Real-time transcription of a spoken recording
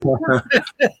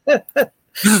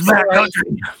This is back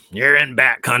country. You're in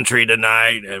back country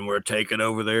tonight, and we're taking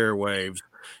over the airwaves.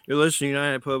 You're listening to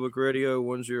United Public Radio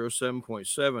 107.7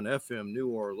 FM New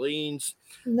Orleans.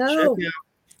 No. Check out.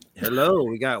 Hello,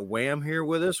 we got WHAM here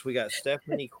with us. We got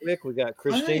Stephanie Quick. We got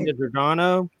Christina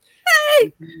Giordano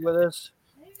with us.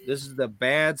 This is the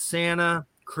Bad Santa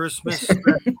Christmas.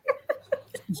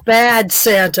 Bad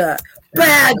Santa.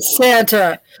 Bad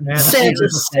Santa.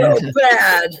 Santa's so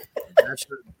bad. That's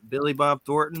Billy Bob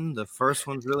Thornton. The first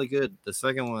one's really good. The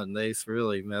second one, they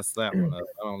really messed that one up.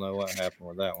 I don't know what happened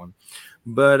with that one.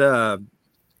 But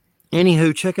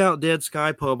anywho, check out Dead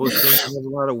Sky Publishing. They have a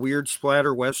lot of weird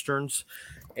splatter westerns.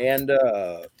 And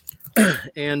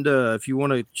if you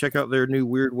want to check out their new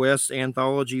Weird West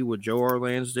anthology with Joe R.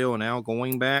 Lansdale and Al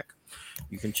Going Back,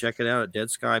 you can check it out at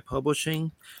Dead Sky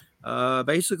Publishing.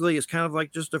 Basically, it's kind of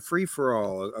like just a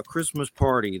free-for-all, a Christmas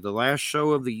party, the last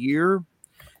show of the year.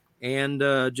 And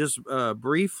just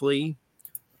briefly,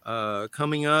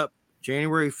 coming up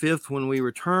January 5th when we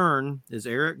return is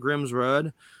Eric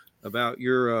Grimsrud about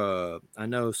your, I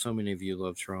know so many of you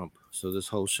love Trump, so this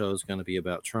whole show is going to be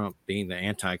about Trump being the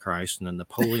Antichrist and then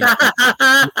Napoleon.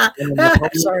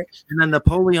 Sorry. And then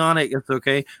Napoleonic, it's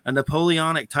okay, a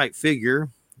Napoleonic type figure,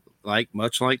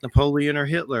 much like Napoleon or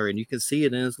Hitler, and you can see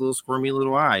it in his little squirmy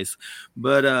little eyes.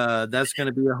 But that's going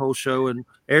to be a whole show, and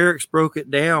Eric's broke it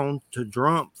down to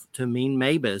Trump to mean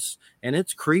Mabus, and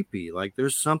it's creepy. Like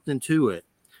there's something to it.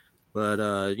 But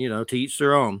to each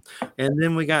their own. And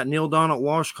then we got Neil Donald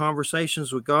Walsh,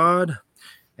 Conversations with God,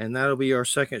 and that'll be our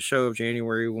second show of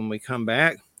January when we come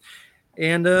back.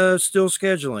 And still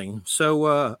scheduling.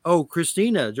 So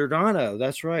Christina Giordano,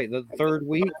 that's right. The third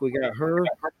week we got her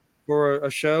for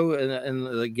a show in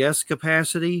the guest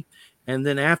capacity, and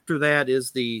then after that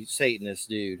is the Satanist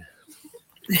dude.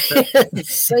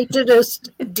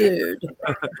 Satanist dude.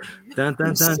 Dun, dun,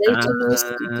 dun, Satanist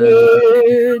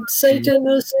dude.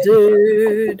 Satanist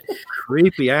dude.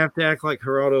 Creepy. I have to act like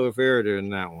Geraldo Rivera during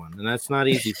that one, and that's not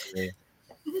easy for me.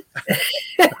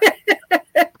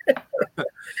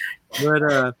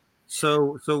 But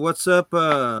so what's up,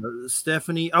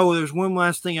 Stephanie? Oh, there's one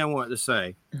last thing I want to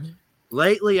say. Mm-hmm.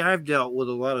 Lately, I've dealt with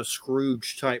a lot of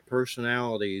Scrooge-type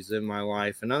personalities in my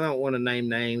life, and I don't want to name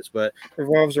names, but it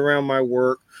revolves around my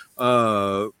work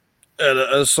at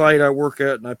a site I work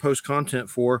at and I post content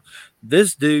for.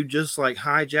 This dude just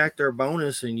hijacked their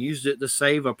bonus and used it to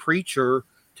save a preacher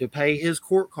to pay his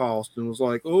court costs and was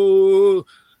like,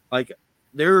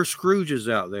 there are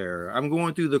Scrooges out there. I'm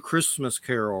going through the Christmas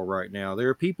Carol right now. There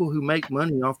are people who make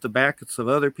money off the backs of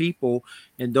other people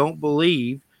and don't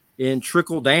believe in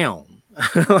trickle down.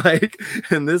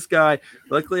 And this guy,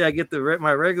 luckily I get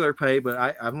my regular pay, but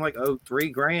I'm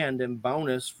 $3,000 in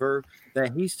bonus for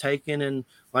that he's taken and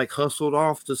hustled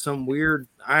off to some weird,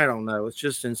 I don't know, it's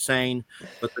just insane.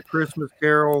 But the Christmas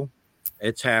Carol,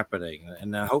 it's happening,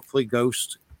 and hopefully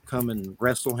ghosts come and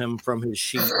wrestle him from his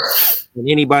sheep and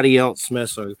anybody else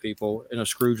mess with people in a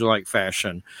Scrooge-like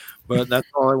fashion. But that's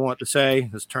all I want to say.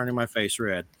 It's turning my face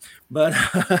red. But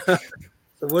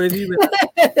so what have you been up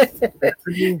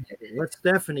to? What's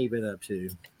Stephanie been up to?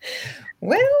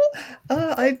 Well,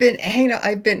 I've been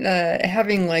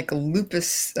having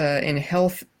lupus and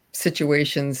health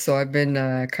situations, so I've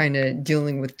been kind of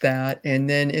dealing with that. And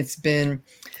then it's been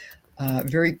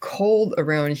very cold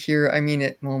around here. I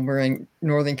mean, we're in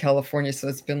Northern California, so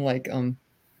it's been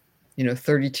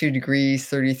 32 degrees,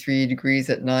 33 degrees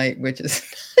at night, which is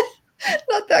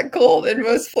not that cold in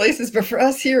most places, but for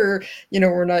us here,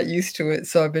 we're not used to it.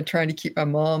 So I've been trying to keep my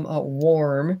mom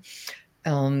warm,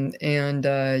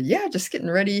 just getting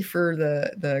ready for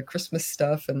the Christmas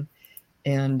stuff.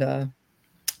 And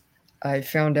I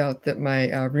found out that my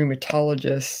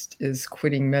rheumatologist is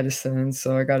quitting medicine,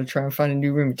 so I got to try and find a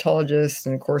new rheumatologist.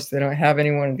 And of course, they don't have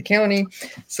anyone in the county.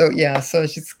 So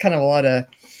it's just kind of a lot of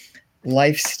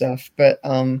life stuff. But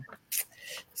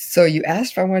so you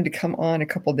asked if I wanted to come on a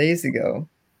couple days ago.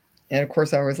 And of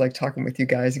course, I always like talking with you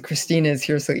guys. And Christina is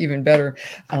here, so even better.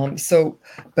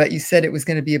 But you said it was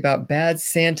going to be about bad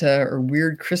Santa or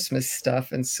weird Christmas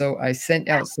stuff. And so I sent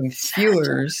out some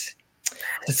feelers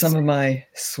to some of my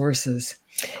sources.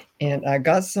 And I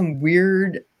got some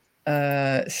weird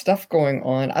stuff going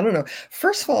on. I don't know.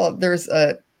 First of all, there's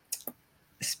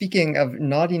speaking of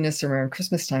naughtiness around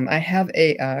Christmas time, I have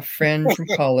a friend from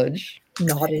college.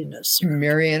 Naughtiness.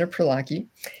 Mariana Perlaki.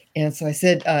 And so I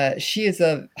said, she is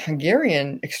of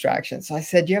Hungarian extraction. So I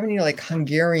said, do you have any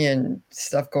Hungarian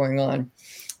stuff going on?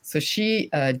 So she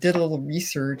did a little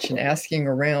research and asking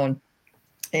around,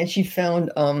 and she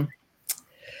found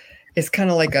It's kind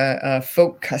of like a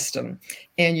folk custom,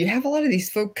 and you have a lot of these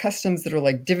folk customs that are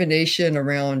like divination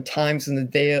around times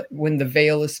when the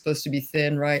veil is supposed to be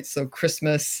thin, right? So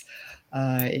Christmas,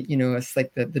 it's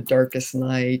like the darkest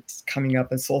night coming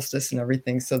up, and solstice and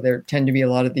everything. So there tend to be a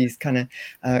lot of these kind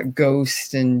of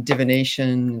ghost and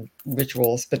divination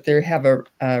rituals. But they have a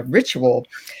ritual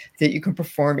that you can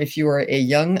perform if you are a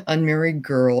young unmarried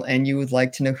girl and you would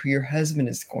like to know who your husband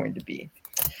is going to be.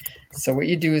 So what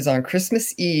you do is on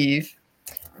Christmas Eve,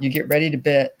 you get ready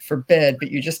for bed,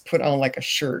 but you just put on like a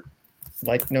shirt,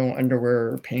 like no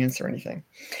underwear or pants or anything.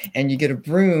 And you get a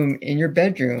broom in your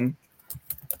bedroom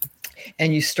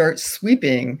and you start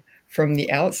sweeping from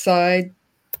the outside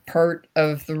part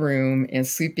of the room and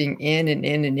sweeping in and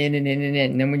in and in and in and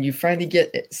in. And then when you finally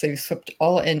get it, so you swept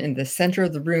all in the center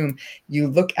of the room, you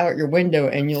look out your window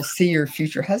and you'll see your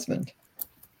future husband.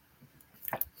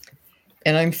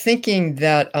 And I'm thinking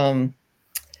that, I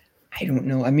don't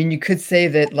know. I mean, you could say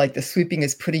that like the sweeping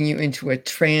is putting you into a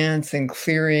trance and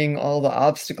clearing all the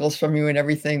obstacles from you and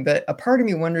everything. But a part of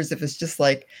me wonders if it's just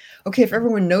like, okay, if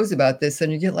everyone knows about this,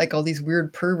 then you get like all these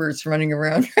weird perverts running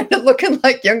around looking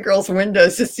like young girls'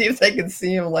 windows to see if they can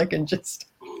see them, like, and just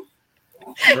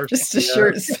a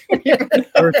shirt. First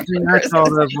thing I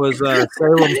thought of was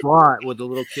Salem's Lot with the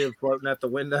little kid floating at the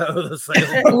window. The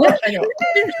Salem Lot.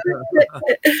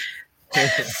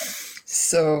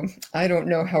 So I don't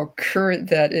know how current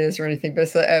that is or anything, but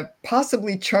it's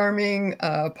possibly charming,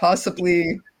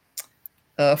 possibly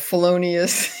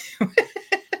felonious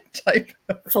type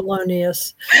of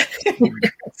felonious.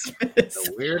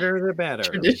 The weirder, the better.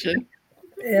 Tradition.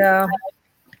 Yeah.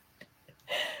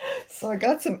 So I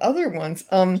got some other ones.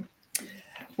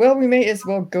 Well, we may as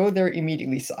well go there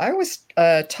immediately. So I was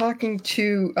talking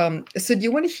to. So do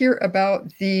you want to hear about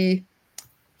the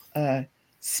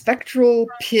spectral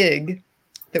pig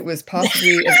that was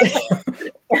possibly,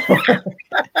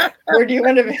 or do you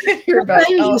want to hear about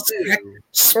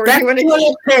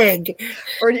spectral pig,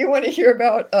 or do you want to hear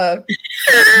about the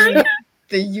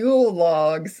Yule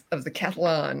logs of the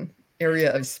Catalan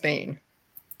area of Spain?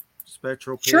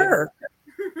 Spectral pig. Sure.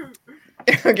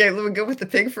 Okay, we'll go with the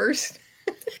pig first.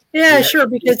 Yeah, sure,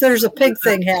 because there's a pig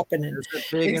thing happening. There's a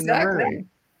pig in the room.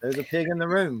 There's a pig in the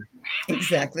room.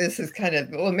 Exactly. This is kind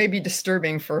of, well, maybe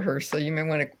disturbing for her, so you may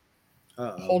want to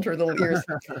hold her little ears.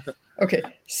 Okay,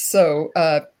 so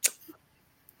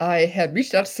I had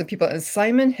reached out to some people, and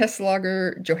Simon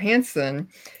Hesslager Johansson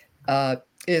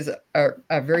is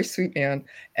a very sweet man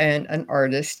and an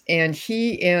artist, and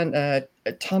he and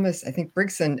Thomas, I think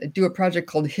Brigson, do a project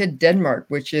called Hid Denmark,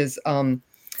 which is a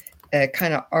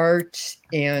kind of art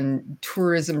and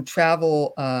tourism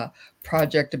travel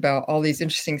project about all these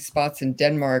interesting spots in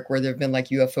Denmark where there have been like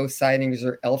UFO sightings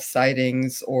or elf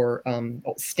sightings or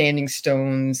standing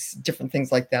stones, different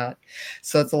things like that.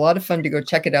 So it's a lot of fun to go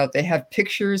check it out. They have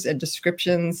pictures and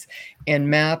descriptions and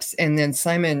maps, and then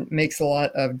Simon makes a lot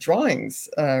of drawings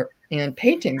and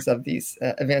paintings of these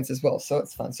events as well. So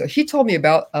it's fun. So he told me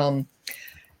about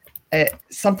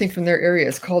something from their area.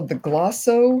 It's called the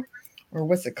Glosso, or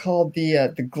what's it called?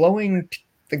 The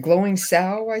glowing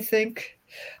sow, I think.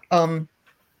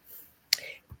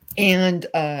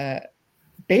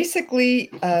 Basically,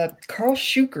 Carl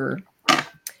Schuker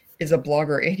is a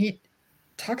blogger, and he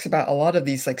talks about a lot of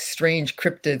these like strange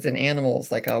cryptids and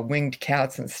animals, like winged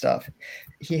cats and stuff.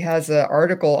 He has an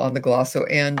article on the Glosso,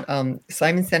 and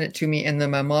Simon sent it to me, and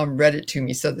then my mom read it to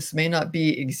me. So this may not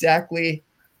be exactly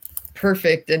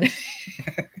perfect and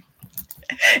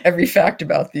every fact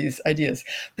about these ideas,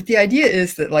 but the idea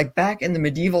is that like back in the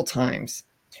medieval times,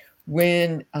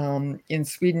 when in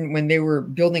Sweden, when they were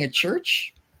building a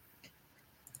church,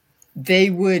 they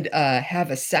would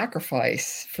have a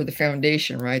sacrifice for the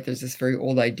foundation, right? There's this very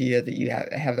old idea that you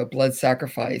have a blood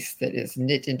sacrifice that is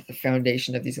knit into the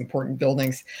foundation of these important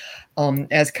buildings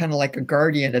as kind of like a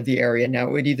guardian of the area. Now,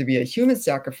 it would either be a human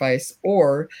sacrifice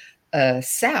or a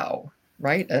sow,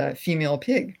 right? A female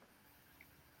pig.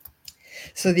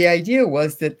 So the idea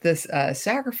was that this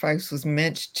sacrifice was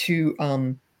meant to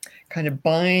kind of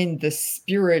bind the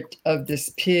spirit of this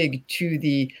pig to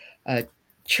the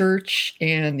church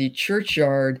and the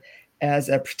churchyard as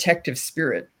a protective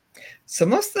spirit. So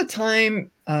most of the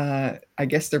time, I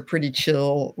guess they're pretty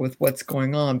chill with what's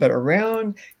going on. But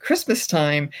around Christmas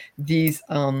time, these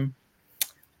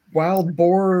wild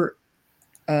boar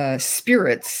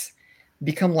spirits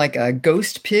become like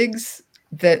ghost pigs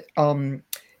that,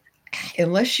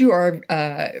 unless you are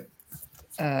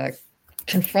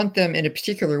confront them in a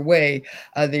particular way,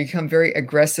 they become very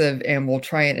aggressive and will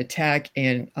try and attack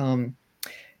and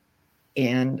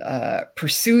and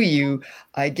pursue you.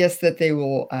 I guess that they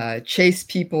will chase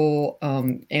people,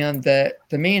 and the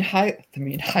main highlight.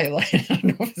 I don't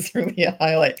know if it's really a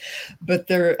highlight, but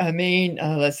their main,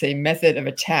 let's say, method of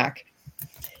attack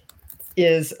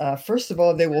is first of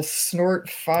all, they will snort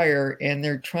fire, and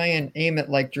they're trying and aim it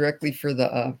like directly for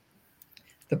the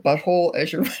butthole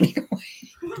as you're running away.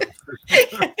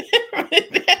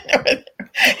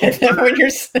 And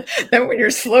then when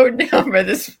you're slowed down by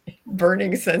this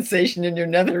burning sensation in your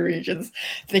nether regions,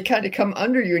 they kind of come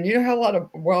under you. And you know how a lot of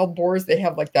wild boars, they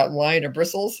have like that line of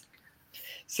bristles?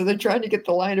 So they're trying to get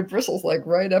the line of bristles like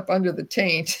right up under the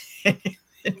taint and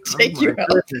take you out.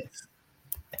 Goodness.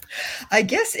 I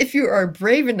guess if you are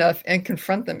brave enough and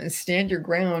confront them and stand your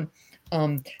ground,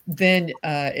 then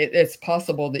it's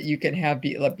possible that you can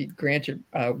be granted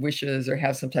wishes or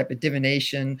have some type of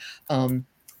divination.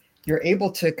 You're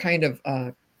able to kind of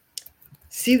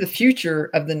see the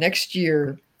future of the next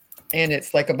year, and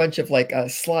it's like a bunch of like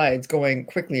slides going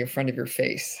quickly in front of your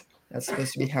face. That's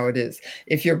supposed to be how it is.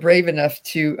 If you're brave enough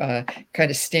to kind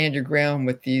of stand your ground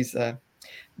with these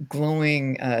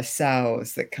glowing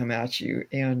sows that come at you.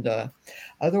 And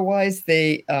otherwise,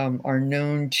 they are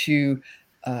known to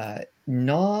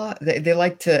gnaw. They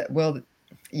like to, well,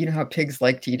 you know how pigs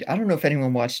like to eat. I don't know if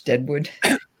anyone watched Deadwood.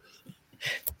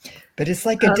 But it's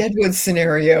like a Deadwood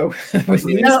scenario with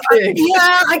these pigs.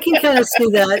 Yeah, I can kind of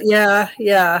see that.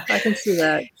 Yeah, I can see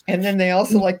that. And then they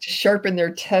also like to sharpen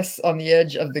their tests on the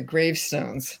edge of the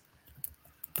gravestones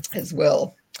as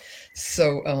well.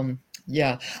 So,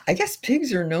 yeah, I guess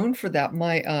pigs are known for that.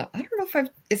 I don't know if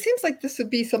it seems like this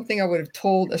would be something I would have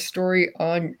told a story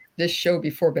on this show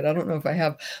before, but I don't know if I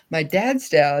have. My dad's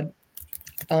dad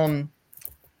lived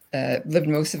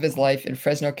most of his life in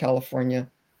Fresno, California,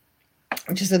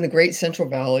 which is in the Great Central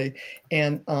Valley,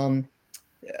 and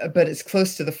but it's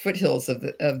close to the foothills of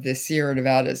the Sierra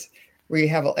Nevadas, where you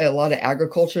have a lot of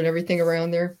agriculture and everything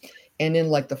around there. And in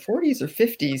like the 40s or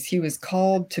 50s, he was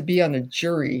called to be on a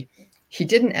jury. He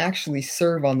didn't actually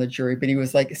serve on the jury, but he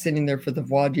was like sitting there for the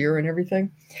voir dire and everything.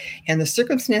 And the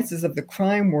circumstances of the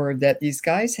crime were that these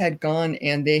guys had gone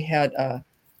and they had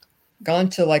gone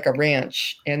to like a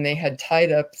ranch, and they had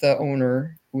tied up the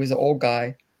owner, who was an old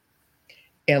guy,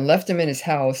 and left him in his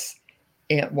house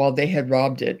while they had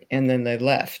robbed it. And then they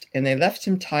left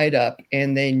him tied up,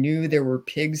 and they knew there were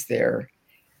pigs there.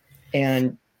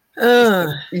 And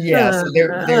so they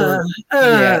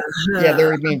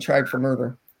were being tried for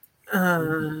murder.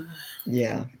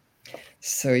 Yeah.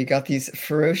 So you got these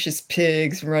ferocious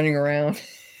pigs running around.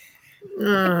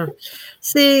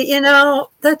 See,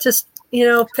 that just,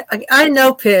 I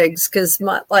know pigs because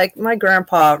my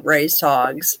grandpa raised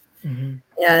hogs. Mm-hmm.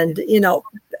 And,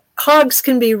 hogs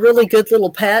can be really good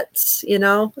little pets,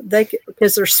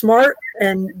 because they're smart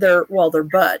and they're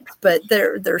buds, but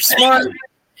they're smart,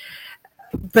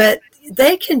 but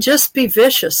they can just be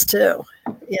vicious too,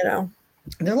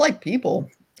 They're like people.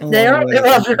 They are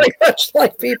very much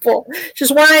like people, which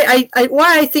is why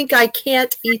I think I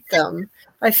can't eat them.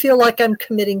 I feel like I'm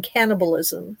committing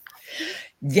cannibalism.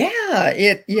 Yeah,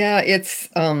 it's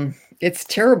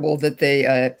terrible that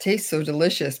they taste so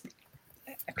delicious.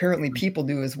 Apparently people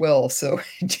do as well. So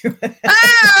in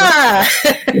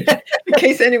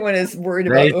case anyone is worried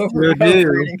about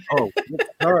overeating. Oh,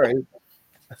 sorry.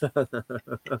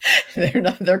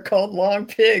 They're called long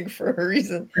pig for a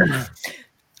reason.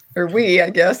 Or I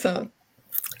guess, huh?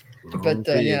 But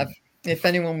yeah, if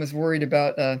anyone was worried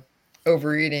about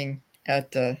overeating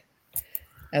at the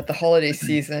holiday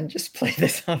season, just play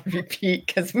this on repeat,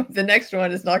 because the next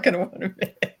one is not going to want to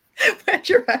whet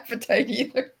your appetite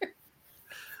either.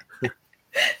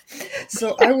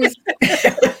 So I was.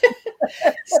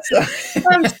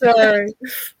 I'm sorry.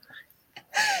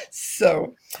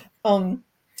 So,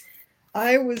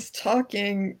 I was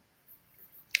talking.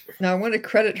 Now I want to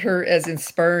credit her as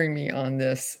inspiring me on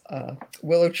this.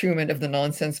 Willow Truman of the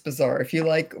Nonsense Bazaar. If you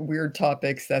like weird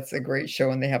topics, that's a great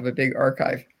show, and they have a big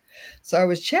archive. So I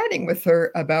was chatting with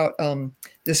her about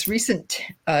this recent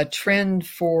trend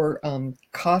for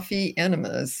coffee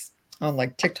enemas on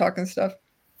like TikTok and stuff.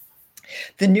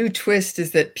 The new twist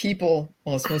is that people,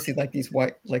 well, it's mostly like these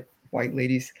white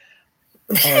ladies,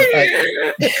 she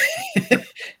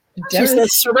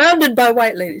says surrounded by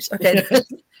white ladies. Okay,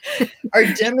 are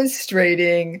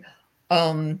demonstrating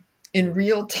in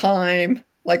real time,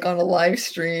 like on a live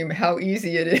stream, how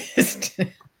easy it is to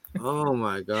oh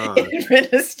my god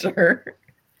administer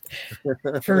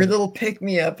for a little pick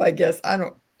me up. I guess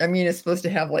it's supposed to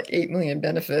have like 8 million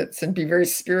benefits and be very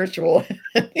spiritual.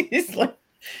 He's like.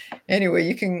 Anyway,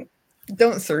 you can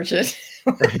Don't search it.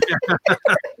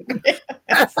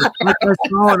 I saw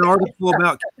an article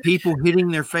about people hitting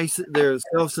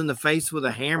themselves in the face with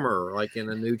a hammer, like in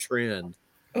a new trend.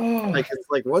 Oh, Like it's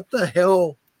like, what the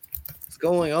hell is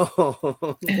going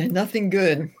on? nothing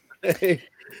good.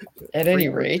 At any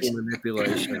rate,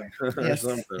 manipulation or yes,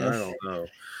 something. yes. I don't know.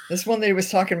 This one lady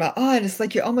was talking about, and it's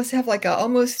like you almost have like a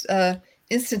almost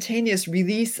instantaneous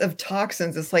release of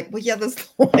toxins. It's like, well, yeah, that's the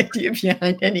whole idea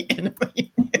behind any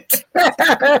enemy.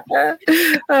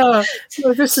 Oh,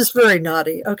 so this is very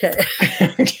naughty. Okay.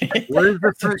 Okay. Where does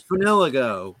the French vanilla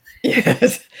go?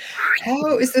 Yes.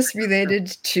 How is this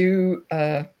related to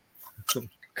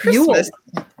Christmas?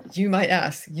 You might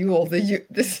ask. Yule,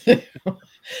 this.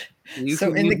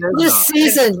 So in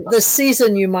this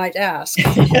season, you might ask.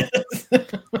 Yes.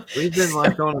 We've been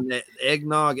like on an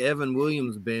eggnog Evan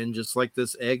Williams binge, just like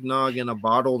this eggnog in a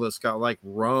bottle that's got like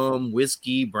rum,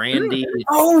 whiskey, brandy.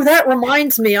 Oh, that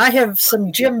reminds me. I have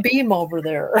some Jim Beam over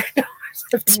there.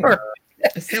 Sorry.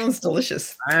 It sounds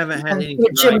delicious. I haven't had any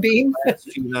Jim Beam. the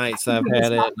last few nights I've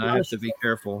had it, and I have to be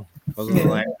careful because of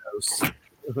the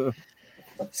lactose.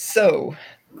 So,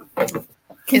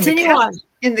 continue on.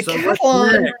 In the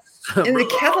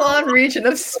Catalan region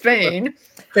of Spain.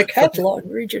 The Catalan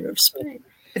region of Spain.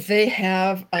 They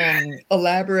have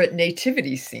elaborate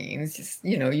nativity scenes.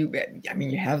 You know, you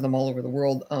have them all over the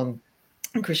world.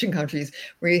 In Christian countries,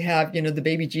 where you have, the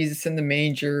baby Jesus in the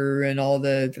manger and all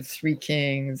the three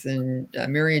kings and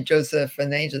Mary and Joseph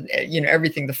and the angels,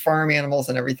 everything, the farm animals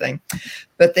and everything.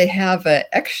 But they have an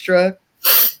extra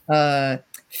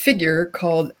figure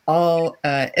called El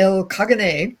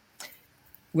Cagane,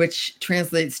 which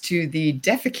translates to the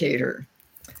defecator.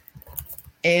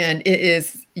 And it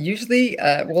is usually,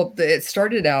 it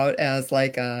started out as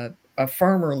like a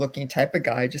farmer looking type of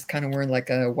guy, just kind of wearing like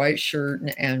a white shirt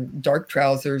and dark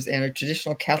trousers and a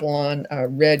traditional Catalan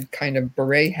red kind of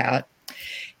beret hat.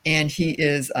 And he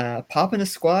is popping a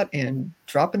squat and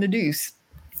dropping a deuce.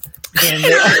 And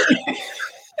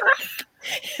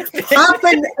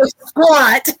popping a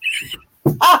squat.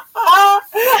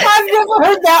 I've never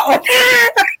heard that one.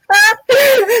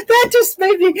 That just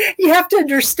made me. You have to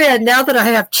understand now that I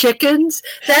have chickens.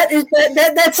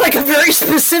 That's like a very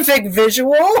specific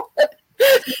visual.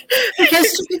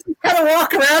 Because chickens kind of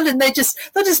walk around and they'll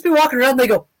just be walking around. And they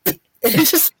go, and it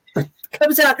just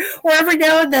comes out. Or every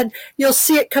now and then you'll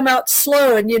see it come out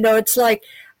slow, and it's like.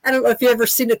 I don't know if you've ever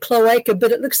seen a cloaca,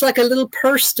 but it looks like a little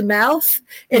pursed mouth,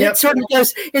 and It sort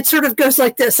of goes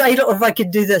like this. I don't know if I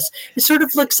can do this. It sort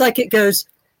of looks like it goes,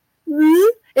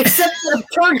 except for the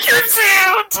tongue comes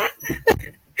out.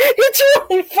 It's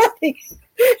really funny.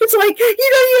 It's like you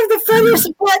have the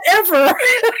funniest butt ever.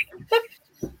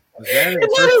 And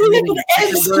not only an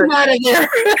eggs come out of there.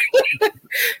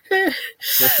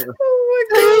 Oh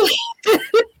my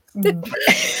God.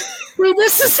 Well,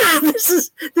 this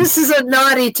is a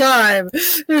naughty time.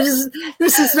 This is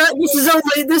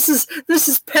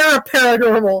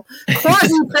paranormal,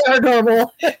 quasi paranormal,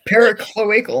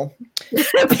 paracloacal.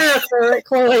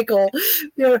 Paracloacal.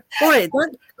 Boy,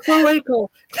 that cloacal.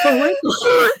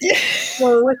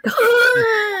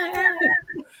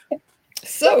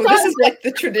 So this is like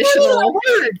the traditional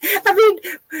word. I mean,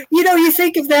 you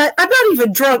think of that. I'm not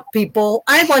even drunk, people.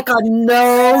 I'm like on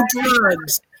no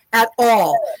drugs at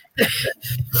all.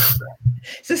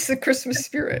 Is this the Christmas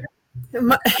spirit?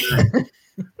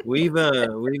 We've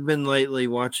been lately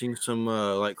watching some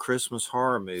like Christmas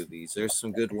horror movies. There's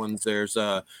some good ones. There's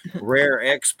Rare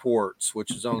Exports,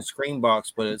 which is on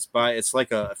Screenbox, but it's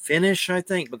like a Finnish, I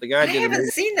think. But the guy I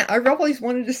haven't seen that. I've always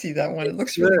wanted to see that one. It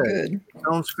looks really good. It's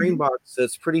on Screenbox.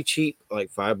 It's pretty cheap,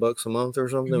 like $5 a month or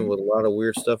something, with a lot of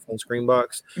weird stuff on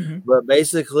Screenbox. But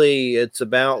basically, it's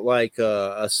about like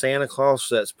a Santa Claus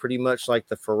that's pretty much like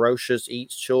the ferocious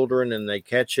eats children, and they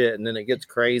catch it, and then it gets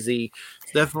crazy.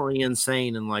 It's definitely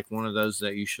insane, and like one of those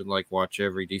that you should like watch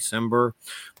every December.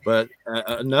 But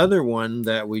another one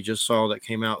that we just saw that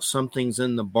came out, Something's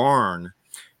in the Barn,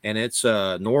 and it's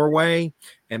Norway,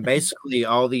 and basically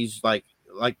all these like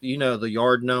the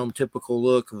yard gnome, typical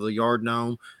look of the yard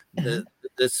gnome.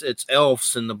 It's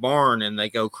elves in the barn, and they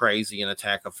go crazy and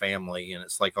attack a family, and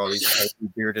it's like all these crazy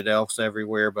bearded elves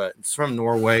everywhere. But it's from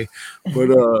Norway. But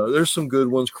there's some good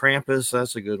ones. Krampus,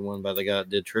 that's a good one by the guy that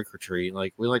did Trick or Treat.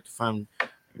 Like we like to find.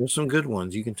 There's some good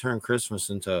ones. You can turn Christmas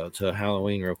into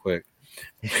Halloween real quick.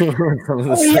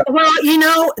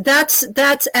 Well,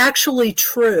 that's actually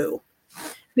true,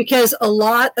 because a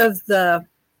lot of the,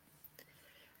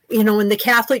 when the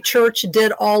Catholic Church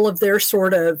did all of their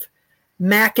sort of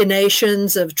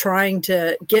machinations of trying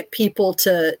to get people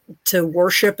to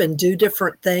worship and do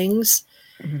different things,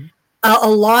 a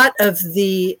lot of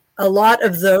the a lot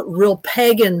of the real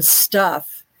pagan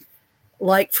stuff,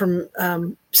 like from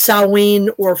Samhain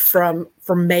or from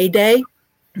May Day,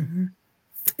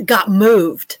 got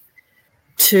moved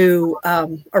to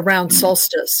around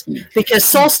solstice, because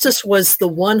solstice was the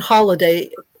one holiday,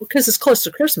 because it's close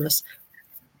to Christmas.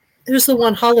 It was the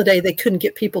one holiday they couldn't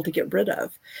get people to get rid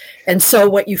of. And so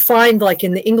what you find, like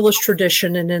in the English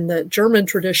tradition and in the German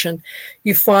tradition,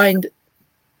 you find,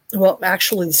 well,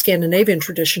 actually the Scandinavian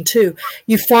tradition too,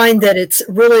 you find that it's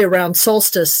really around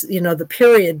solstice, the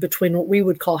period between what we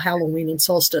would call Halloween and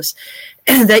solstice,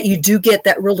 and that you do get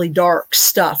that really dark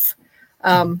stuff.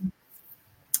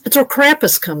 It's where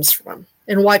Krampus comes from,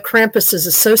 and why Krampus is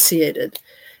associated,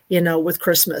 with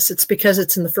Christmas. It's because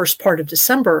it's in the first part of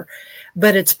December,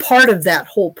 but it's part of that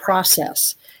whole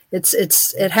process.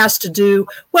 It has to do,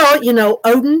 well,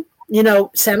 Odin,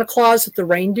 Santa Claus with the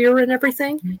reindeer and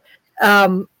everything.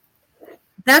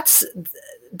 That's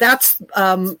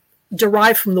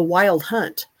derived from the Wild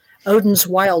Hunt, Odin's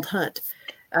Wild Hunt,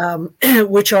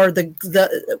 which are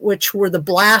which were the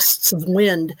blasts of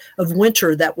wind of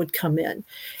winter that would come in,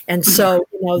 and so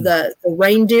the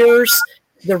reindeer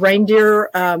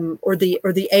or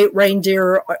the 8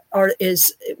 reindeer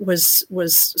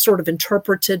was sort of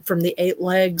interpreted from the 8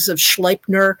 legs of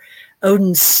Sleipnir,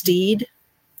 Odin's steed.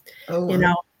 Oh,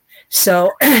 wow.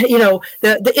 So,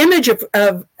 the image of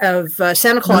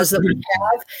Santa Claus that we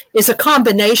have is a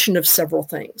combination of several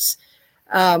things.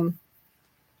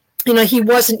 He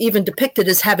wasn't even depicted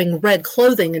as having red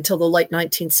clothing until the late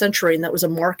 19th century, and that was a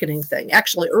marketing thing,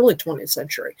 actually early 20th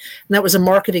century. And that was a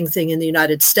marketing thing in the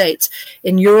United States.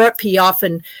 In Europe, he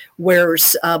often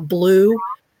wears blue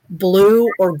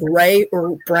or gray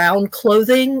or brown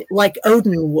clothing like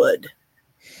Odin would.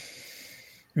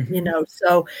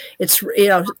 So it's,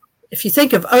 if you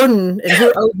think of Odin and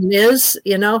who Odin is,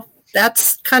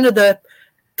 that's kind of the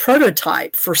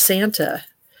prototype for Santa.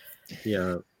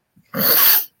 Yeah.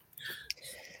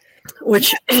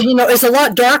 Which, is a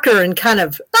lot darker and kind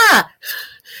of,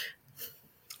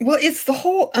 Well, it's the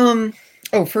whole,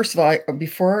 first of all,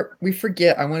 before we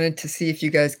forget, I wanted to see if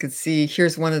you guys could see,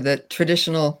 here's one of the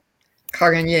traditional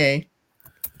kaganye,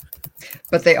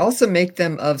 but they also make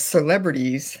them of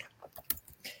celebrities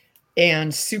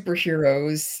and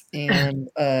superheroes, and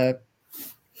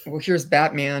here's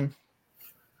Batman. I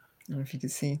don't know if you can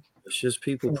see. It's just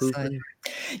people pooping.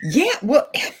 Yeah, well,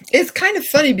 it's kind of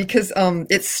funny because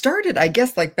it started, I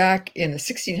guess, like back in the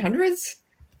 1600s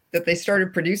that they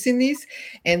started producing these,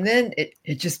 and then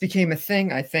it just became a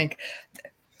thing. I think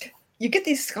you get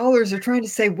these scholars are trying to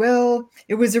say, well,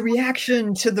 it was a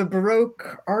reaction to the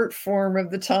Baroque art form of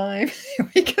the time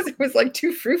because it was like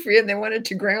too frou-frou and they wanted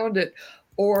to ground it,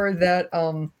 or that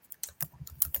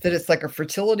it's like a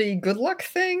fertility good luck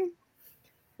thing.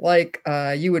 Like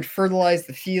you would fertilize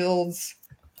the fields,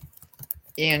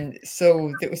 and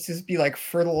so it was just be like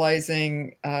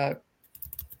fertilizing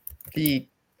the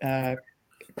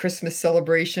Christmas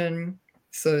celebration.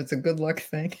 So it's a good luck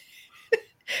thing.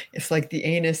 It's like the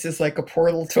anus is like a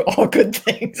portal to all good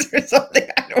things or something.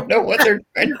 I don't know what they're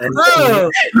trying to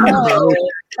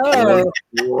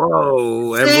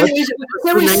Whoa. And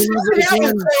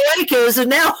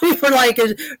now we were like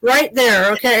right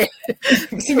there. Okay.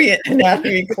 It's to be an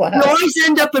anatomy class. We always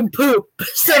end up in poop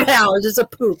somehow. It's just a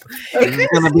poop. Okay. This is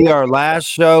going to be our last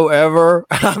show ever.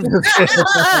 Okay.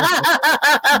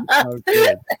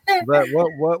 But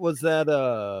what was that?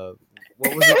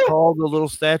 What was it called? The little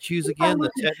statues again? The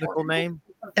technical name?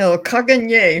 El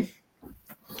Caganer.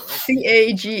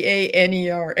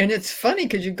 Caganer. And it's funny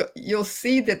because you'll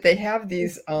see that they have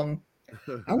these. I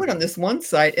went on this one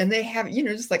site and they have,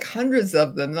 just like hundreds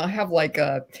of them. They'll have like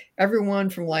everyone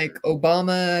from like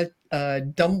Obama,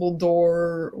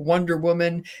 Dumbledore, Wonder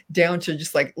Woman, down to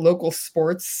just like local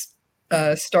sports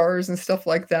stars and stuff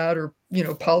like that, or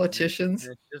politicians.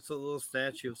 It's just a little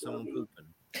statue of someone pooping.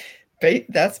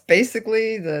 That's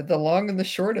basically the long and the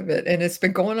short of it, and it's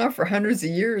been going on for hundreds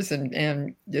of years,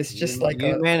 and it's just like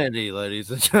humanity, ladies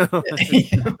and gentlemen.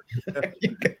 There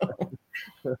you go.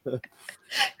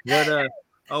 But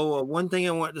one thing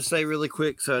I want to say really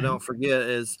quick so I don't forget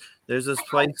is there's this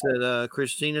place that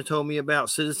Christina told me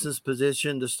about, Citizens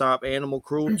Petition to Stop Animal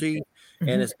Cruelty.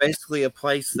 And it's basically a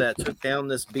place that took down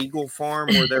this beagle farm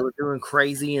where they were doing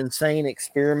crazy, insane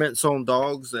experiments on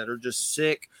dogs that are just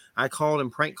sick. I called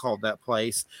and prank called that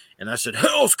place, and I said,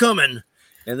 hell's coming.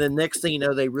 And then next thing you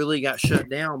know, they really got shut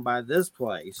down by this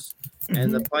place.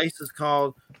 And the place is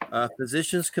called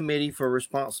Physicians Committee for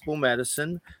Responsible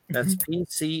Medicine. That's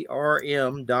PCRM.org,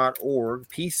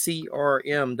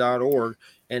 PCRM.org.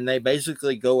 And they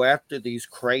basically go after these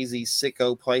crazy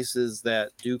sicko places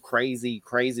that do crazy.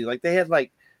 Like they had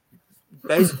like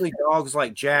basically dogs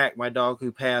like Jack, my dog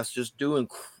who passed, just doing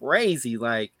crazy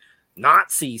like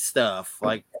Nazi stuff,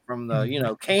 like from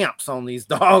the camps on these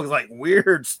dogs, like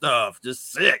weird stuff,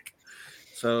 just sick.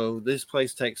 So this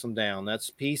place takes them down.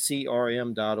 That's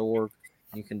pcrm.org.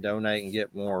 You can donate and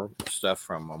get more stuff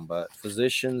from them. But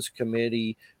Physicians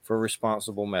Committee for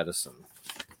Responsible Medicine.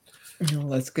 Oh,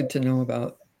 that's good to know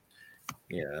about.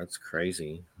 Yeah, that's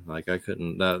crazy. Like I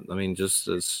couldn't. I mean, just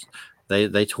as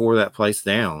they tore that place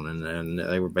down, and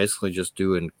they were basically just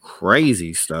doing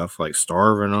crazy stuff, like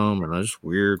starving them, and just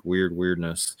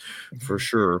weirdness for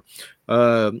sure.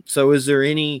 So, is there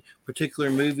any particular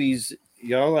movies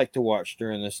y'all like to watch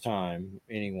during this time?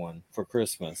 Anyone for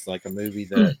Christmas, like a movie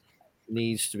that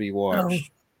needs to be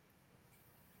watched?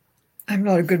 I'm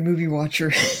not a good movie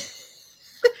watcher.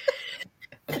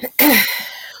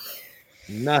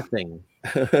 Nothing.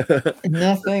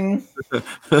 Nothing.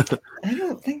 I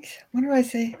don't think. What do I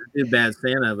say? I do Bad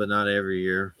Santa, but not every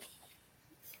year.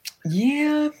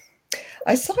 Yeah,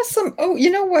 I saw some. Oh, you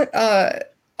know what?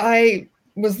 I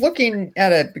was looking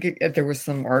at there was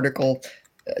some article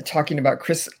talking about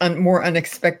more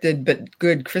unexpected but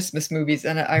good Christmas movies,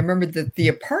 and I remembered that The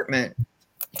Apartment.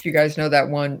 If you guys know that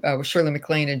one with Shirley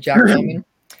MacLaine and Jack Lemmon,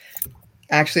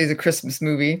 actually is a Christmas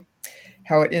movie.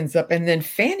 How it ends up, and then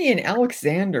Fanny and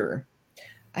Alexander.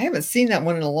 I haven't seen that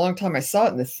one in a long time. I saw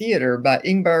it in the theater about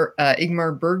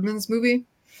Ingmar Bergman's movie.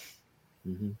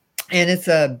 Mm-hmm. And it's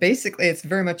basically it's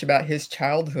very much about his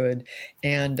childhood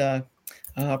and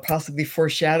possibly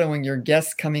foreshadowing your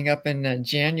guest coming up in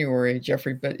January,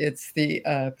 Jeffrey. But it's the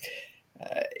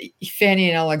Fanny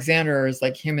and Alexander is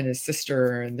like him and his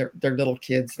sister and their little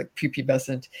kids, like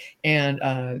pubescent,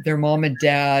 and their mom and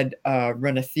dad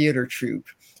run a theater troupe.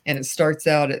 And it starts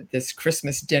out at this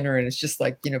Christmas dinner, and it's just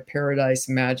like, paradise,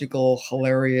 magical,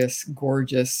 hilarious,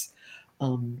 gorgeous, a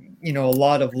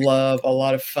lot of love, a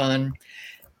lot of fun.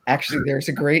 Actually, there's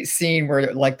a great scene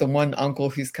where like the one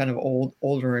uncle who's kind of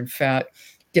older and fat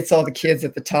gets all the kids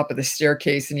at the top of the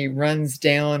staircase, and he runs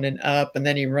down and up, and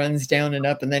then he runs down and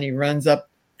up, and then he runs up,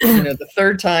 the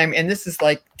third time. And this is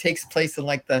like takes place in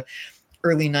like the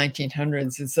early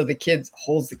 1900s. And so the kid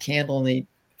holds the candle and he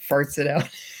farts it out.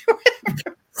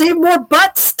 See more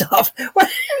butt stuff.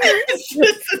 It's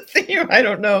just a theme. I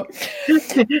don't know,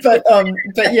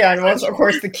 but yeah, and of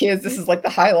course the kids. This is like the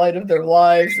highlight of their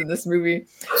lives in this movie.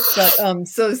 But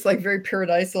so it's like very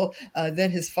paradisal.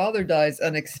 Then his father dies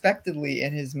unexpectedly,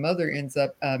 and his mother ends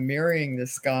up marrying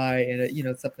this guy, and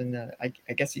it's up in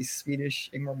I guess he's Swedish,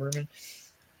 Ingmar Bergman.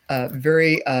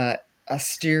 Very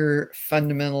austere,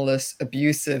 fundamentalist,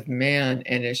 abusive man,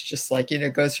 and it's just like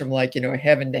goes from like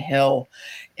heaven to hell,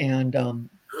 and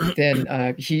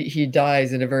then he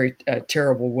dies in a very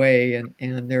terrible way,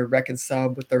 and they're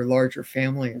reconciled with their larger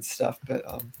family and stuff. But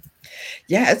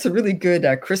yeah, it's a really good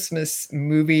Christmas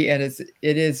movie, and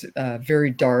it is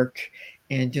very dark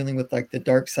and dealing with like the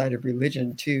dark side of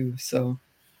religion too. So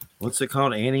what's it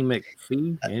called? Annie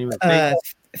McPhee?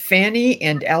 Fanny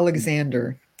and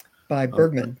Alexander by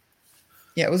Bergman.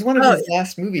 Yeah, it was one of his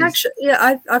last movies. Actually,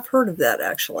 yeah, I've heard of that.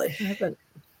 Actually, I haven't.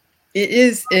 It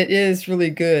is really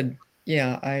good.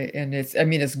 Yeah,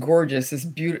 it's gorgeous. It's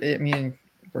beautiful. I mean,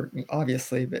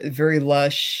 obviously, but very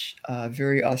lush,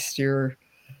 very austere.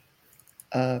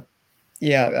 He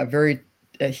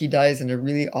dies in a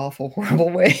really awful,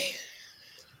 horrible way.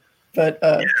 But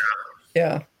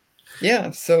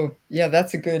yeah. So yeah,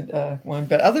 that's a good one.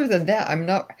 But other than that, I'm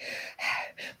not.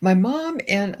 My mom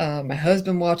and my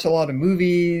husband watch a lot of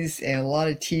movies and a lot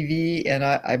of TV, and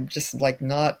I'm just like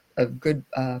not a good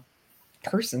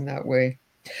person that way.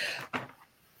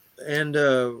 And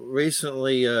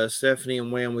recently, Stephanie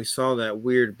and Wham, we saw that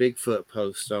weird Bigfoot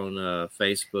post on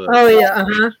Facebook. Oh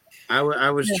yeah,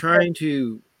 I was trying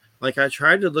to, I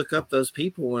tried to look up those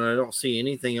people, and I don't see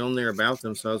anything on there about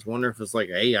them. So I was wondering if it's like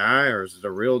AI or is it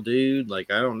a real dude?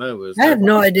 Like I don't know. I have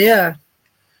no idea.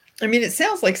 I mean, it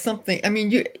sounds like something. I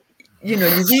mean, you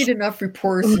read enough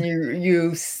reports and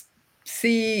you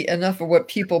see enough of what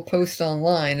people post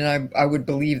online, and I would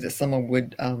believe that someone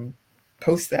would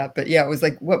post that. But yeah, it was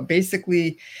like what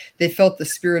basically they felt the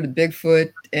spirit of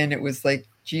Bigfoot, and it was like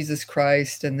Jesus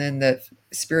Christ, and then that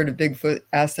spirit of Bigfoot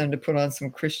asked them to put on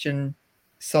some Christian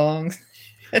songs,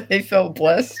 and they felt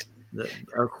blessed.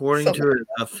 According to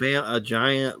a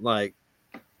giant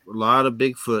a lot of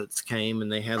Bigfoots came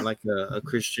and they had like a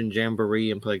Christian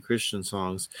jamboree and played Christian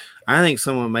songs. I think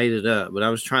someone made it up, but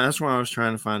that's why I was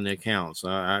trying to find the account. So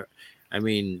I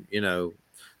mean,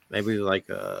 maybe like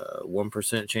a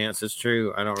 1% chance it's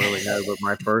true. I don't really know, but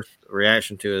my first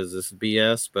reaction to it is this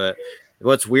BS. But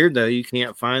What's weird though, you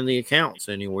can't find the accounts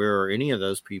anywhere or any of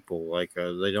those people. Like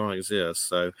they don't exist.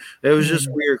 So it was just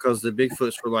weird because the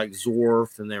Bigfoots were like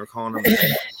Zorf, and they were calling them.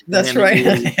 That's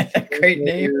right. Great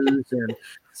name. And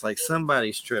it's like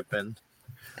somebody's tripping.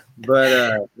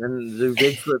 But and the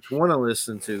Bigfoots want to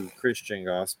listen to Christian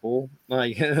gospel.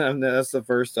 Like that's the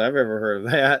first I've ever heard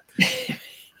of that.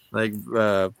 Like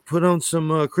put on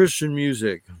some Christian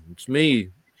music. It's me,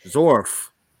 Zorf.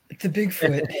 It's a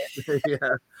Bigfoot.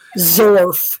 Yeah.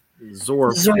 Zorf.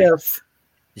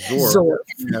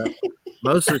 Yeah.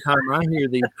 Most of the time, I hear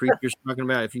these preachers talking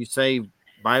about if you say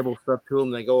Bible stuff to them,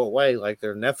 they go away like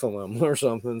they're Nephilim or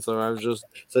something. So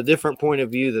it's a different point of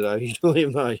view that I usually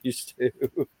am not used to.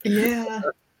 Yeah.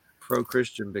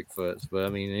 Pro-Christian Bigfoots, but I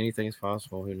mean, anything's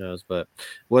possible. Who knows? But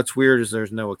what's weird is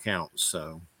there's no accounts.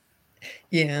 So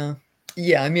yeah.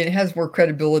 I mean, it has more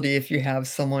credibility if you have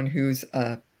someone who's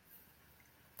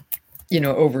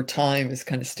over time is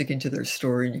kind of sticking to their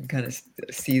story, and you can kind of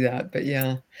see that. But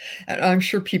yeah, and I'm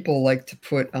sure people like to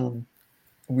put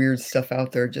weird stuff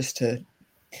out there just to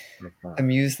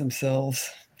amuse themselves.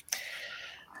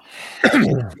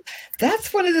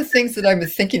 That's one of the things that I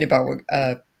was thinking about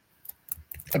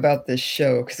this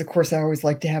show, because of course I always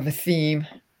like to have a theme.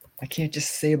 I can't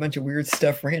just say a bunch of weird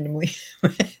stuff randomly.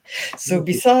 So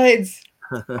besides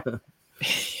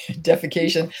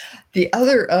defecation, the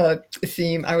other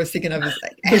theme I was thinking of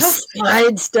is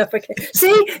besides defecation.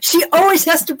 See, she always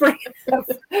has to bring it up.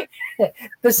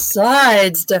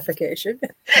 Besides defecation.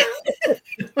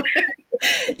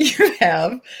 You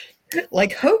have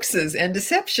like hoaxes and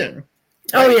deception.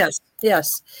 Oh,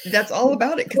 yes. That's all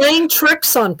about it. Playing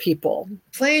tricks on people.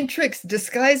 Playing tricks,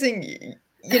 disguising.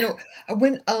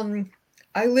 When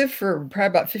I lived for probably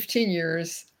about 15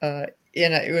 years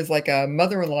it was like a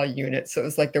mother-in-law unit. So it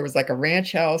was like there was like a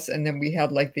ranch house, and then we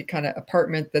had like the kind of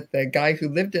apartment that the guy who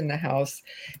lived in the house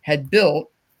had built.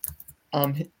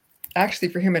 Actually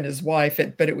for him and his wife,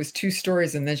 but it was 2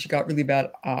 stories, and then she got really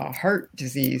bad heart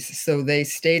disease. So they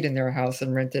stayed in their house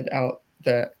and rented out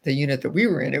the unit that we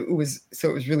were in. It was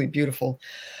really beautiful,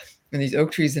 and these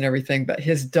oak trees and everything. But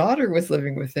his daughter was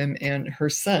living with him and her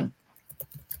son.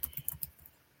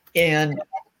 And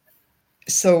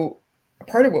so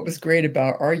part of what was great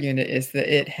about our unit is that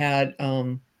it had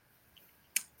a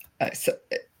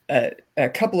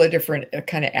couple of different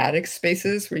kind of attic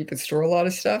spaces where you could store a lot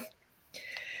of stuff.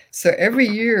 So every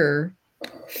year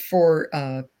for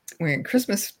when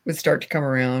Christmas would start to come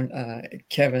around,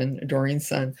 Kevin, Doreen's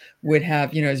son, would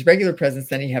have, his regular presents.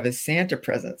 Then he'd have his Santa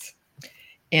presents.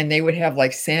 And they would have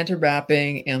like Santa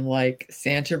wrapping and like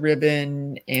Santa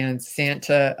ribbon and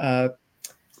Santa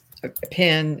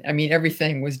pin. I mean,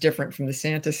 everything was different from the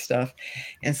Santa stuff.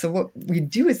 And so what we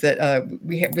do is that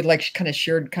we like kind of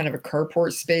shared kind of a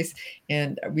carport space,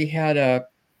 and we had a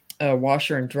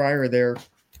washer and dryer there.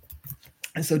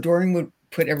 And so Doreen would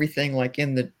put everything like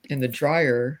in the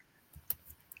dryer,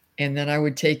 and then I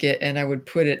would take it and I would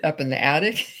put it up in the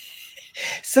attic.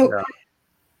 So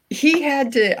he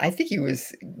had to, I think he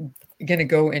was going to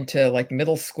go into like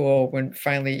middle school when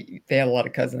finally they had a lot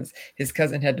of cousins. His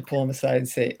cousin had to pull him aside and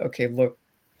say, okay, look,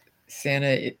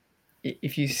 Santa,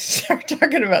 if you start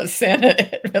talking about Santa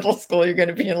at middle school, you're going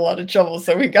to be in a lot of trouble.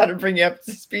 So we got to bring you up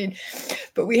to speed.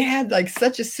 But we had like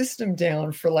such a system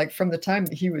down for like from the time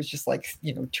that he was just like,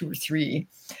 2 or 3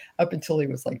 up until he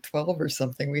was like 12 or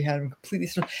something. We had him completely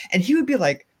strong. And he would be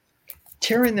like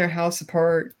tearing their house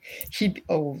apart.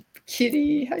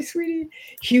 Kitty, hi, sweetie.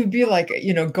 He would be like,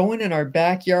 going in our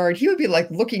backyard. He would be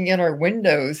like looking in our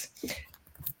windows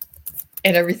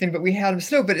and everything, but we had him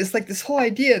snow. But it's like this whole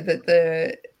idea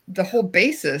that the whole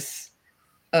basis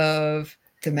of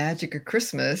the magic of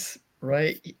Christmas,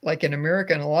 right? Like in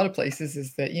America and a lot of places,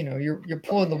 is that, you're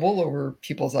pulling the wool over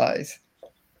people's eyes,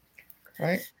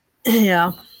 right?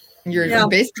 Yeah. You're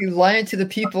basically lying to the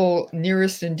people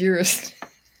nearest and dearest.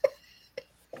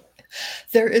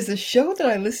 There is a show that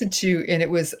I listened to, and it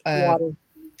was in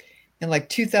like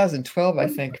 2012, I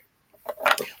think,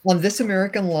 on This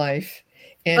American Life.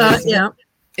 And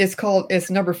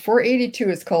it's number 482.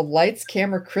 It's called Lights,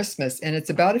 Camera, Christmas. And it's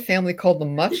about a family called the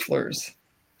Muchlers.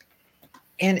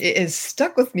 And it has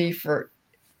stuck with me for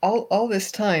all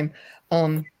this time.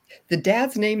 The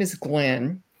dad's name is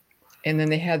Glenn. And then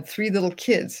they had 3 little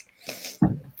kids.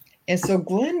 And so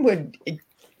Glenn would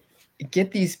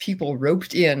get these people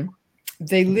roped in.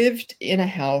 They lived in a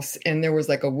house, and there was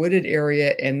like a wooded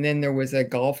area, and then there was a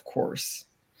golf course.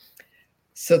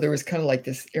 So there was kind of like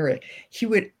this area. He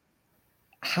would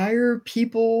hire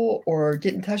people or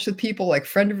get in touch with people, like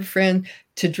friend of a friend,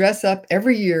 to dress up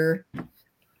every year,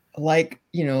 like,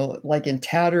 like in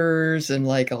tatters and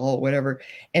like all whatever.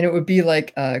 And it would be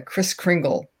like Kris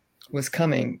Kringle was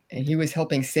coming, and he was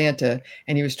helping Santa,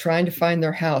 and he was trying to find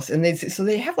their house. And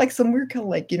they have like some weird kind of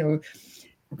like,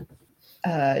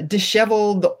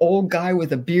 disheveled old guy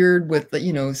with a beard with,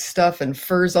 stuff and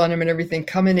furs on him and everything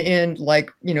coming in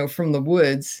like, from the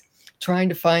woods, trying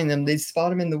to find them. They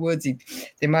spot him in the woods.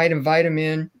 They might invite him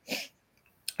in.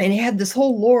 And he had this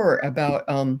whole lore about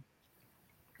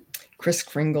Kris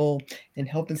Kringle and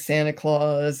helping Santa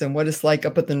Claus and what it's like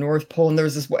up at the North Pole. And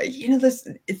there's this way, this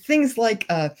things like,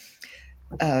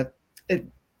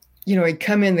 he'd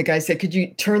come in, the guy said, "Could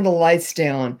you turn the lights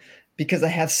down? Because I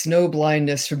have snow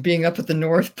blindness from being up at the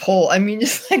North Pole." I mean,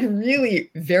 just like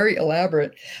really very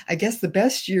elaborate. I guess the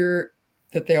best year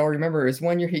that they all remember is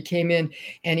one year he came in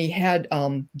and he had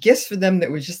gifts for them that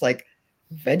was just like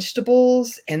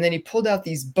vegetables. And then he pulled out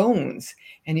these bones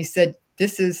and he said,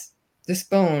 this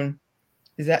bone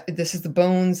this is the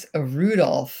bones of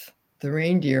Rudolph, the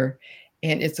reindeer.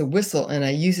 And it's a whistle, and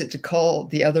I use it to call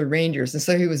the other reindeers. And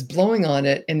so he was blowing on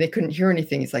it, and they couldn't hear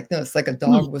anything. He's like, "No, it's like a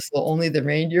dog whistle. Only the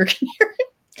reindeer can hear it."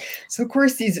 So, of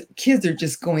course, these kids are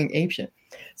just going apeshit.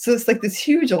 So it's like this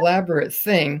huge, elaborate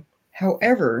thing.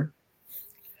 However,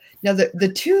 now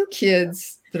the two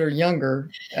kids that are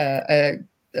younger, a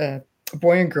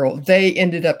boy and girl, they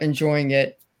ended up enjoying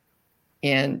it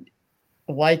and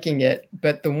liking it.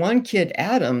 But the one kid,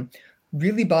 Adam,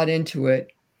 really bought into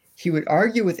it. He would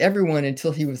argue with everyone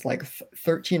until he was like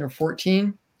 13 or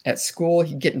 14 at school.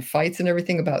 He'd get in fights and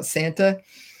everything about Santa.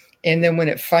 And then when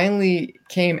it finally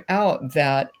came out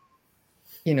that,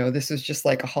 this was just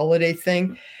like a holiday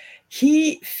thing,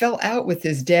 he fell out with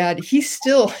his dad. He was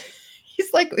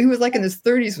like in his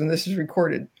 30s when this was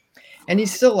recorded. And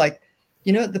he's still like,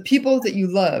 the people that you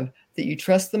love, that you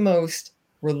trust the most,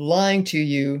 were lying to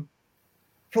you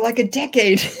for like a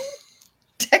decade.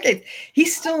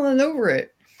 He's still not over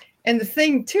it. And the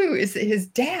thing, too, is that his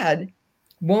dad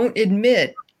won't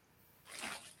admit.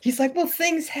 He's like, well,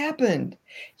 things happened.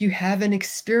 You have an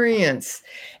experience.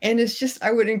 And it's just,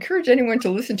 I would encourage anyone to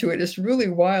listen to it. It's really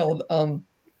wild.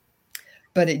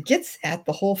 But it gets at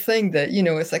the whole thing that,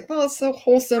 it's like, well, it's so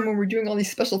wholesome when we're doing all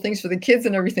these special things for the kids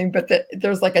and everything. But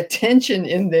there's like a tension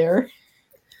in there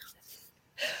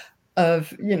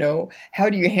of, how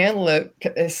do you handle it?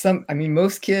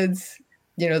 Most kids,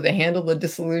 they handle the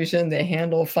disillusion, they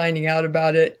handle finding out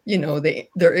about it,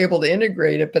 they're able to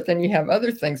integrate it. But then you have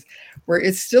other things where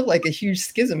it's still like a huge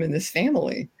schism in this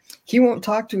family. He won't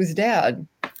talk to his dad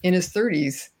in his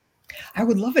 30s. I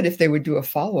would love it if they would do a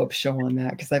follow-up show on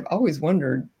that, because I've always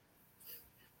wondered,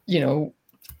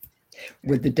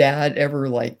 would the dad ever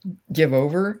like give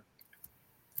over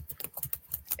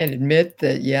and admit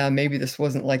that, yeah, maybe this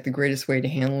wasn't like the greatest way to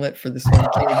handle it for this one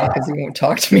kid because he won't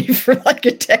talk to me for like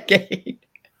a decade.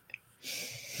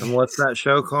 And what's that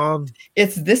show called?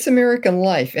 It's This American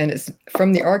Life, and it's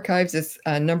from the archives. It's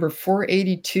number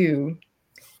 482.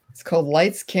 It's called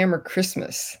Lights, Camera,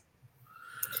 Christmas.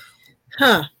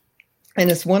 Huh. And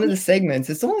it's one of the segments.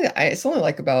 It's only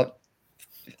like about,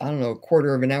 I don't know, a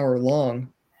quarter of an hour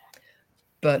long.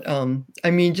 But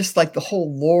just like the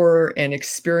whole lore and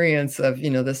experience of,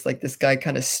 this guy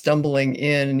kind of stumbling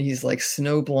in, and he's like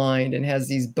snowblind and has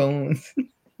these bones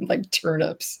like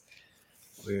turnips.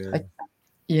 Weird.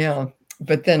 Yeah.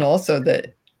 But then also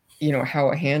that, how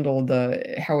it handled,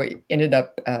 how it ended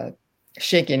up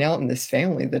shaking out in this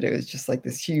family, that it was just like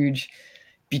this huge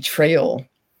betrayal,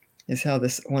 is how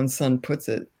this one son puts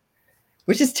it.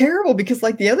 Which is terrible, because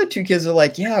like the other two kids are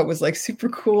like, yeah, it was like super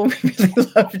cool. We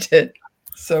really loved it.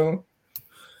 So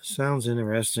sounds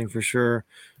interesting for sure.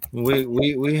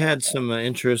 We had some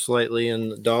interest lately in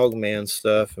the Dogman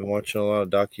stuff and watching a lot of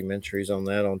documentaries on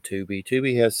that on Tubi.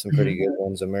 Tubi has some pretty good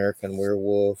ones. American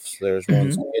Werewolves. There's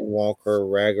one Skinwalker,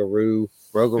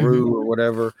 Rogaroo, or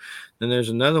whatever. Then there's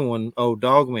another one,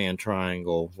 Dogman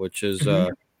Triangle, which is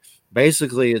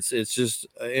basically it's just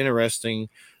interesting.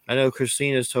 I know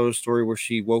Christina's told a story where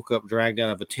she woke up dragged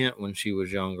out of a tent when she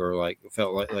was younger, like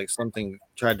felt like something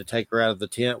tried to take her out of the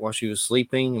tent while she was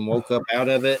sleeping, and woke up out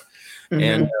of it.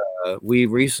 And we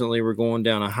recently were going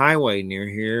down a highway near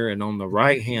here, and on the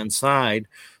right-hand side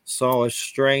saw a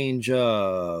strange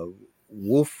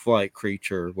wolf-like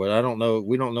creature. But I don't know.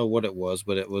 We don't know what it was,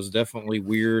 but it was definitely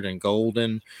weird and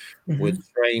golden with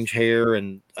strange hair.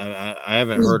 And I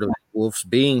haven't heard of wolves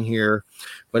being here,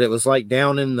 but it was like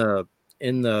down in the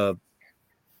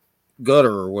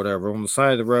gutter or whatever on the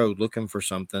side of the road looking for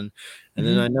something. And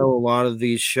then I know a lot of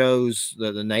these shows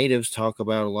that the natives talk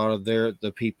about, a lot of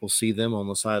the people see them on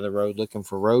the side of the road looking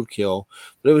for roadkill.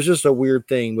 But it was just a weird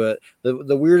thing. But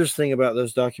the weirdest thing about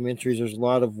those documentaries, there's a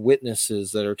lot of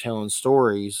witnesses that are telling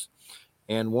stories,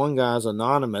 and one guy's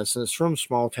anonymous, and it's from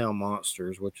Small Town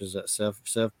Monsters, which is that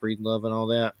Seth Breedlove and all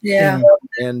that. Yeah.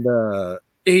 And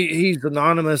he's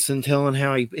anonymous and telling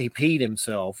how he peed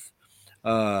himself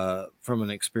from an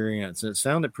experience. And it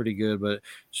sounded pretty good, but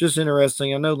it's just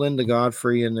interesting. I know Linda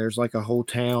Godfrey, and there's like a whole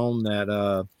town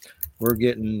that we're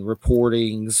getting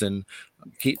reportings and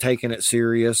keep taking it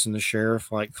serious, and the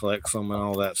sheriff like collects them and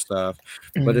all that stuff.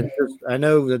 But it's just, I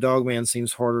know the dog man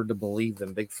seems harder to believe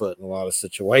than Bigfoot in a lot of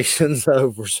situations.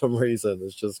 So for some reason,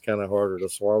 it's just kind of harder to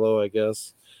swallow, I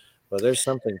guess. But there's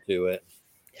something to it.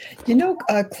 You know,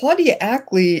 Claudia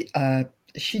Ackley,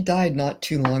 she died not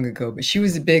too long ago, but she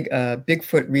was a big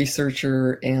Bigfoot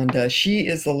researcher, and she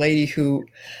is the lady who,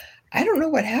 I don't know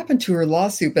what happened to her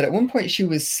lawsuit, but at one point she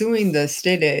was suing the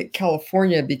state of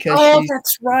California because Oh,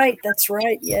 that's right. That's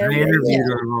right. Yeah. I interviewed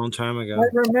her a long time ago. I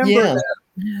remember that.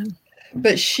 Yeah.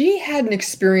 But she had an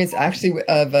experience actually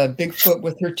of Bigfoot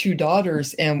with her two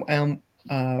daughters, and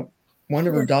one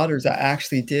of her daughters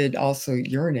actually did also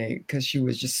urinate because she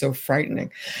was just so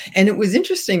frightening. And it was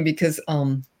interesting because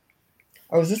I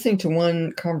was listening to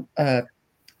one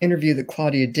interview that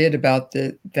Claudia did about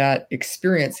that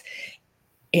experience,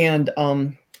 and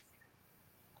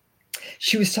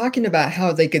she was talking about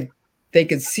how they could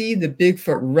see the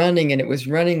Bigfoot running, and it was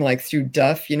running like through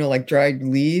duff, like dried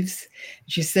leaves.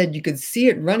 She said you could see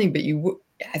it running, but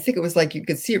I think it was like you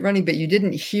could see it running, but you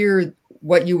didn't hear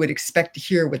what you would expect to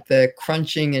hear with the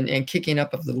crunching and kicking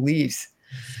up of the leaves.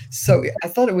 So I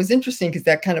thought it was interesting because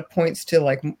that kind of points to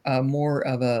like more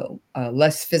of a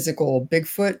less physical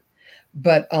Bigfoot,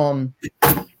 but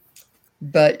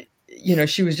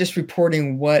she was just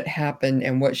reporting what happened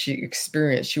and what she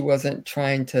experienced. She wasn't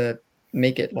trying to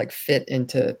make it like fit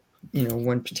into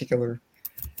one particular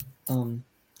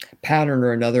pattern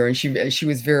or another, and she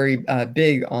was very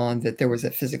big on that there was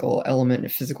a physical element, a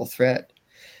physical threat.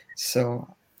 So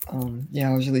I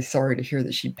was really sorry to hear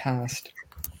that she passed,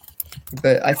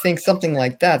 but I think something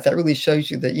like that really shows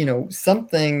you that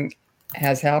something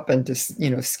has happened to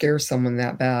scare someone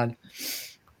that bad.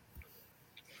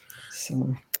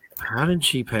 So how did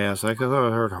she pass? I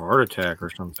thought I heard heart attack or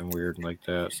something weird like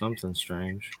that. Something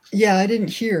strange. Yeah, I didn't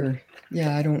hear.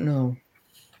 Yeah, I don't know.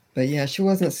 But yeah, she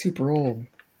wasn't super old.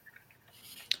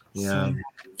 Yeah.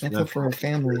 So I feel for her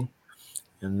family.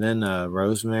 And then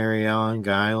Rosemary Ellen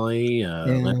Guiley,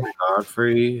 Linda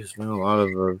Godfrey. There's been a lot of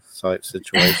those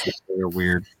situations that are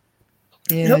weird.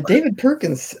 Yeah, David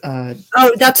Perkins.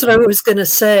 That's what I was going to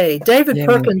say. David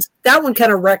Perkins, that one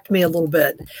kind of wrecked me a little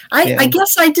bit. I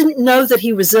guess I didn't know that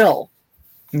he was ill.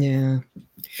 Yeah.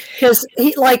 Because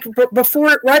he, like,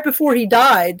 right before he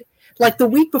died, like the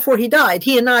week before he died,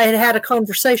 he and I had a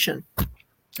conversation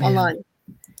online.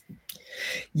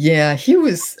 Yeah, he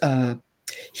was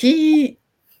he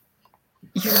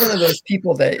was one of those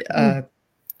people that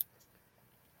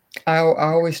I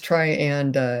always try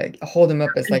and hold him up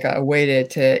as like a way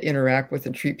to interact with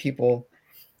and treat people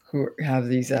who have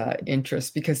these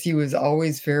interests, because he was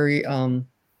always very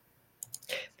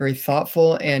very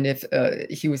thoughtful. And if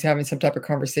he was having some type of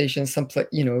conversation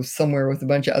somewhere with a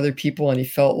bunch of other people, and he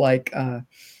felt like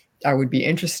I would be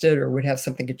interested or would have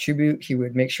something to contribute, he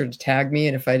would make sure to tag me.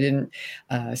 And if I didn't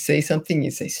say something,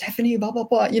 he'd say, Stephanie, blah, blah,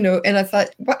 blah, and I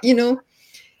thought,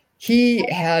 he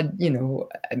had,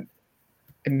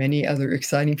 many other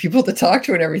exciting people to talk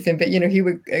to and everything, but, he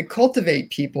would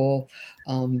cultivate people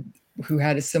who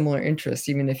had a similar interest,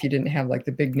 even if he didn't have like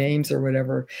the big names or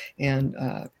whatever. And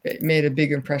it made a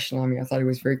big impression on me. I thought he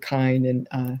was very kind,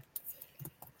 and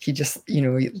he just,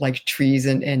 he liked trees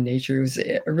and nature. He was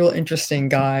a real interesting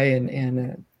guy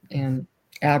and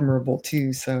admirable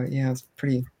too. So yeah, it was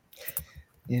pretty,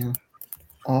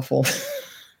 awful.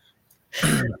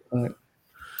 But,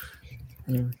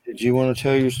 did you want to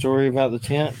tell your story about the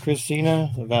tent,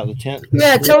 Christina? About the tent?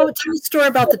 Yeah, tell the story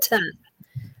about the tent.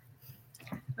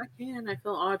 I can. I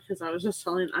feel odd because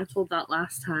I told that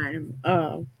last time.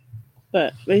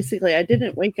 But basically, I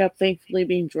didn't wake up, thankfully,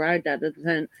 being dragged out of the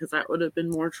tent, because that would have been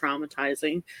more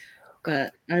traumatizing.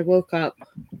 But I woke up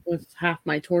with half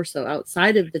my torso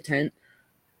outside of the tent,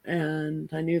 and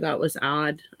I knew that was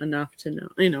odd enough to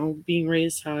know, being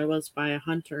raised how I was by a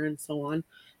hunter and so on.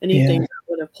 Anything that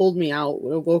would have pulled me out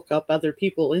would have woke up other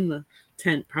people in the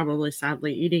tent, probably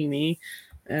sadly eating me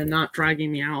and not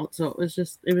dragging me out. So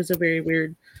it was a very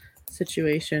weird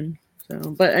situation. So,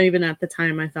 but even at the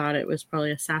time, I thought it was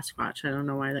probably a Sasquatch. I don't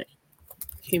know why that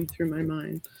came through my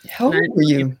mind. How old were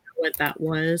you? What that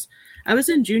was? I was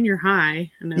in junior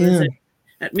high, and I was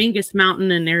at Mingus Mountain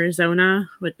in Arizona,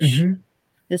 which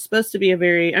is supposed to be a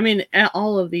very,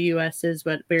 all of the U.S. is,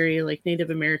 but very like Native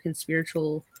American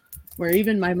spiritual where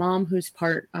even my mom, who's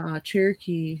part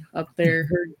Cherokee up there,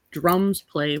 heard drums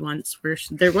play once where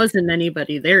there wasn't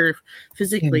anybody there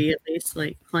physically, at least,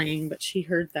 like playing, but she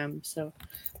heard them. So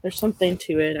there's something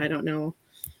to it. I don't know.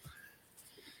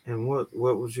 And what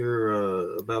was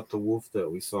your about the wolf that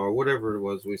we saw? Whatever it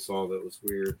was we saw that was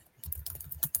weird.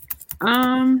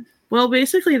 Well,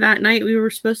 basically that night we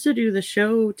were supposed to do the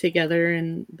show together,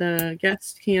 and the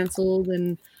guest canceled,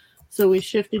 and so we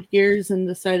shifted gears and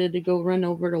decided to go run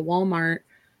over to Walmart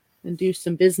and do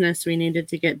some business we needed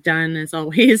to get done, as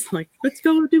always. Like, let's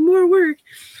go do more work.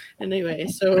 Anyway,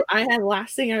 so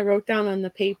last thing I wrote down on the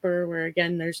paper, where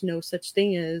again, there's no such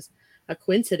thing as a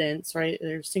coincidence, right?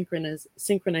 There's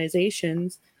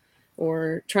synchronizations,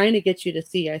 or trying to get you to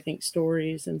see, I think,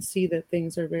 stories and see that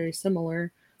things are very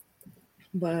similar.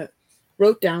 But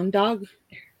wrote down dog.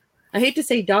 I hate to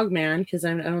say dog man because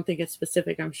I don't think it's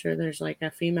specific. I'm sure there's like a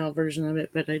female version of it,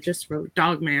 but I just wrote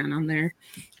dog man on there.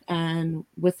 And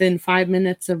within 5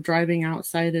 minutes of driving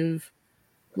outside of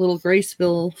Little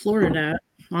Graceville, Florida,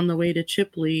 on the way to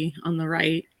Chipley on the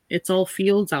right, it's all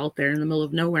fields out there in the middle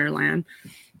of nowhere land.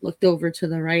 Looked over to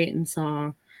the right and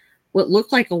saw what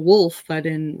looked like a wolf, but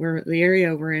in the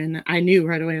area we're in, I knew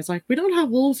right away. I was like, we don't have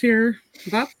wolves here.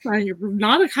 That's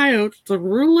not a coyote. It's a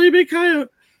really big coyote.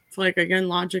 It's like, again,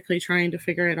 logically trying to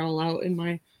figure it all out in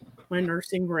my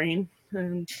nursing brain.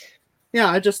 And yeah,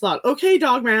 I just thought, okay,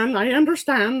 dog man, I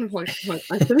understand. Like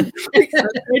I think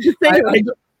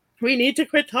we need to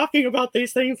quit talking about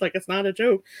these things. Like, it's not a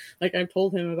joke. Like, I've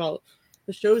told him about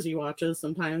the shows he watches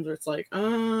sometimes where it's like,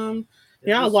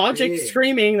 yeah, logic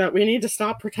screaming that we need to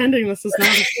stop pretending this is not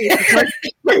a case.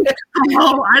 Like,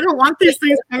 oh, I don't want these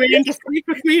things coming in to speak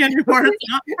with me anymore. It's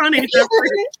not funny.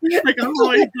 Like, I'm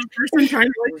always the person trying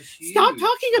to like stop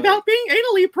talking about being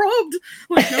anally probed.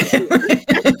 Like,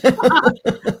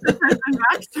 I'm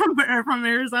back somewhere from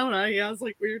Arizona. He has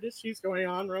like weird issues going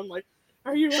on where I'm like,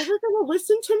 are you ever going to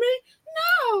listen to me?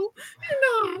 No, you're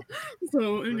not.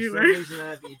 So anyway. For some reason I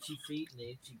have itchy feet and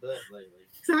itchy butt lately.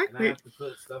 Exactly. And I have to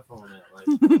put stuff on it, like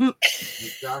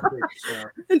doctor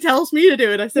stuff. And tells me to do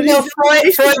it. I said,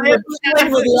 Freud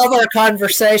would love our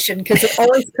conversation because it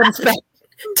always comes back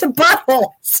to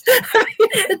buttholes.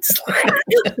 It's like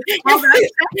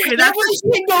every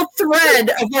single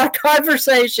thread of our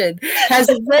conversation has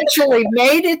eventually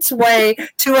made its way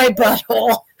to a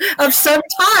butthole of some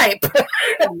type.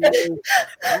 I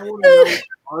want to know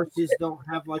ours just don't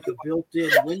have like a built-in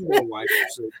window wiper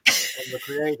from the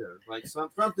creator, like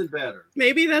something better.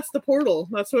 Maybe that's the portal.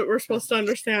 That's what we're supposed to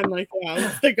understand. Like, yeah,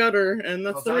 that's the gutter, and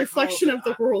that's the reflection of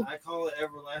the world. I call it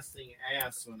everlasting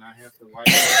ass when I have to wipe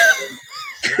it.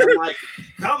 And I'm like,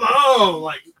 come on,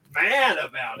 like mad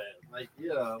about it. Like, you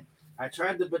know, I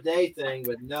tried the bidet thing,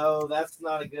 but no, that's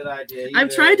not a good idea either.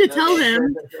 I've tried to tell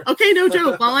him, okay, no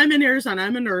joke. While I'm in Arizona,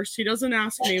 I'm a nurse. He doesn't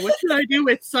ask me, what should I do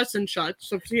with such and such?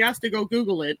 So he has to go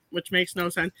Google it, which makes no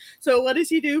sense. So what does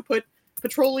he do? Put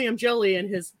petroleum jelly in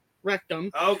his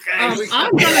rectum. Okay. I'm going to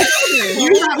go there.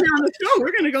 You got me on the show.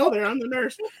 We're going to go there. I'm the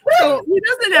nurse. So he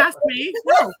doesn't ask me.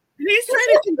 No. And he's trying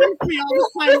to convince me all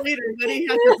this time later that he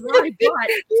has a dry butt.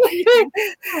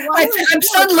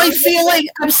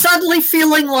 I'm suddenly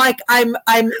feeling like I'm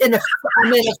in a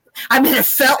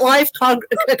FetLife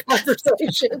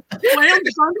conversation. I'm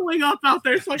bundling up out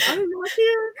there. It's like, I'm not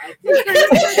here.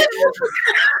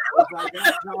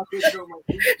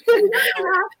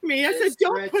 Me, I said,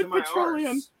 don't put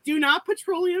petroleum. Do not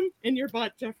petroleum in your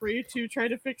butt, Jeffrey, to try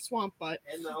to fix swamp butt.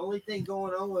 And the only thing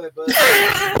going on with it,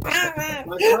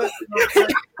 my butt.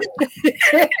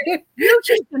 You're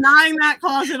just denying that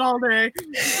closet all day.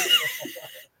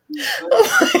 You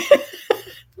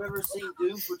ever seen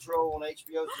Doom Patrol on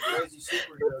HBO? It's a crazy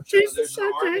superhero show. There's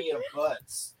an army of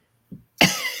butts.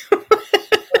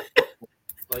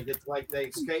 Like, it's like they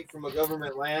escaped from a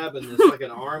government lab and it's like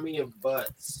an army of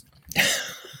butts.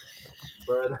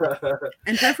 But,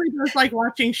 and Jeffrey does like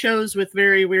watching shows with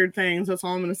very weird things. That's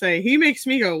all I'm going to say. He makes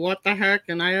me go, what the heck?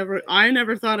 And I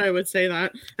never thought I would say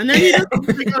that. And then he doesn't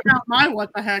go down my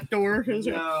what the heck door.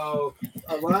 No,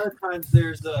 a lot of times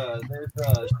there's shows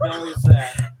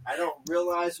that I don't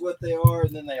realize what they are,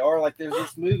 and then they are. Like, there's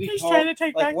this movie called, trying to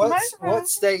take like, back what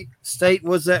state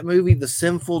was that movie? The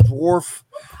Sinful Dwarf.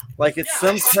 Like, it's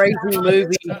some crazy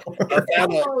movie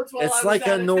about it's like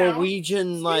a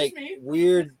Norwegian, like,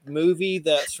 weird movie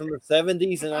that's from the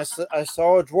 70s, and I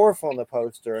saw a dwarf on the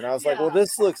poster, and I was like, well,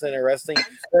 this looks interesting.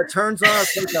 It turns out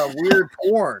it's like a weird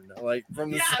porn, like, from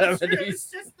the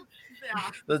 70s.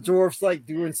 The dwarf's, like,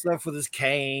 doing stuff with his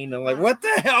cane. I'm like, what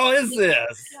the hell is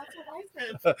this?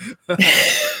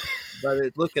 but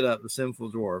look it up, the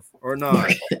Sinful Dwarf, or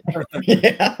not.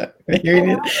 Yeah. Maybe I'm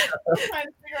trying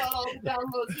to figure out all the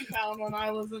downloads he found when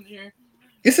I wasn't here.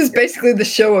 this is basically the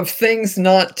show of things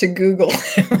not to Google.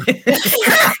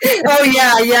 Oh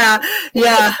yeah.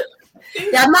 Yeah,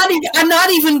 I'm not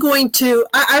even going to.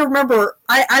 I remember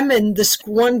I'm in this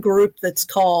one group that's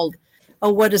called.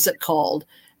 Oh, what is it called?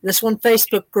 This one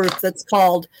Facebook group that's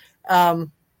called. I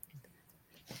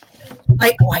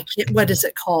can't. What is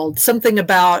it called? Something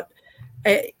about.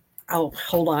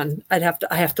 Hold on. I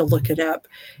have to look it up.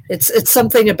 It's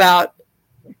something about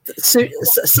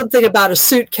something about a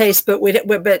suitcase, but we'd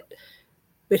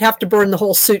have to burn the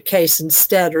whole suitcase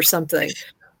instead, or something,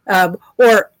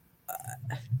 or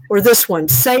this one.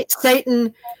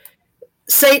 Satan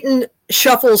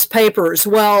shuffles papers.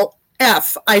 Well,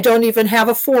 I don't even have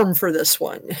a form for this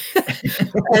one.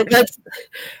 That's.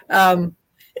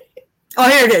 Oh,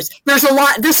 here it is. There's a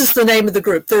lot. This is the name of the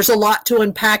group. There's a lot to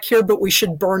unpack here, but we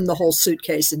should burn the whole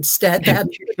suitcase instead. That's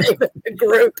the name of the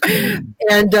group.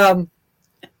 And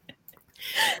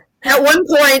at one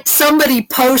point, somebody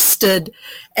posted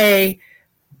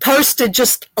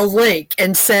just a link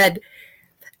and said,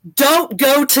 "Don't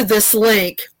go to this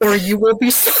link or you will be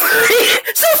sorry."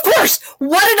 So, of course,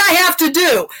 what did I have to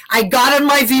do? I got on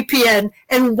my VPN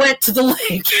and went to the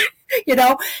link,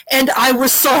 and I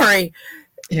was sorry.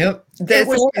 Yep.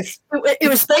 It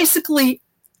was basically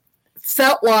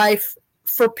FetLife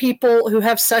for people who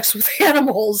have sex with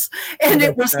animals. And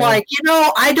it was like,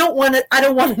 I don't want to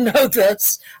know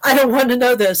this. I don't want to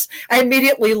know this. I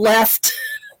immediately left.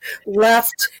 Well,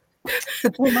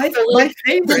 my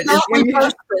favorite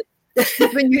is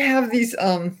when you have these,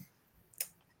 kind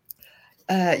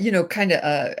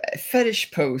of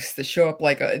fetish posts that show up.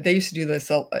 Like they used to do this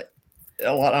a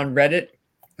lot on Reddit.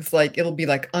 It's like, it'll be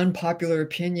like unpopular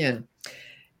opinion.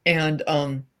 And,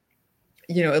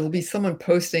 it'll be someone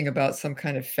posting about some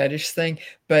kind of fetish thing,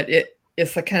 but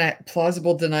it's like kind of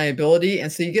plausible deniability.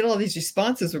 And so you get all these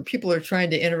responses where people are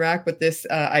trying to interact with this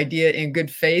idea in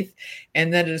good faith.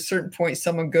 And then at a certain point,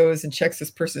 someone goes and checks this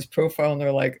person's profile and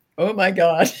they're like, oh my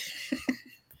God.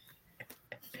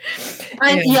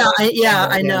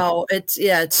 I know.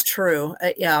 It's true.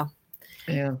 Yeah.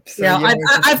 Yeah. So,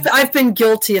 I've been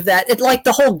guilty of that. It's like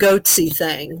the whole goatsy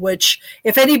thing, which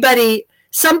if anybody,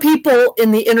 some people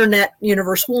in the internet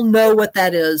universe will know what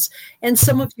that is, and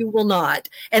some of you will not.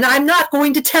 And I'm not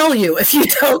going to tell you if you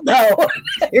don't know.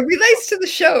 It relates to the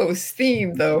show's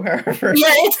theme, though, however.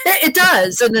 Yeah, it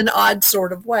does in an odd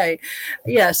sort of way.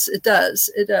 Yes, it does.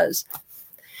 It does.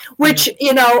 Which,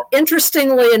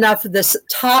 interestingly enough, this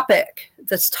topic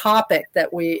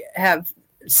that we have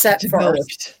set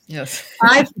first. Yes.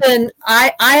 I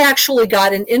actually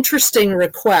got an interesting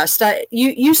request.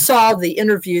 You saw the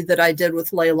interview that I did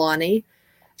with Leilani.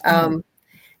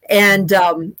 And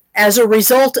as a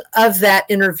result of that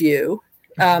interview,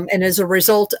 and as a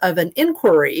result of an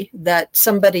inquiry that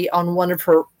somebody on one of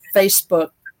her Facebook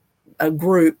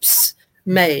groups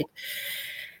made,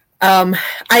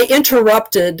 I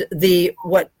interrupted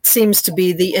what seems to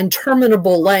be the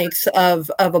interminable length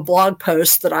of a blog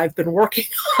post that I've been working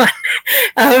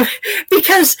on,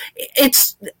 because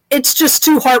it's just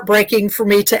too heartbreaking for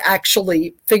me to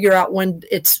actually figure out when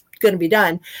it's going to be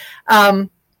done,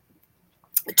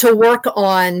 to work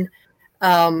on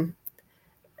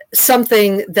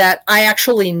something that I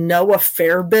actually know a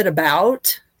fair bit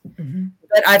about. Mm-hmm.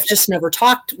 But I've just never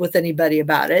talked with anybody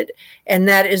about it. And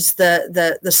that is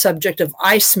the subject of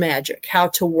ice magic, how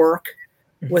to work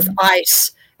with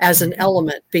ice as an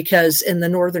element, because in the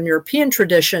Northern European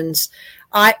traditions,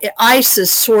 ice is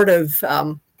sort of,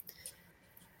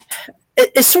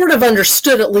 it's sort of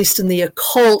understood, at least in the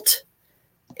occult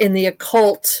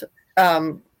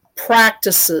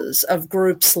practices of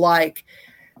groups like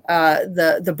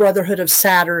the Brotherhood of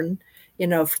Saturn, the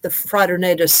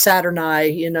Fraternatus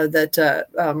Saturni, that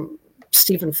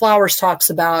Stephen Flowers talks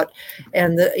about,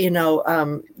 and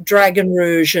the Dragon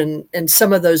Rouge and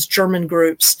some of those German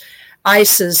groups.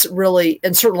 Ice is really,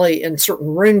 and certainly in certain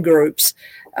rune groups,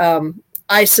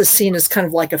 ice is seen as kind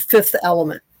of like a fifth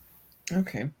element.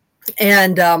 Okay.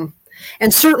 And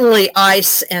certainly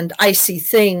ice and icy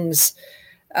things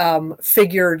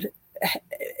figured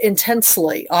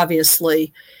intensely,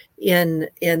 obviously, in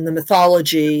the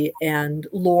mythology and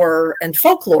lore and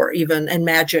folklore, even, and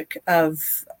magic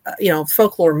of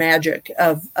folklore magic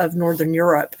of Northern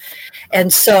Europe.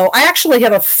 And so I actually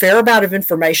have a fair amount of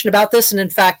information about this. And in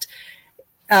fact,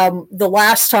 the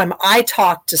last time I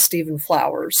talked to Stephen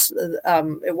Flowers,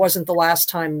 it wasn't the last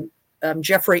time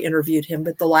Jeffrey interviewed him,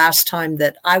 but the last time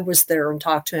that I was there and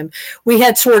talked to him, we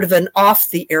had sort of an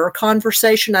off-the-air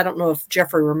conversation. I don't know if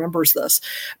Jeffrey remembers this,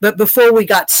 but before we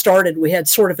got started, we had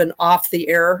sort of an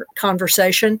off-the-air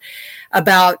conversation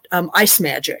about ice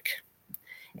magic.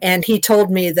 And he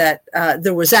told me that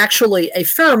there was actually a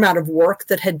fair amount of work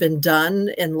that had been done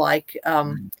in like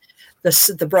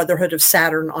the Brotherhood of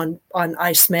Saturn on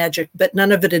ice magic, but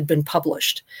none of it had been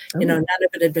published. None of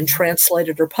it had been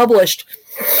translated or published.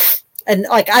 And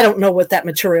like, I don't know what that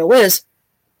material is,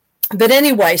 but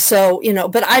anyway, so,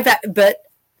 years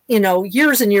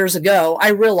and years ago, I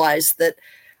realized that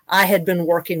I had been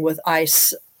working with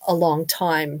ice a long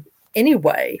time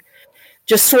anyway,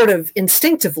 just sort of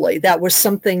instinctively. That was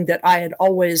something that I had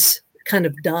always kind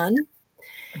of done.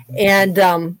 And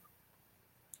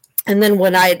then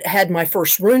when I had my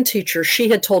first rune teacher, she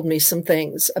had told me some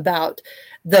things about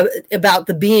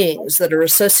the beings that are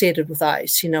associated with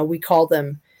ice. We call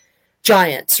them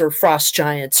giants or frost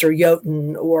giants or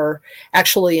jotun, or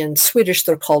actually in Swedish,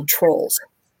 they're called trolls.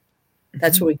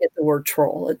 That's where we get the word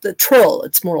troll. The troll,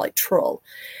 it's more like troll.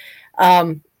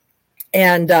 In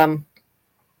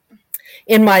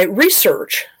my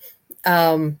research,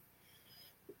 because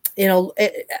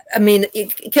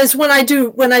when I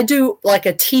do like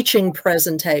a teaching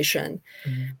presentation,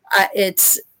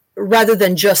 it's rather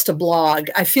than just a blog,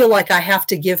 I feel like I have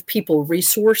to give people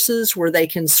resources where they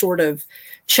can sort of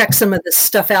check some of this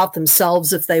stuff out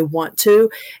themselves if they want to.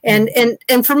 And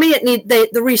for me,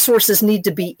 the resources need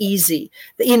to be easy,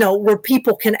 where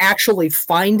people can actually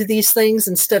find these things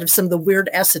instead of some of the weird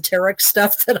esoteric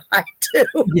stuff that I do.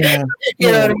 Yeah.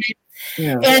 You know what I mean?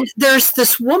 Yeah. And there's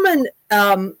this woman,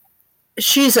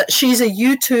 she's a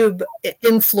YouTube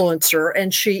influencer,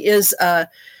 and she's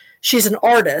an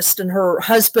artist, and her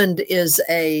husband is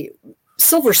a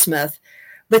silversmith,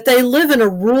 but they live in a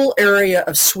rural area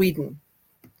of Sweden.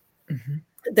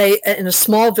 In a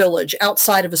small village,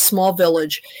 outside of a small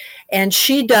village, and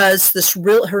she does this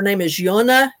her name is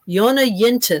Jonna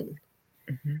Yinton,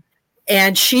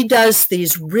 and she does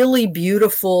these really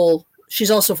beautiful,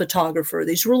 she's also a photographer,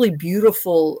 these really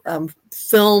beautiful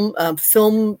film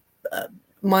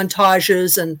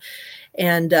montages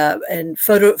and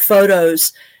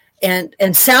photos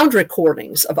and sound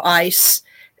recordings of ice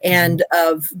and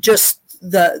of just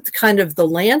the kind of the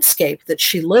landscape that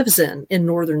she lives in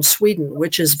northern Sweden,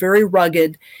 which is very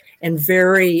rugged and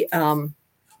very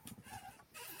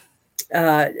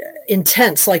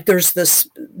intense. Like there's this,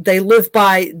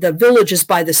 the village is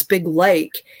by this big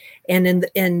lake, and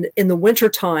in the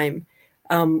wintertime,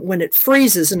 when it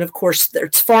freezes, and of course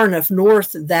it's far enough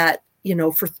north that,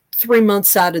 for 3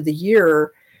 months out of the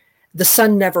year, the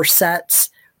sun never sets,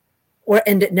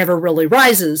 and it never really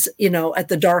rises, at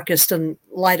the darkest and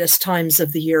lightest times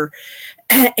of the year.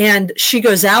 And she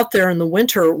goes out there in the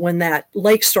winter when that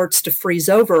lake starts to freeze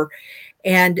over,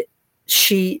 and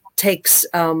she takes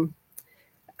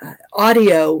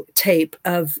audio tape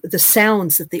of the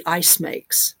sounds that the ice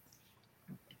makes.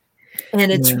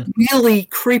 And it's really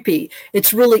creepy.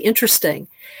 It's really interesting.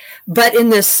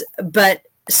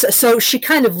 So she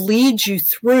kind of leads you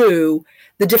through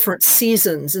the different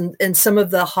seasons and some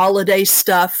of the holiday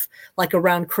stuff, like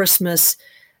around Christmas.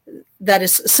 That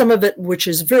is some of it, which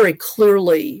is very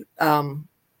clearly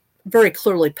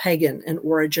pagan in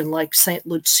origin, like Saint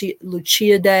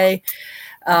Lucia Day,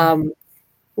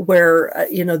 where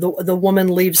the woman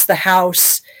leaves the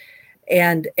house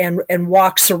and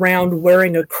walks around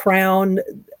wearing a crown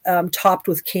topped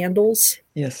with candles.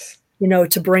 Yes,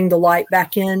 to bring the light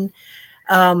back in.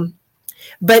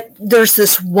 But there's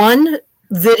this one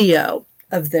video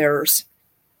of theirs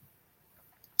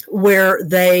where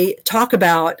they talk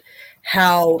about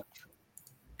how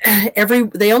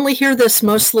they only hear this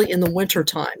mostly in the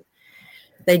wintertime.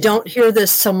 They don't hear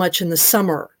this so much in the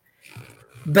summer.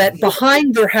 But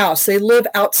behind their house, they live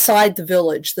outside the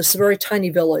village, this very tiny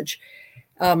village,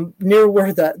 near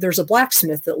where there's a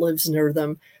blacksmith that lives near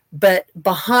them. But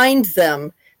behind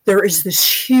them, there is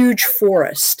this huge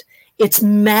forest. It's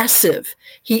massive.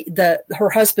 Her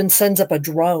husband sends up a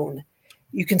drone.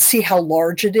 You can see how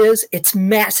large it is. It's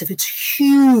massive. It's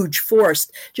huge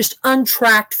forest, just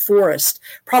untracked forest.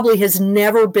 Probably has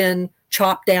never been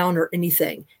chopped down or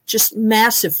anything. Just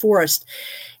massive forest.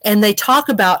 And they talk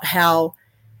about how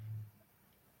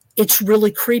it's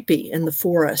really creepy in the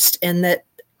forest, and that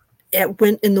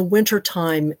in the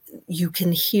wintertime, you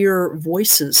can hear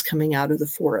voices coming out of the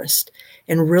forest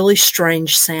and really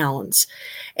strange sounds.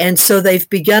 And so they've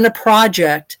begun a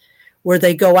project where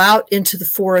they go out into the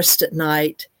forest at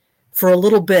night for a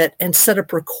little bit and set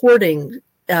up recording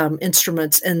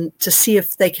instruments and to see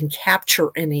if they can capture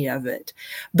any of it.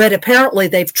 But apparently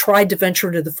they've tried to venture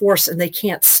into the forest and they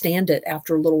can't stand it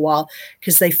after a little while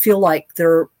because they feel like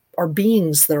there are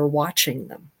beings that are watching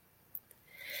them.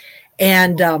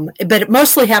 And but it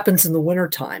mostly happens in the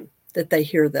wintertime that they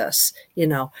hear this, in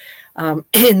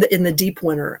the deep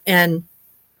winter. And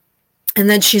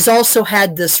then she's also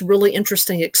had this really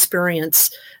interesting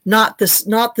experience, not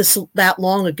that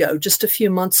long ago, just a few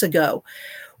months ago,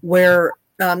 where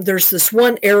there's this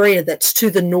one area that's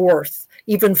to the north,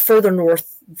 even further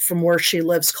north from where she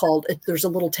lives, there's a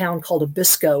little town called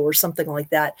Abisko or something like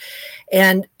that.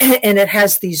 And it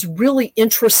has these really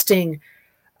interesting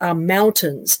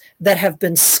mountains that have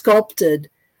been sculpted,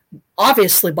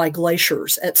 obviously by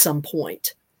glaciers at some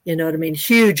point. You know what I mean?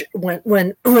 Huge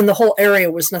when the whole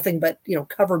area was nothing but,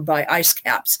 covered by ice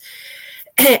caps.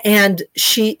 And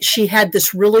she had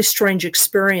this really strange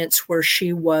experience where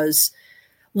she was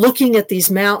looking at these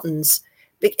mountains,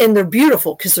 and they're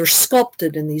beautiful because they're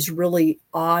sculpted in these really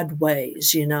odd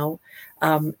ways, and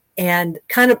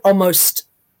kind of almost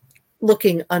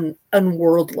looking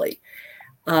unworldly.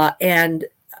 And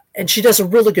she does a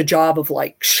really good job of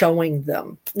showing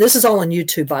them. This is all on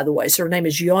YouTube, by the way. So her name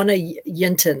is Jonna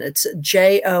Jintin. It's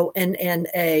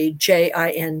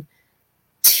JONNAJINTIN,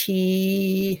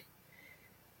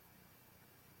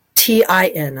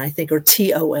 I think, or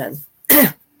TON.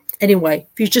 Anyway,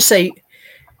 if you just say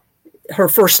her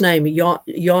first name,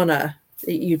 Jonna,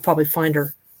 you'd probably find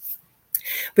her.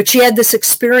 But she had this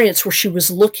experience where she was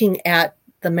looking at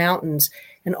the mountains,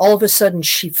 and all of a sudden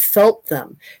she felt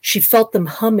them. She felt them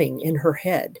humming in her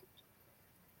head.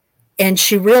 And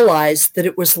she realized that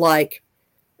it was like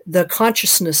the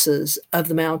consciousnesses of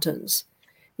the mountains,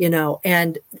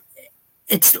 and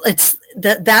that's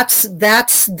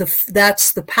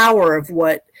the power of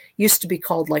what used to be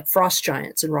called frost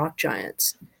giants and rock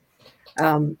giants,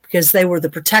 because they were the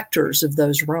protectors of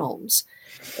those realms.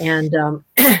 And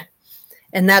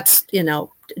and that's,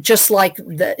 just like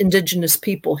the indigenous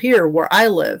people here where I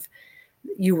live,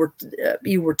 you were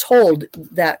told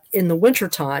that in the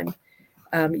wintertime,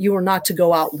 you were not to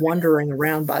go out wandering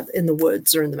around in the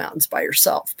woods or in the mountains by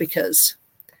yourself,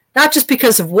 not just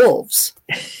because of wolves,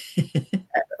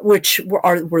 which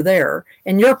were there,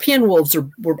 and European wolves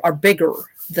are bigger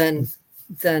than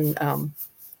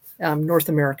North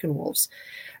American wolves,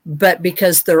 but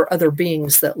because there are other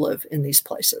beings that live in these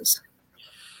places.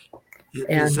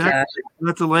 Is that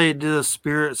the lady did a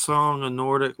spirit song, a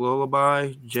Nordic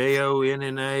lullaby,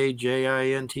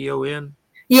 JONNAJINTON?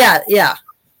 Yeah.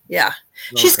 Okay.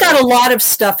 She's got a lot of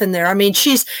stuff in there. I mean,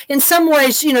 she's in some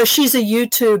ways, she's a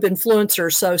YouTube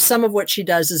influencer, so some of what she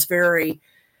does is very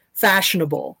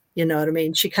fashionable. You know what I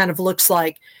mean? She kind of looks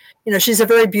like, she's a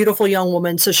very beautiful young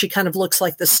woman, so she kind of looks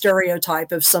like the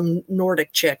stereotype of some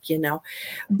Nordic chick,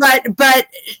 but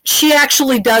she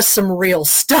actually does some real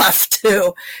stuff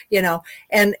too,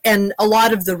 and a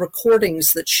lot of the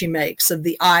recordings that she makes of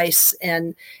the ice,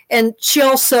 and she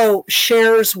also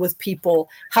shares with people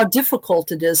how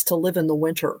difficult it is to live in the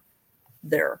winter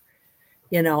there.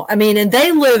 I mean, and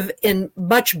they live in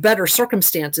much better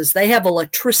circumstances. They have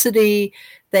electricity,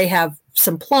 they have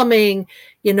some plumbing,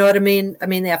 you know what I mean? I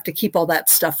mean, they have to keep all that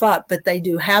stuff up, but they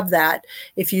do have that.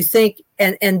 If you think,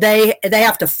 and they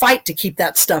have to fight to keep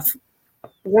that stuff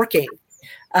working.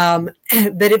 But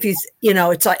if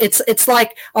it's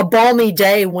like a balmy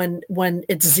day when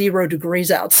it's 0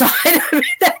 degrees outside. I mean,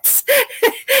 that's,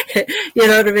 you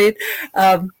know what I mean?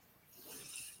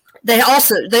 They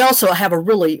also have a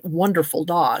really wonderful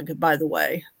dog, by the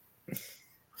way.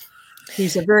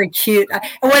 He's a very cute.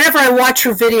 Whenever I watch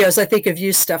her videos, I think of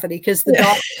you, Stephanie, because the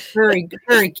dog is very,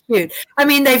 very cute. I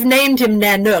mean, they've named him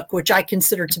Nanook, which I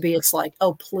consider to be, it's like,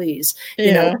 oh, please.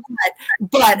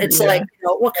 But it's like,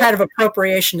 what kind of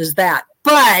appropriation is that?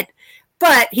 But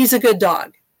he's a good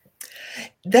dog.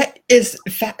 That is,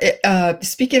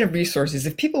 speaking of resources,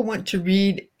 if people want to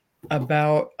read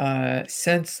about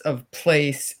sense of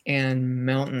place and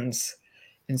mountains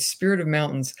and spirit of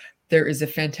mountains, there is a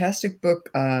fantastic book,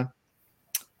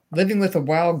 Living with a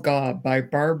Wild God by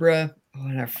Barbara. Oh,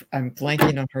 and I'm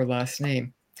blanking on her last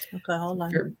name. Okay, hold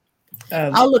on.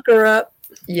 I'll look her up.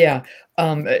 Yeah.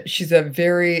 She's a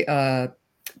very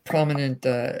prominent,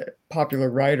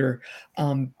 popular writer.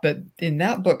 But in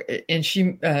that book, and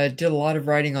she did a lot of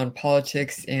writing on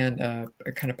politics and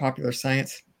kind of popular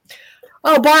science.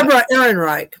 Oh, Barbara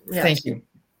Ehrenreich. Yes. Thank you.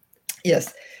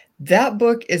 Yes. That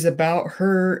book is about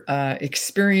her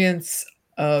experience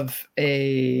of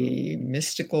a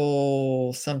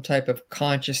mystical, some type of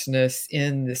consciousness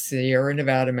in the Sierra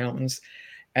Nevada mountains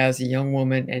as a young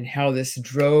woman, and how this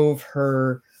drove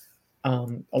her a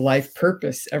life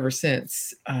purpose ever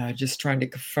since, just trying to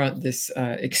confront this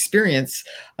experience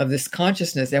of this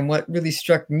consciousness. And what really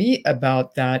struck me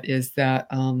about that is that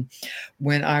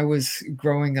when I was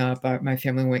growing up, my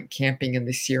family went camping in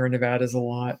the Sierra Nevadas a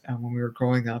lot when we were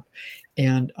growing up.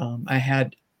 And I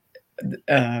had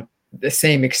the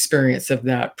same experience of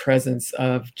that presence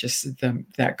of just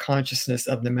that consciousness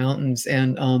of the mountains.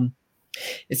 And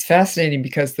it's fascinating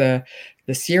because the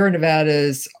Sierra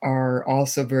Nevadas are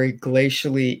also very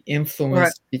glacially influenced,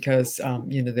 right, because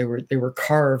they were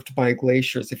carved by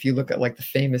glaciers. If you look at like the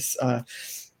famous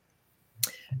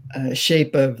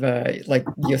shape of like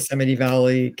Yosemite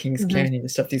Valley, Kings Canyon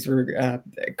and stuff, these were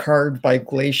carved by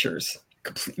glaciers.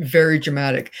 Very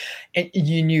dramatic, and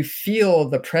you feel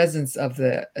the presence of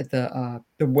the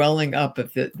welling up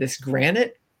of this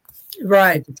granite,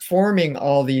 right, forming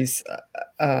all these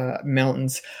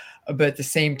mountains, but at the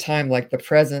same time, like the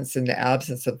presence and the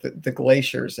absence of the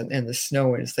glaciers and the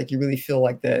snow, and it's like you really feel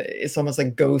like it's almost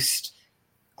like ghost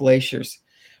glaciers,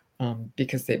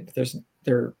 because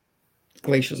their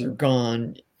glaciers are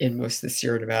gone in most of the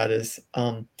Sierra Nevadas,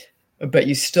 but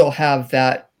you still have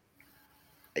that,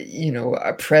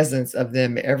 a presence of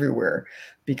them everywhere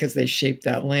because they shape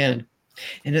that land.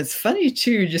 And it's funny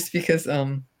too, just because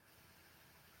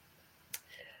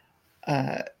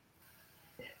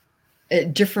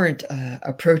different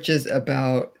approaches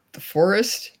about the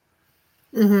forest.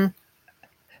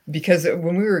 Because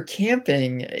when we were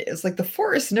camping, it's like the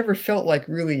forest never felt like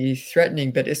really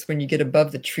threatening, but it's when you get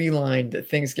above the tree line that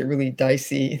things get really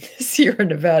dicey in the Sierra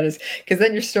Nevadas, because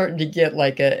then you're starting to get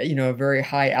like a very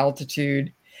high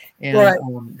altitude, and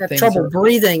have trouble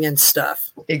breathing and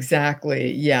stuff.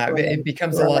 Exactly, yeah, right. It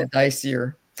becomes a lot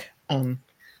dicier. Actually,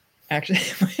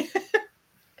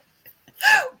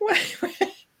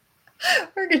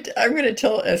 I'm going to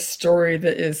tell a story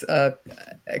that is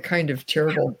kind of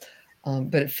terrible.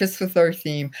 But it fits with our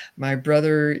theme. My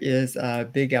brother is a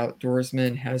big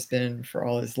outdoorsman, has been for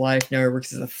all his life. Now he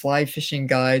works as a fly fishing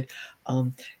guide.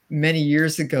 Many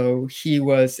years ago, he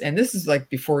was, and this is like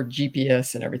before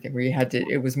GPS and everything, where you had to,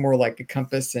 it was more like a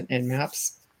compass and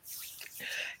maps.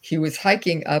 He was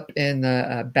hiking up in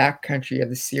the backcountry of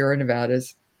the Sierra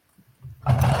Nevadas,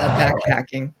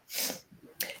 backpacking.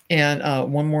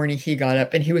 And one morning he got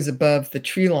up and he was above the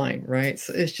tree line, right?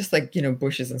 So it's just like,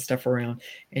 bushes and stuff around,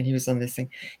 and he was on this thing.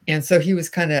 And so he was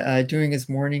kind of doing his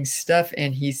morning stuff,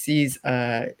 and he sees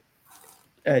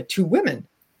two women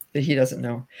that he doesn't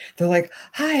know. They're like,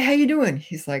 "Hi, how you doing?"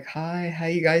 He's like, "Hi, how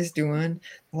you guys doing?"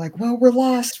 They're like, "Well, we're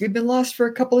lost. We've been lost for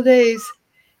a couple of days.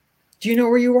 Do you know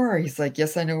where you are?" He's like,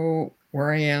 "Yes, I know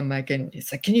where I am.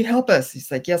 He's like, "Can you help us?"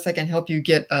 He's like, "Yes, I can help you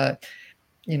get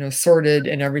sorted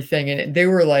and everything." And they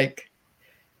were like,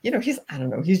 I don't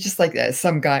know, he's just like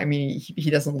some guy. I mean, he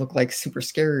doesn't look like super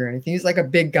scary or anything. He's like a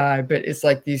big guy, but it's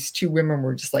like these two women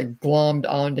were just like glommed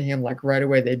onto him like right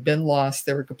away. They'd been lost.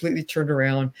 They were completely turned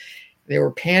around. They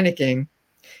were panicking.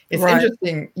 It's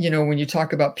interesting, when you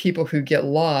talk about people who get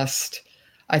lost,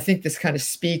 I think this kind of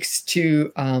speaks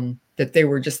to that they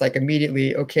were just like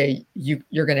immediately, okay,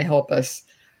 you're going to help us.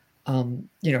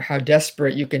 How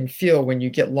desperate you can feel when you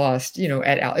get lost,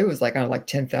 it was like, I don't know, like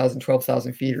 10,000,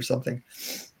 12,000 feet or something.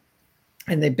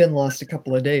 And they've been lost a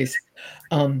couple of days.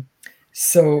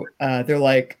 So they're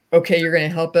like, okay, you're going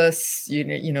to help us. He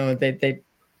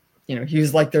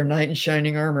was like their knight in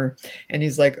shining armor. And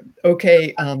he's like,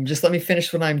 okay, just let me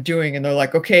finish what I'm doing. And they're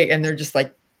like, okay. And they're just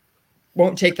like,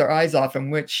 won't take their eyes off him,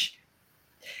 which,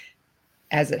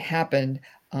 as it happened,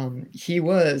 he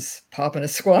was popping a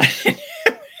squat.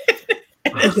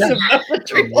 They're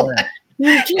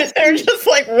just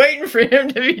like waiting for him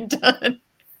to be done.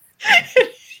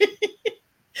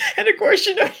 And of course,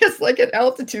 it's like at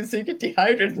altitude, so you get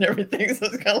dehydrated and everything. So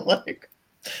it's kind of like,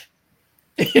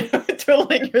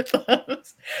 twiddling your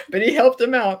thumbs. But he helped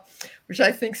him out, which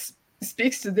I think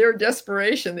speaks to their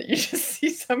desperation, that you just see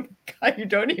some guy you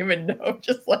don't even know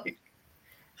just like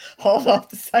hauled off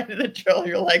the side of the trail.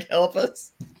 You're like, help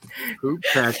us.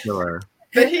 Spooktacular.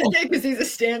 But he did, because he's a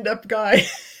stand-up guy.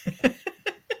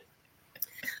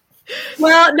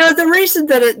 Well, no, the reason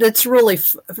that that's really,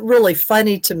 really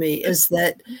funny to me is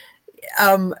that,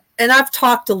 and I've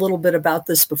talked a little bit about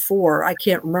this before. I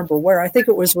can't remember where. I think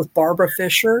it was with Barbara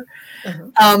Fisher.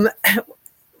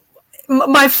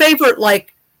 My favorite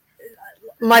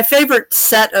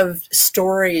set of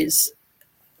stories,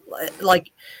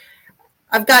 like,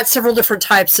 I've got several different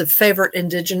types of favorite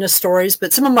indigenous stories,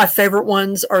 but some of my favorite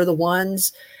ones are the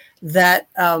ones that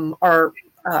are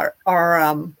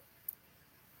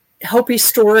Hopi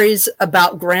stories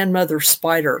about Grandmother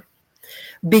Spider,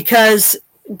 because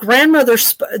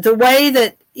the way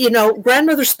that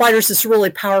grandmother spider is this really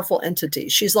powerful entity.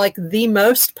 She's like the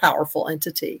most powerful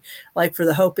entity, like for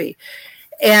the Hopi.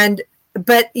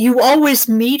 But you always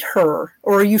meet her,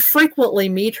 or you frequently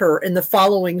meet her in the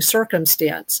following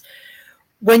circumstance.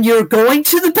 When you're going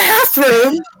to the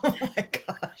bathroom, oh my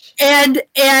gosh, and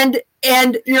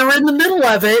you're in the middle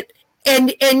of it,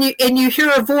 and you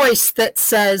hear a voice that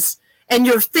says, and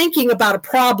you're thinking about a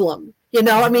problem.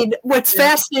 I mean, what's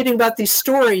fascinating about these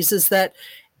stories is that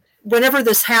whenever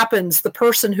this happens, the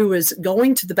person who is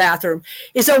going to the bathroom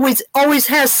is always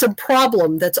has some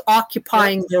problem that's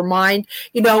occupying their mind,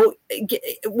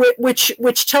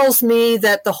 which tells me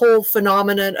that the whole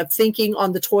phenomenon of thinking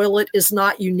on the toilet is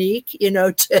not unique,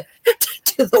 to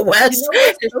the West.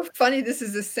 It's so funny. This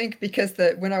is a sync because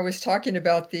when I was talking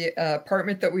about the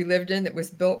apartment that we lived in that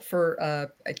was built for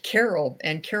Carol,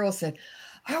 and Carol said,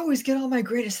 I always get all my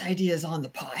greatest ideas on the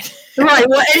pod. Right.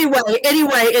 Well,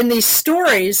 anyway, in these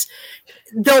stories,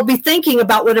 they'll be thinking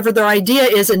about whatever their idea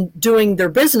is and doing their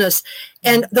business,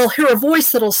 and they'll hear a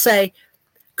voice that'll say,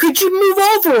 could you move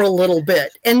over a little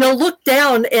bit? And they'll look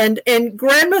down, and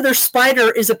grandmother spider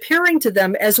is appearing to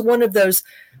them as one of those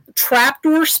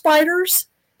trapdoor spiders.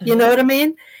 You know what I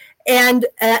mean? And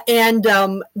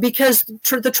because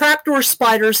the trapdoor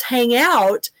spiders hang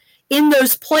out in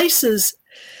those places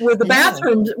where the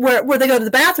bathrooms, where they go to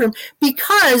the bathroom,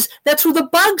 because that's where the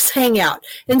bugs hang out.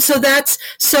 And so that's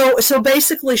so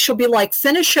basically she'll be like,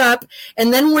 finish up,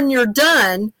 and then when you're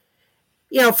done,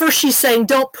 first she's saying,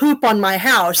 don't poop on my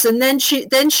house, and then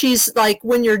she's like,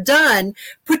 when you're done,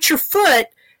 put your foot,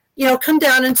 come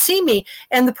down and see me.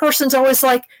 And the person's always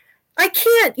like, I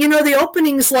can't, the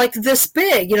opening's like this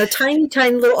big,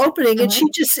 tiny little opening. And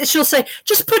she'll say,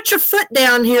 just put your foot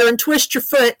down here and twist your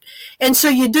foot. And so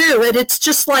you do. And it's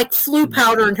just like flu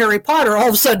powder and Harry Potter. All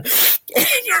of a sudden,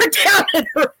 you're down in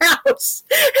her house.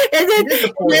 And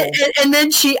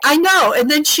then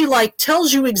she like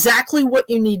tells you exactly what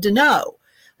you need to know.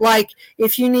 Like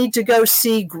if you need to go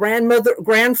see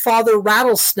grandfather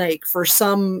rattlesnake for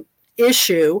some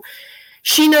issue,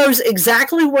 she knows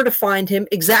exactly where to find him,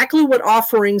 exactly what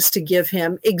offerings to give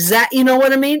him, you know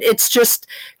what I mean? It's just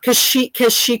because she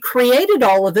created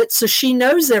all of it, so she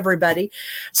knows everybody.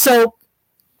 So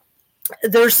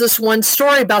there's this one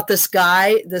story about this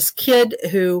kid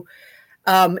who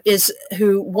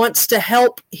wants to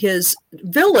help his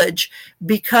village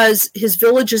because his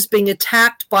village is being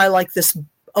attacked by like this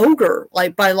ogre,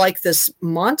 by this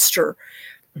monster.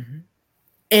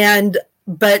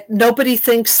 But nobody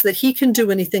thinks that he can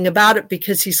do anything about it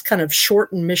because he's kind of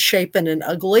short and misshapen and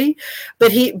ugly.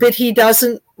 But he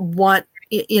doesn't want,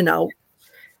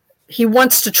 he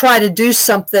wants to try to do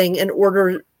something in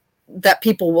order that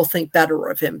people will think better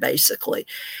of him, basically.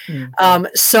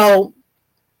 So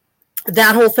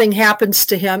that whole thing happens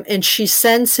to him, and she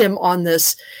sends him on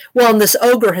this. Well, and this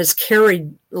ogre has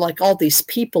carried like all these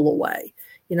people away,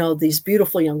 these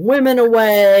beautiful young women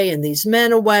away and these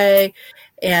men away.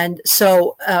 And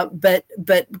so, but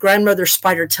grandmother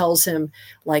spider tells him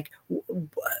like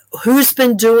who's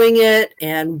been doing it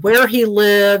and where he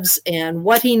lives and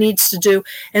what he needs to do.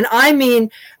 And I mean,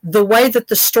 the way that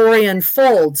the story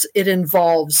unfolds, it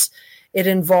involves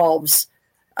it's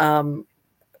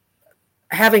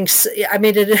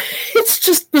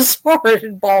just bizarre. It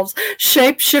involves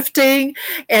shape shifting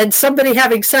and somebody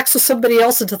having sex with somebody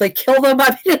else until they kill them.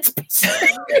 I mean, it's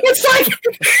like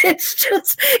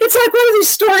one of these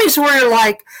stories where you're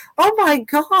like, oh my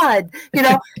God,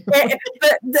 but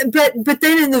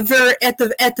then at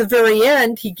the very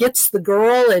end, he gets the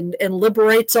girl and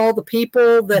liberates all the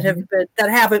people that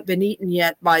haven't been eaten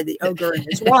yet by the ogre and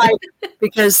his wife,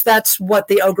 because that's what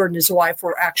the ogre and his wife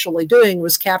were actually doing,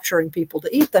 was capturing people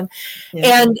to eat them.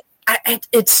 And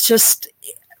it's just,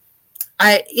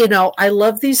 I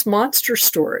love these monster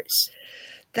stories.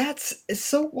 That's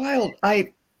so wild.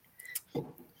 And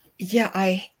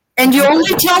you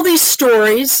only tell these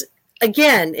stories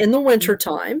again in the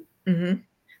wintertime,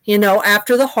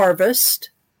 after the harvest,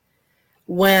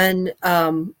 when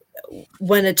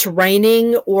it's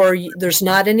raining or there's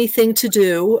not anything to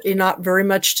do, not very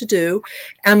much to do.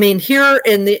 I mean, here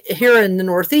in the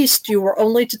Northeast, you were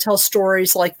only to tell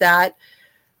stories like that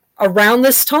around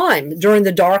this time, during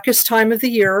the darkest time of the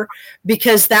year,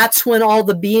 because that's when all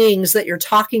the beings that you're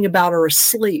talking about are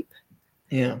asleep.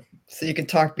 Yeah. So you can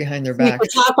talk behind their backs. You can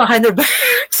talk behind their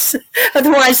backs.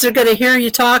 Otherwise, they're going to hear you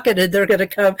talking, and they're going to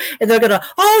come, and they're going to,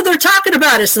 they're talking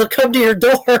about us. So they'll come to your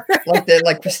door.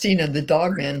 like Christina, the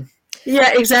dog man.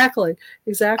 Yeah, exactly.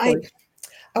 I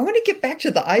want to get back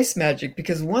to the ice magic,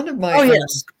 because one of my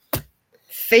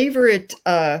favorite,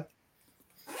 because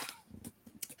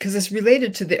it's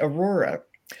related to the aurora,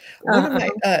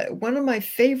 One of my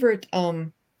favorite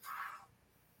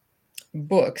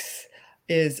books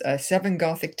is Seven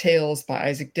Gothic Tales by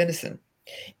Isaac Dinesen.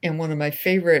 And one of my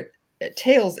favorite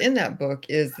tales in that book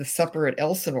is The Supper at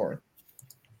Elsinore.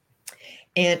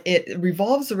 And it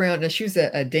revolves around, now she was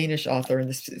a Danish author, and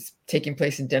this is taking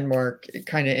place in Denmark,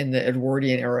 kind of in the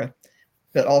Edwardian era,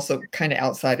 but also kind of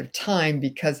outside of time,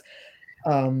 because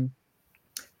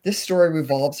this story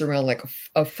revolves around like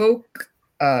a folk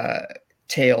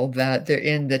tale that they're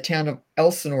in the town of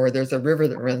Elsinore. There's a river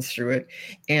that runs through it,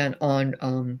 and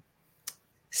on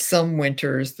some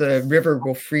winters the river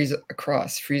will freeze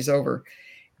over,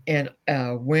 and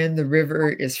when the river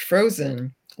is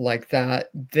frozen like that,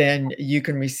 then you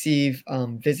can receive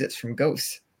visits from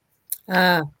ghosts.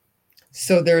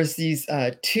 So there's these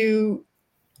two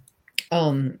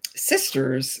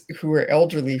sisters who are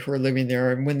elderly who are living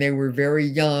there, and when they were very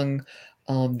young,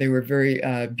 they were very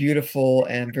beautiful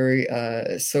and very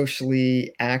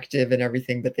socially active and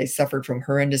everything, but they suffered from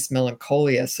horrendous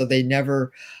melancholia, so they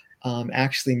never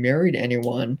actually married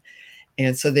anyone,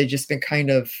 and so they've just been kind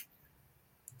of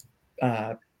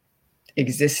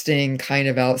existing kind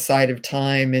of outside of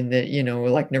time, and that, you know,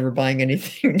 like never buying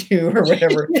anything new or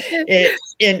whatever.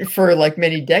 For like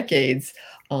many decades,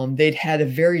 they'd had a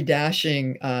very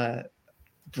dashing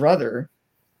brother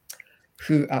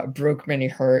who broke many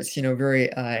hearts, you know, very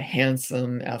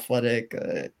handsome, athletic,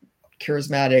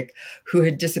 charismatic, who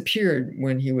had disappeared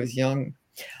when he was young.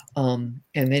 And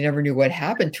they never knew what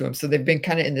happened to him. So they've been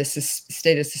kind of in this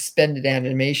state of suspended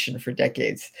animation for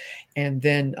decades. And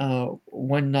then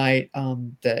one night,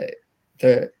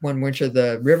 one winter,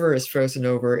 the river is frozen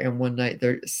over, and one night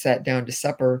they're sat down to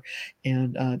supper,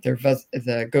 and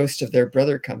the ghost of their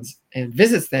brother comes and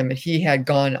visits them. And he had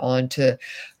gone on to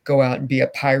go out and be a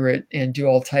pirate and do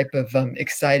all type of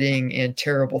exciting and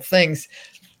terrible things.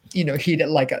 You know, he'd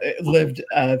like lived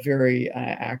a very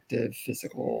active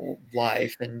physical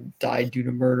life and died due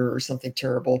to murder or something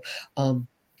terrible.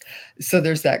 So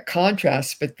there's that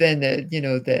contrast, but then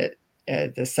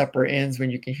the supper ends when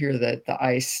you can hear the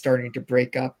ice starting to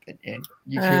break up, and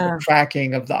you hear the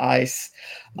cracking of the ice.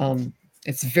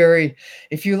 It's very,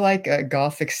 if you like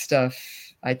Gothic stuff,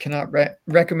 I cannot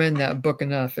recommend that book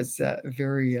enough. It's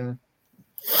very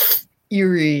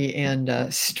eerie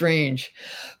and strange,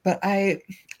 but I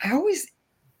always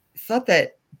thought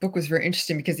that book was very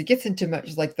interesting because it gets into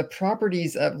much like the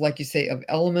properties of, like you say, of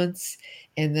elements,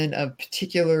 and then of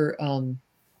particular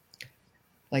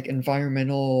like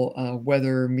environmental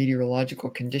weather, meteorological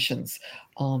conditions.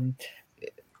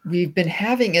 We've been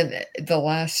having in the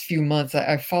last few months,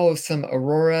 I follow some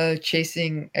aurora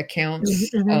chasing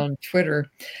accounts on Twitter,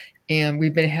 and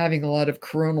we've been having a lot of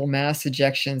coronal mass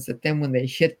ejections that then when they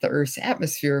hit the Earth's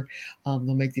atmosphere, they'll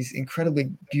make these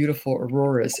incredibly beautiful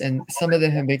auroras. And some of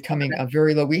them have been coming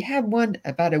very low. We had one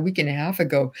about a week and a half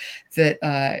ago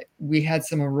that we had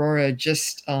some aurora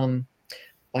just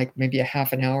like maybe a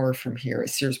half an hour from here at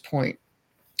Sears Point,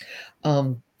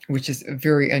 which is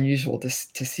very unusual to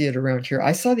see it around here.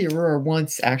 I saw the aurora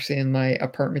once actually in my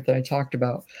apartment that I talked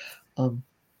about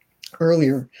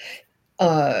earlier.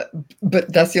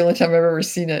 But that's the only time I've ever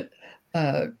seen it.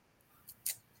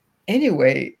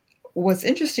 Anyway, what's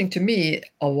interesting to me,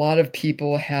 a lot of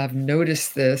people have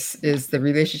noticed this, is the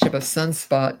relationship of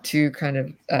sunspot to kind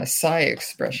of psi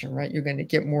expression, right? You're going to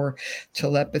get more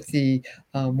telepathy,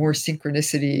 more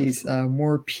synchronicities,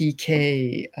 more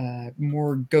PK,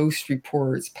 more ghost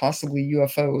reports, possibly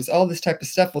UFOs. All this type of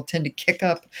stuff will tend to kick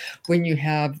up when you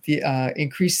have the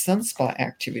increased sunspot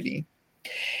activity.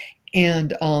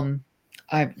 And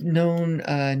I've known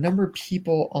a number of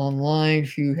people online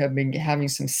who have been having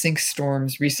some sync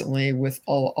storms recently with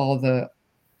all the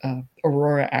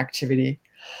aurora activity.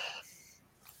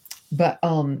 But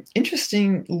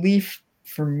interestingly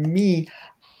for me,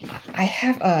 I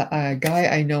have a guy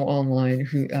I know online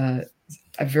who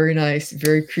a very nice,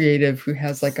 very creative, who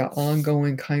has like an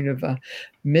ongoing kind of a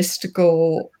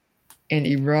mystical and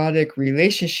erotic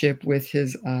relationship with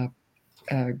his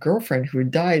girlfriend who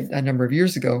had died a number of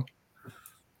years ago.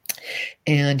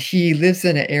 And he lives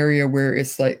in an area where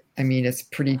it's like, I mean, it's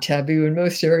pretty taboo in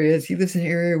most areas. He lives in an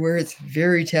area where it's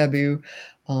very taboo.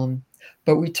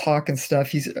 But we talk and stuff.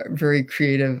 He's a very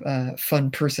creative,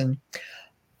 fun person.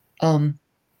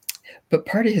 But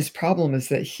part of his problem is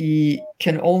that he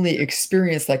can only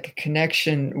experience like a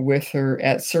connection with her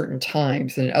at certain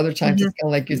times. And at other times, it's kind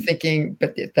of like you're thinking,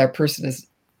 but that person is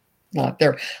not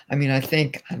there. I mean, I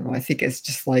think it's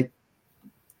just like,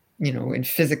 you know, in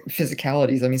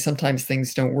physicalities. I mean, sometimes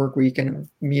things don't work where you can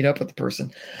meet up with the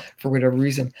person for whatever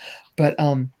reason. But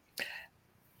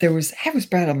it was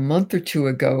about a month or two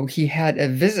ago, he had a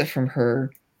visit from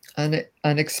her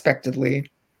unexpectedly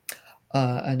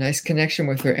a nice connection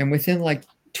with her. And within like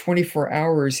 24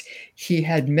 hours, he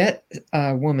had met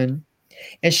a woman.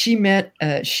 And she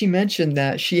mentioned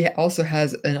that she also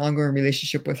has an ongoing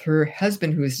relationship with her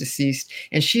husband who is deceased.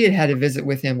 And she had a visit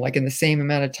with him like in the same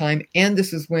amount of time. And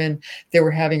this was when they were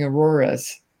having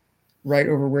auroras right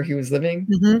over where he was living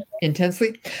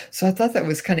intensely. So I thought that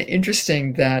was kind of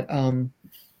interesting that,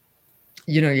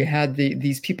 you had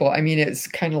these people. I mean, it's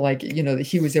kind of like, that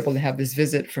he was able to have this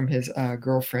visit from his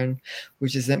girlfriend,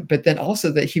 but then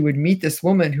also that he would meet this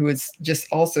woman who would just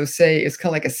also say it's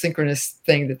kind of like a synchronous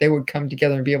thing that they would come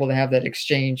together and be able to have that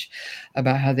exchange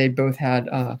about how they both had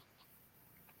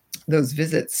those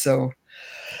visits. So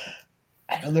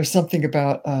I know there's something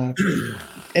about,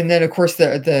 and then of course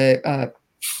the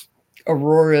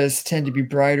auroras tend to be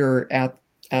brighter at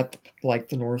like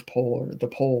the North Pole or the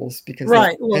poles because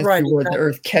where the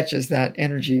Earth catches that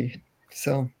energy.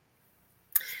 So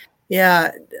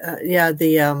this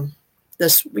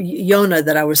Yona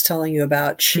that I was telling you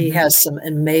about, she has some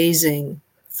amazing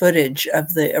footage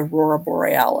of the aurora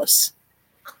borealis,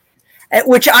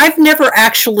 which I've never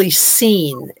actually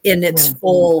seen in its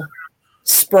full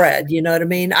spread. You know what I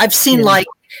mean? I've seen like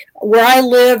where I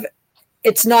live,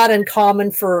 it's not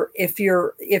uncommon for if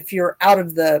you're out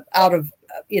of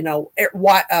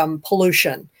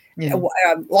pollution,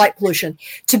 light pollution,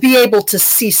 to be able to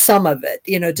see some of it,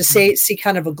 to see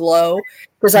kind of a glow,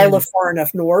 because I live far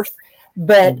enough north,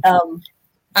 but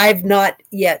I've not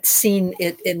yet seen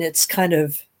it in its kind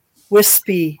of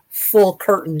wispy, full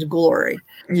curtained glory.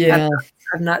 Yeah.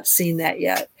 I've not seen that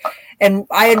yet. And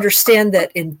I understand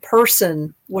that in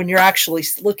person, when you're actually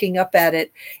looking up at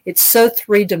it, it's so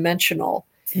three-dimensional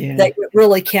that it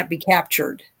really can't be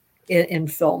captured in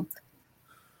film.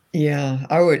 Yeah,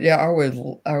 I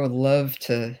would love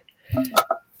to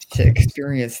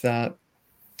experience that.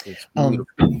 It's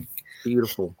beautiful.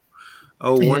 Beautiful.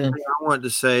 Oh, one thing I wanted to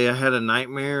say, I had a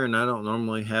nightmare, and I don't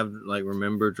normally have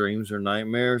remember dreams or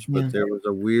nightmares, but there was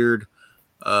a weird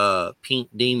pink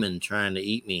demon trying to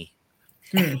eat me.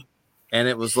 And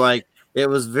it was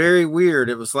very weird.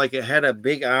 It was like it had a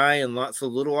big eye and lots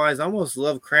of little eyes. I almost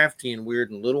Lovecraftian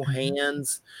weird and little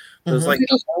hands. It was like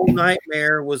the whole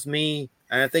nightmare was me.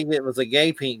 And I think it was a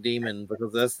gay pink demon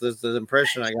because that's the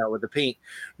impression I got with the pink.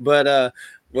 But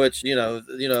which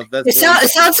that's it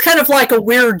sounds kind of like a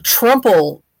weird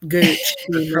Trumple gooch.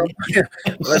 But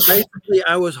basically,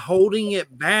 I was holding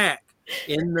it back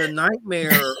in the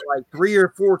nightmare like 3 or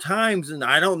 4 times, and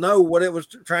I don't know what it was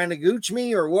trying to gooch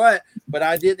me or what, but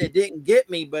it didn't get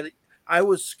me. But I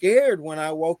was scared when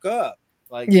I woke up.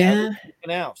 I was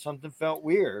freaking out. Something felt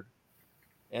weird.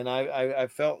 And I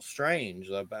felt strange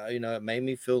about, it made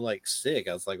me feel like sick.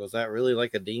 I was like, was that really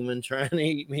like a demon trying to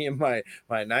eat me in my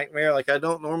nightmare? Like, I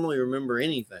don't normally remember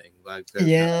anything like that.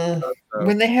 Yeah. So,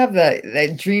 when they have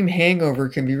that dream hangover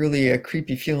can be really a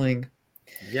creepy feeling.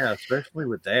 Yeah, especially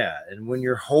with that. And when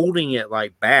you're holding it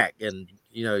back and,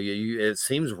 it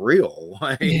seems real.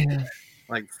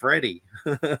 Like Freddy.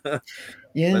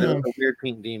 Yeah. But it was a weird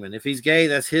pink demon. If he's gay,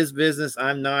 that's his business.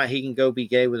 I'm not. He can go be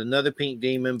gay with another pink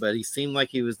demon, but he seemed like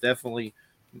he was definitely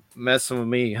messing with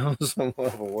me on some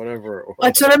level, whatever it was.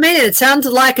 That's what I mean. It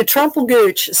sounded like a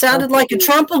Trumplegooch. It sounded like a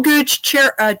Trumplegooch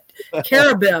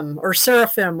cherubim or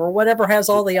seraphim or whatever has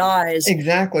all the eyes.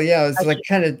 Exactly. Yeah, it was like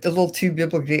kind of a little too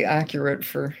biblically accurate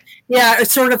for. Yeah,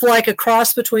 it's sort of like a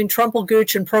cross between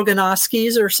Trumplegooch and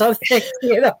Proganoskis or something,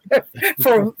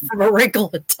 from A Wrinkle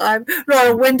in Time.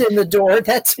 No, A Wind in the Door.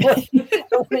 That's what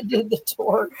A Wind in the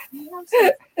Door.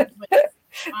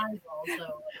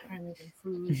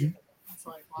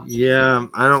 Yeah,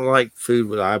 I don't like food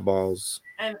with eyeballs.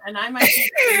 And I might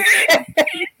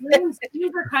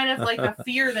these are kind of like a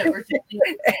fear that we're taking.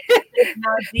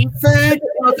 Food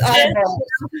with eyeballs.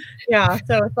 Yeah,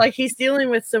 so it's like he's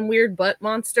dealing with some weird butt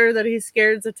monster that he's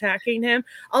scared is attacking him.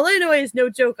 All I know is, no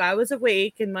joke, I was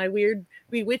awake in my weird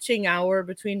bewitching hour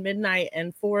between midnight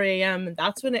and 4 a.m. and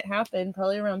that's when it happened,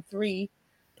 probably around 3.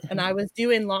 And I was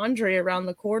doing laundry around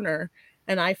the corner.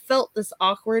 And I felt this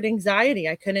awkward anxiety.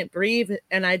 I couldn't breathe,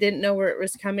 and I didn't know where it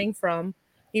was coming from.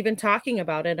 Even talking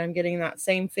about it, I'm getting that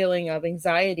same feeling of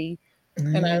anxiety.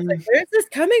 And I was like, where's this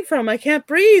coming from? I can't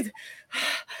breathe.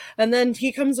 And then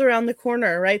he comes around the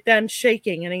corner right then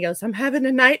shaking, and he goes, I'm having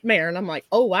a nightmare. And I'm like,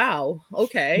 oh, wow.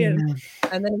 Okay. And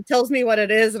then he tells me what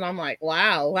it is, and I'm like,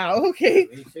 wow, okay.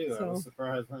 Me too. I was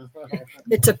surprised.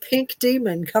 It's a pink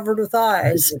demon covered with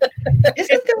eyes.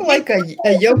 Isn't there like a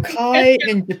yokai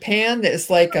in Japan that is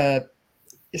like a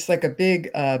it's like a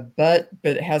big butt,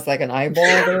 but it has like an eyeball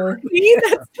there. See,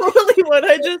 that's totally what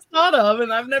I just thought of,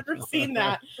 and I've never seen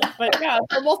that. But yeah,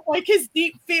 it's almost like his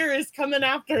deep fear is coming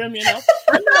after him, you know.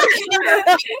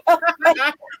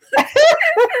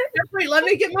 Wait, let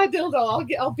me get my dildo.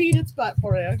 I'll beat its butt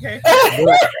for you, okay?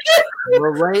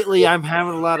 Well, lately I'm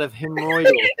having a lot of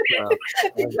hemorrhoidal stuff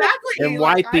Exactly. and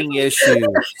wiping issues.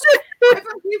 I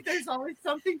believe there's always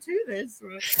something to this.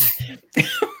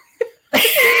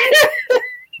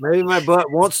 Maybe my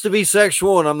butt wants to be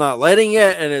sexual and I'm not letting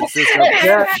it, and it's just like,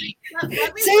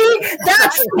 See,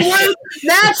 that's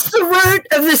the root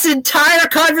of this entire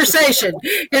conversation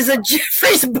is a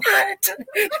Jeffrey's butt.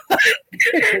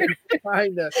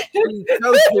 trying to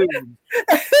show tunes.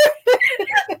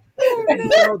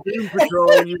 Doom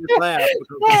Patrol, you just laugh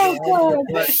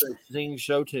because sing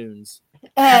show tunes.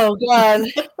 Oh God!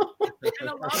 And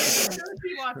a lot of shows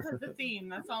we watch has a theme.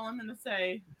 That's all I'm going to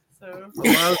say. So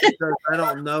I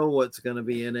don't know what's going to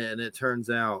be in it, and it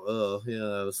turns out,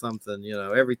 something.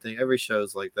 Every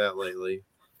show's like that lately.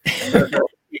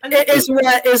 Is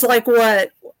like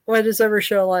what? What is every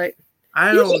show like?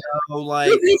 I don't know.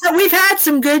 Like we've had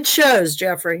some good shows,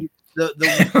 Jeffrey. Not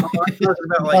this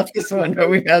one, but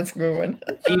we've had some good ones.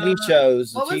 TV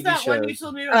shows. What was that one you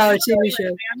told me about? Oh, TV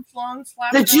show.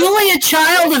 The Julia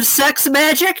Child of Sex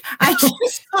Magic. I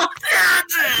just saw that.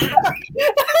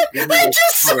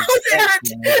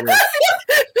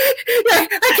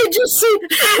 I can just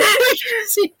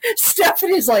see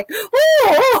Stephanie's like,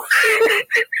 oh.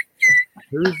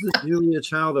 Who's the Julia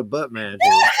Child of butt magic? You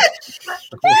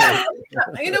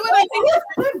know what I think? It's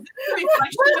a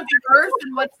reflection of the earth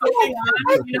and what's going on.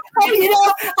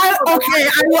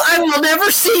 I will never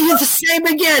see you the same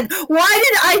again. Why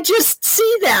did I just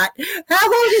see that? How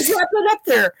long has that been up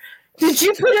there? Did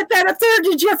you put that up there? Or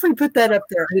did Jeffrey put that up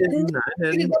there?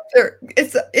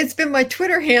 It's been my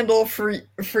Twitter handle for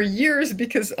years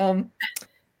because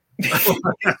because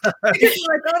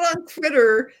I got on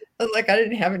Twitter, like I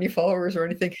didn't have any followers or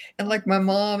anything, and like my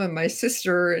mom and my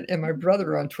sister and my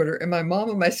brother are on Twitter, and my mom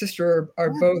and my sister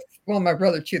are both, well, my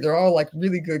brother too, they're all like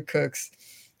really good cooks,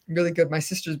 really good. My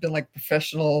sister's been like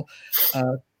professional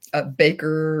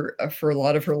baker for a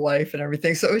lot of her life and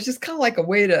everything, so it was just kind of like a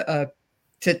way to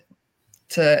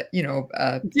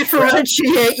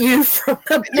differentiate you from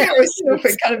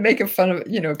the kind of making fun of,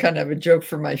 kind of a joke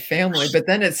for my family, but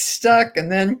then it stuck,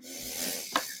 and then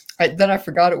I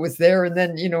forgot it was there, and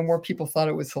then more people thought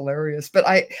it was hilarious. But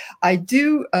I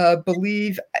do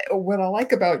believe what I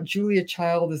like about Julia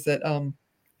Child is that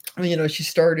she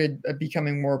started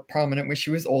becoming more prominent when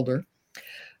she was older,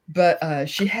 but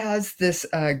she has this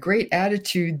great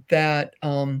attitude that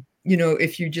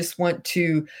if you just want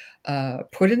to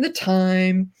put in the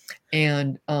time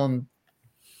and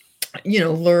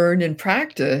learn and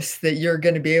practice, that you're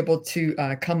going to be able to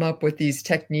come up with these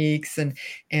techniques and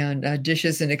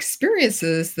dishes and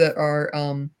experiences that are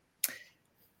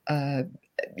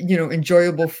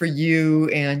enjoyable for you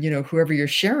and whoever you're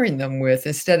sharing them with,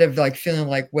 instead of like feeling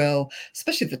like, well,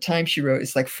 especially at the time she wrote,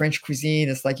 it's like French cuisine,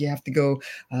 it's like you have to go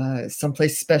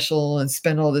someplace special and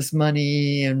spend all this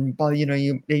money, and well,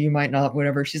 you might not,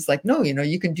 whatever. She's like, no,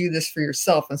 you can do this for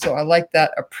yourself. And so I like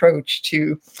that approach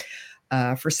to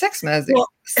for sex magic,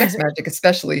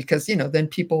 especially because then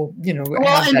people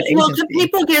have that agency.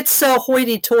 People get so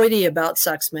hoity-toity about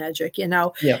sex magic, and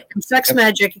sex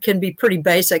magic can be pretty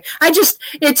basic. I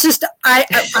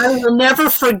will never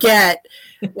forget.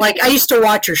 Like I used to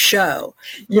watch her show,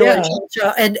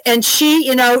 and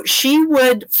she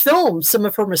would film some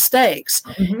of her mistakes,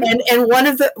 and one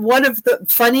of the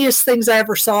funniest things I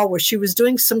ever saw was she was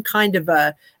doing some kind of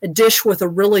a dish with a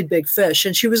really big fish,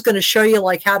 and she was going to show you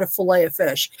like how to fillet a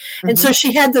fish, and so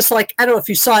she had this, like, I don't know if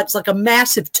you saw it, it's like a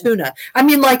massive tuna. I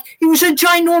mean, like, it was a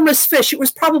ginormous fish. It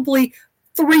was probably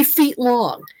 3 feet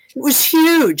long. It was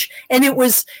huge, and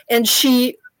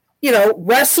she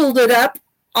wrestled it up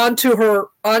onto her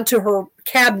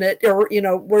cabinet, or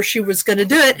where she was going to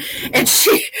do it, and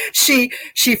she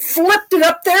flipped it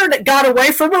up there, and it got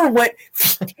away from her and went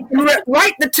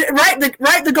right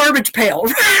the garbage pail.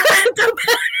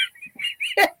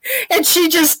 And she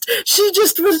just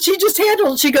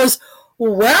handled it. She goes,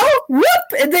 well, whoop,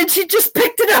 and then she just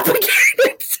picked it up again.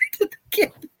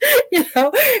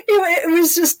 It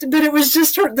was just, but it was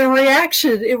just the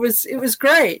reaction. It was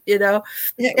great, Yeah,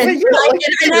 and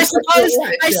I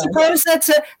suppose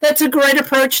that's a great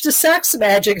approach to sex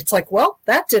magic. It's like, well,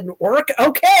 that didn't work.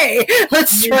 Okay,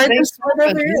 let's try this one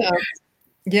over here.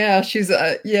 Yeah, she's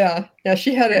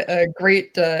she had a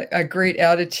great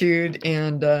attitude,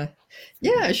 and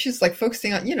she's like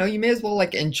focusing on, you may as well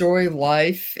like enjoy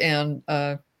life and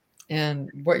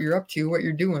and what you're up to, what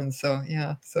you're doing. So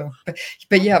yeah. So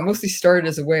but yeah, it mostly started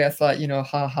as a way I thought,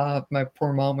 ha ha, my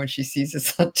poor mom when she sees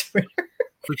this on Twitter.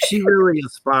 Was she really a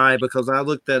spy? Because I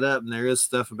looked that up and there is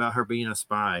stuff about her being a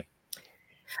spy.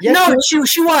 Yeah, no, she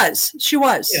was.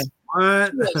 Yeah.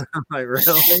 What? Like,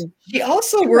 really? She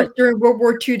also worked during World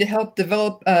War II to help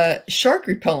develop shark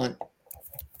repellent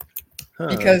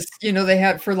because they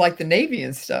had for like the Navy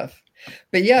and stuff.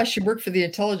 But yeah, she worked for the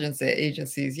intelligence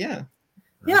agencies. Yeah.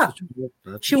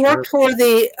 She worked for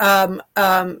the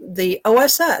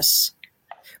OSS,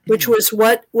 which was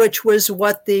what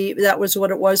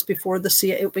it was before the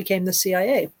CIA. It became the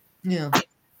CIA. Yeah.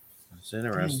 That's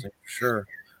interesting. Sure.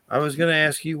 I was going to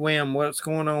ask you, Wham, what's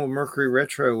going on with Mercury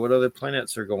retro? What other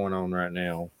planets are going on right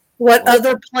now? What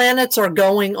other planets are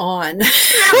going on?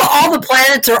 All the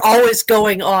planets are always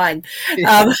going on.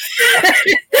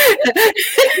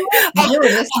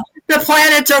 The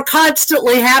planets are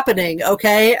constantly happening.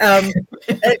 Okay,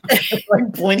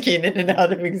 like blinking in and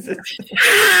out of existence.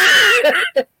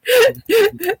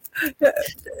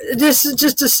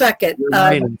 Just a second.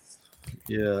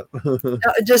 Yeah.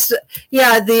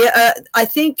 I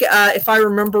think if I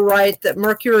remember right, that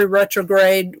Mercury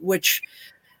retrograde, which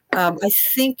I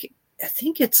think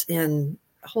it's in.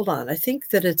 Hold on, I think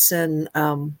that it's in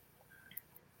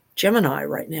Gemini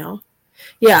right now.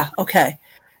 Yeah. Okay.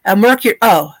 Mercury.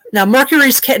 Oh, now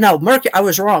Mercury's Mercury. I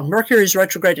was wrong. Mercury's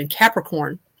retrograde in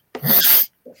Capricorn.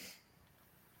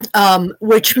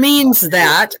 Which means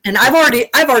that, and I've already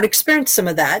experienced some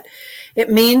of that.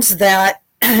 It means that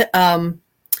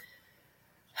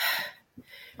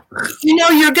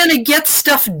you're going to get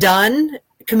stuff done.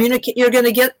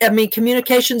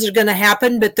 Communications are going to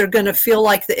happen, but they're going to feel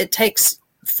like it takes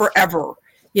forever.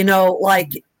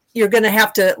 Like you're going to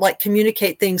have to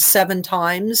communicate things 7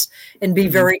 times and be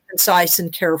very concise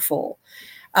and careful.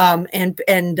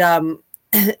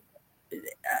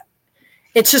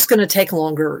 It's just going to take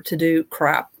longer to do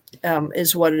crap,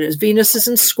 is what it is. Venus is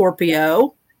in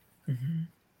Scorpio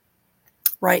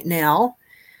right now.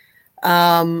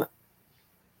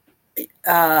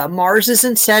 Mars is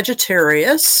in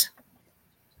Sagittarius.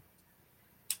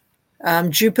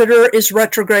 Jupiter is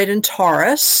retrograde in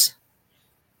Taurus.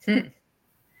 It's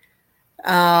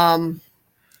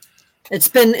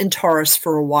been in Taurus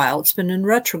for a while. It's been in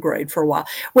retrograde for a while.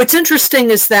 What's interesting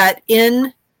is that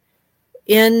in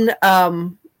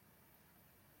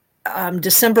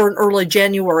December and early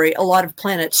January, a lot of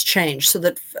planets change.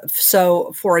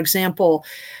 So for example,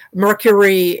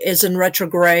 Mercury is in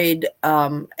retrograde.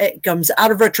 It comes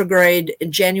out of retrograde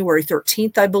in January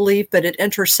 13th, I believe, but it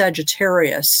enters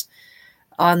Sagittarius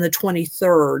on the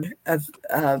 23rd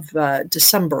of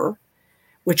December,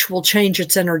 which will change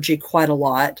its energy quite a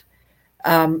lot.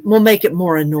 Will make it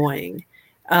more annoying.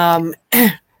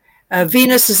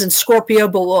 Venus is in Scorpio,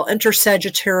 but will enter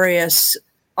Sagittarius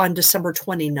on December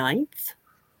 29th.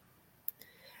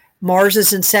 Mars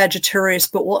is in Sagittarius,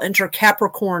 but will enter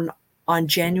Capricorn on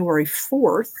January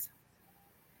 4th.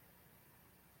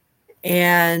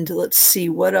 And let's see,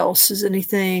 what else is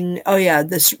anything? Oh, yeah,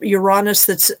 this Uranus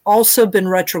that's also been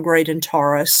retrograde in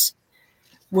Taurus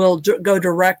will go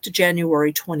direct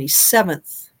January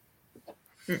 27th.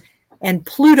 And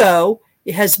Pluto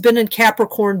has been in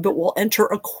Capricorn, but will enter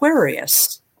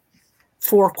Aquarius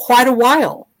for quite a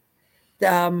while.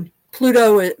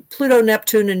 Pluto,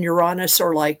 Neptune, and Uranus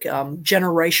are like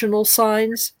generational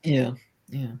signs. Yeah.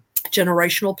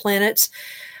 Generational planets.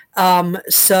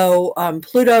 So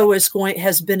Pluto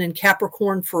has been in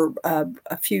Capricorn for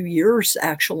a few years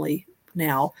actually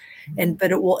now,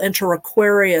 but it will enter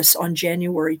Aquarius on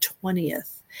January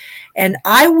 20th. And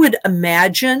I would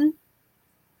imagine,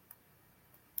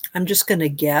 I'm just going to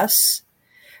guess,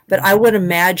 but I would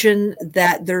imagine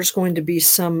that there's going to be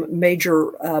some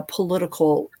major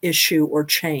political issue or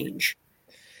change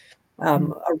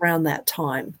around that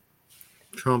time.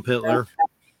 Trump, Hitler.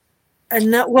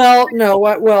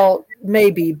 Well,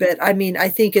 maybe, but I mean, I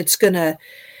think it's going to,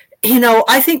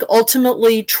 I think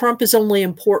ultimately Trump is only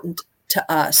important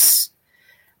to us.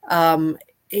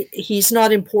 He's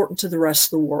not important to the rest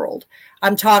of the world.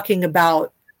 I'm talking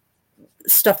about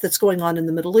stuff that's going on in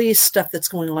the Middle East, stuff that's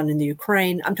going on in the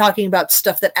Ukraine. I'm talking about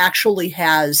stuff that actually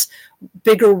has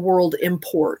bigger world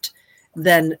import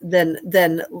than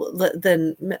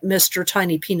Mr.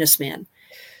 Tiny Penis Man.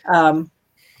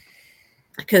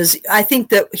 Because I think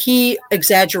that he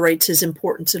exaggerates his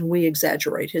importance and we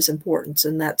exaggerate his importance,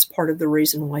 and that's part of the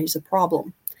reason why he's a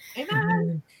problem.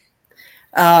 Amen.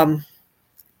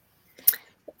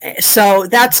 So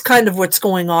that's kind of what's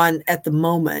going on at the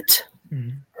moment.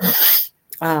 Is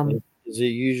it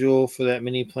usual for that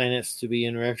many planets to be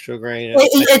in retrograde?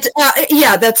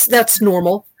 Yeah, that's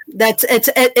normal.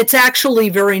 It's actually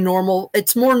very normal.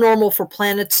 It's more normal for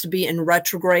planets to be in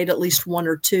retrograde, at least one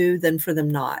or two, than for them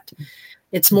not.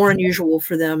 It's more unusual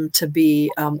for them to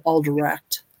be all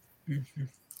direct. Mm-hmm.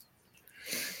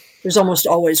 There's almost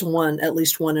always at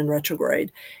least one in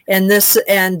retrograde. And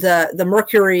the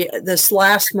Mercury, this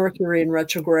last Mercury in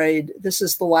retrograde, this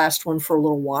is the last one for a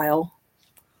little while.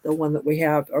 The one that we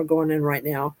are going in right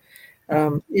now.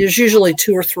 There's usually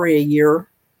 2 or 3 a year.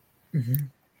 Mm-hmm.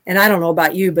 And I don't know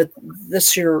about you, but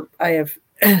this year I have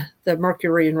the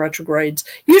Mercury in retrogrades.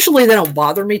 Usually they don't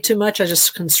bother me too much. I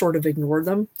just can sort of ignore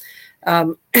them.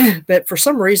 But for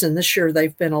some reason this year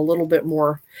they've been a little bit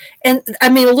more, and I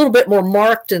mean a little bit more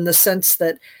marked in the sense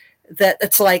that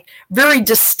it's like very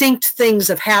distinct things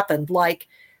have happened. Like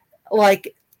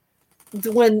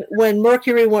when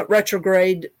Mercury went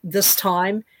retrograde this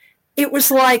time, it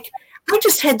was like I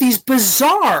just had these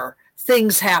bizarre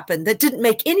things happen that didn't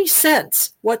make any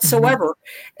sense whatsoever.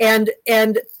 Mm-hmm.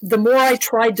 And the more I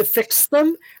tried to fix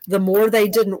them, the more they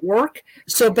didn't work.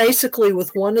 So basically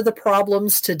with one of the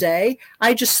problems today,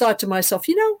 I just thought to myself,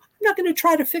 I'm not going to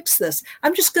try to fix this.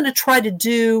 I'm not going to try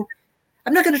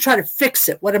to fix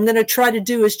it. What I'm going to try to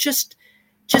do is just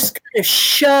kind of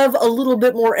shove a little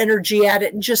bit more energy at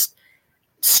it and just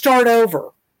start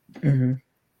over. Mm-hmm.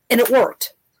 And it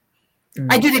worked. Mm-hmm.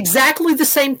 I did exactly the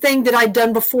same thing that I'd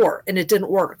done before, and it didn't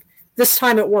work. This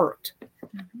time it worked.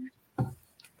 Mm-hmm.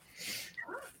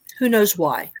 Who knows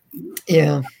why?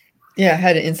 Yeah. Yeah, I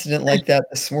had an incident like that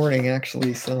this morning,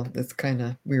 actually, so that's kind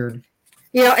of weird.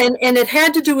 And it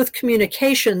had to do with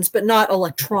communications, but not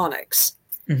electronics.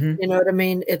 Mm-hmm. You know what I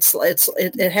mean? It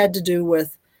had to do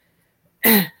with,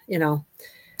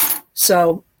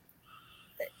 so,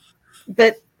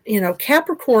 but,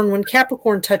 Capricorn, when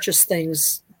Capricorn touches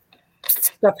things,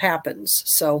 stuff happens.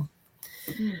 So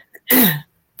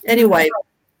anyway.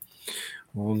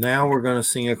 Well, now we're going to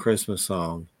sing a Christmas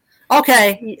song.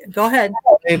 Okay, go ahead.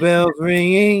 Hey, bells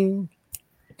ringing.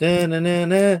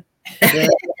 Da-na-na-na.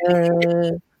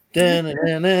 Da-na-na.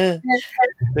 Da-na-na-na.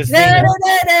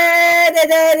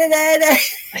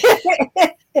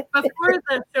 Before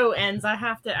the show ends, I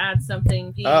have to add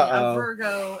something. Being a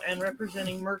Virgo and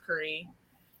representing Mercury.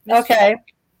 Okay.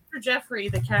 Mr. Jeffrey,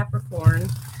 the Capricorn,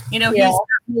 he's got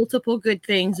multiple good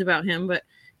things about him, but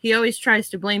he always tries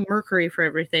to blame Mercury for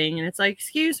everything. And it's like,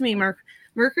 excuse me,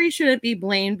 Mercury shouldn't be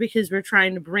blamed because we're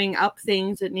trying to bring up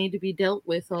things that need to be dealt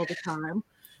with all the time.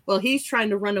 Well, he's trying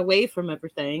to run away from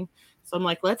everything. So I'm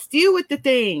like, let's deal with the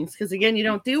things. Because again, you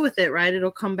don't deal with it, right?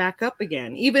 It'll come back up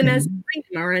again, even as a dream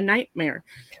or a nightmare.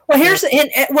 Well, here's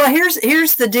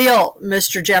the deal,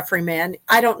 Mr. Jeffrey, man.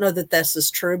 I don't know that this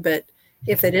is true, but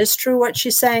if it is true what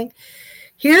she's saying,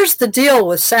 here's the deal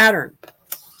with Saturn.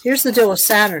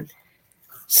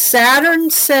 Saturn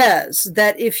says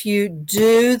that if you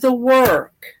do the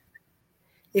work,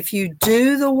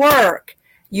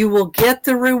 you will get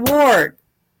the reward.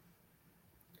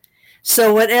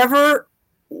 So whatever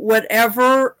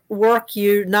work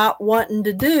you're not wanting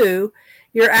to do,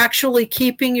 you're actually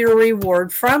keeping your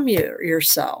reward from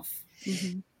yourself.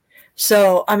 Mm-hmm.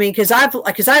 So, I mean, because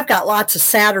I've got lots of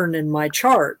Saturn in my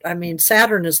chart. I mean,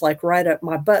 Saturn is like right up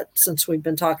my butt since we've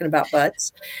been talking about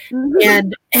butts.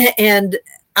 Mm-hmm. And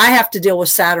I have to deal with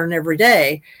Saturn every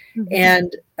day. Mm-hmm.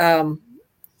 And,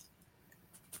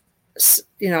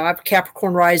 I have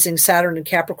Capricorn rising, Saturn and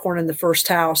Capricorn in the first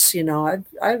house. I've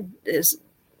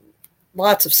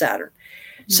lots of Saturn.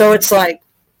 Mm-hmm. So it's like,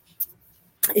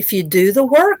 if you do the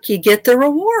work, you get the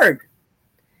reward.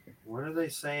 When are they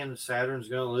saying Saturn's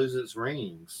going to lose its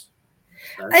rings?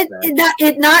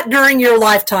 Not during your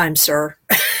lifetime, sir.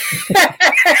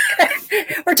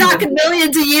 We're talking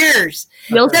millions of years.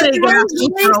 The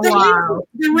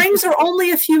rings are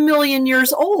only a few million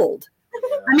years old.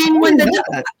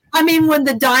 I mean, when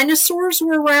the dinosaurs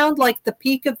were around, like the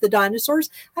peak of the dinosaurs,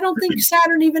 I don't think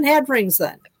Saturn even had rings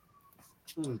then.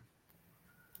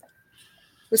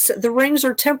 The rings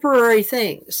are temporary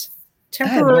things.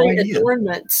 Temporary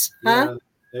adornments. Huh?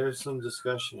 There's some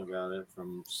discussion about it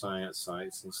from science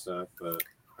sites and stuff, but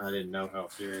I didn't know how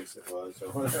serious it was or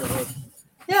whatever.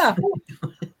 Yeah.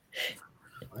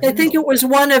 I think it was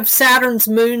one of Saturn's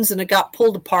moons and it got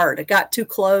pulled apart. It got too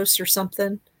close or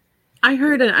something. I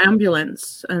heard an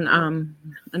ambulance, an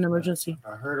emergency.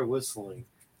 I heard a whistling.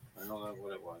 I don't know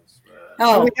what it was.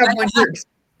 We have one here.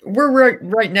 We're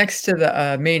right next to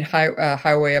the main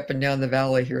highway up and down the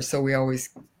valley here, so we always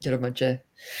get a bunch of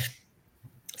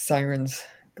sirens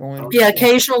going. Yeah,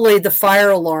 occasionally the fire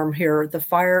alarm here, the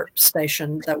fire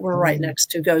station that we're right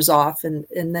next to goes off, and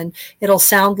then it'll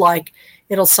sound like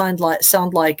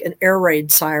an air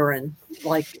raid siren,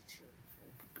 like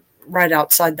right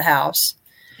outside the house.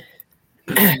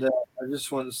 And I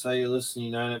just want to say you're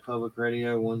listening to United Public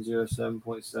Radio 107.7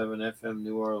 FM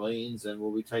New Orleans, and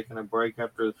we'll be taking a break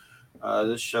after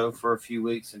this show for a few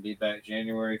weeks and be back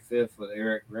January 5th with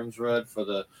Eric Grimsrud for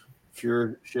the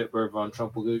Führershipper von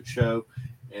Trumpelgut show.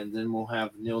 And then we'll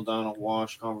have Neil Donald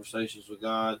Walsh, Conversations with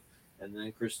God, and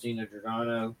then Christina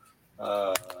Giordano,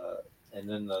 and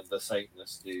then the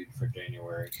Satanist dude for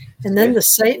January. And then the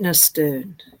Satanist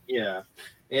dude. Yeah.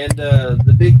 And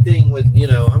the big thing with,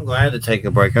 I'm glad to take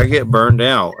a break. I get burned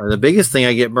out. And the biggest thing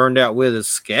I get burned out with is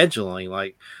scheduling.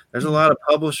 Like, there's a lot of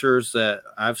publishers that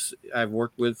I've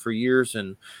worked with for years,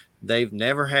 and they've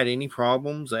never had any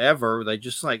problems ever. They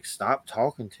just stop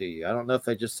talking to you. I don't know if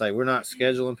they just say, we're not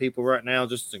scheduling people right now,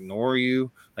 just ignore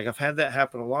you. Like, I've had that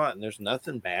happen a lot, and there's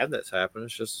nothing bad that's happened.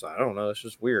 It's just, I don't know. It's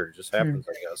just weird. It just happens,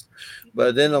 I guess.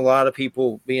 But then a lot of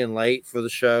people being late for the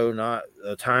show, not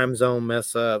time zone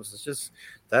mess ups. It's just,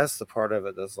 that's the part of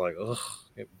it that's like, ugh,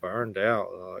 get burned out.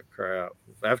 Like crap.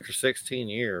 After 16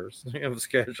 years of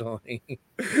scheduling.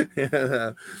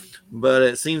 Yeah. But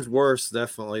it seems worse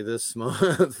definitely this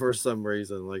month for some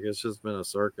reason. Like, it's just been a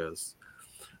circus.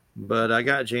 But I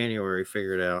got January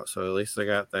figured out, so at least I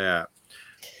got that.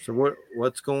 So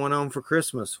what's going on for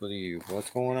Christmas with you? What's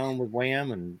going on with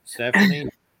WHAM and Stephanie?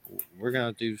 We're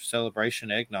gonna do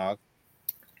celebration eggnog.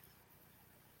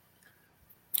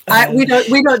 We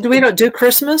don't do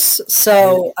Christmas.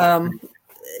 So,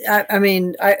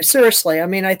 seriously,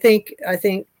 I think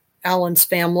Alan's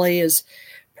family is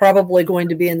probably going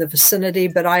to be in the vicinity,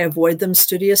 but I avoid them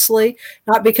studiously,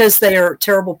 not because they are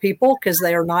terrible people, because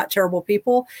they are not terrible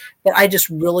people, but I just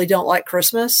really don't like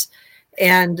Christmas.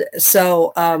 And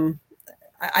so,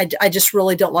 I just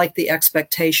really don't like the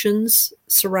expectations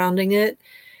surrounding it.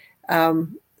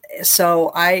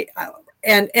 So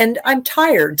and I'm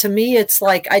tired. To me, it's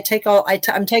like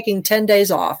I'm taking 10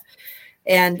 days off,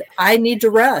 and I need to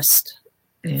rest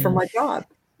from my job,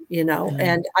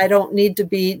 and I don't need to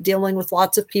be dealing with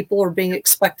lots of people or being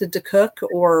expected to cook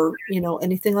or,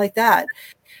 anything like that.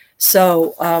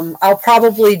 So I'll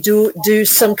probably do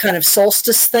some kind of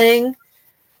solstice thing,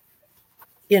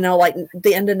 like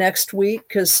the end of next week,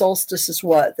 because solstice is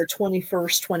what, the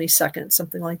 21st, 22nd,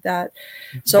 something like that.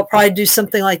 So I'll probably do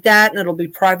something like that, and it'll be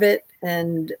private,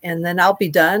 and then I'll be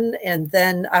done. And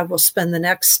then I will spend the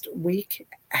next week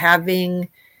having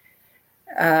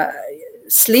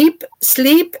sleep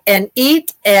and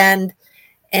eat and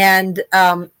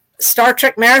Star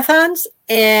Trek marathons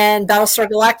and Battlestar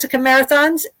Galactica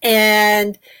marathons.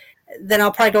 And then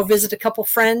I'll probably go visit a couple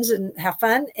friends and have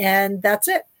fun. And that's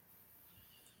it.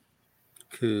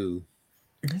 Cool.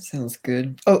 That sounds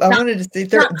good. Oh, I wanted to say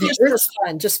the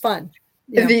Earth, just fun.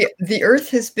 The Earth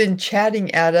has been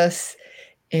chatting at us,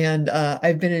 and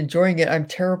I've been enjoying it. I'm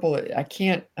terrible at, I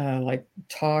can't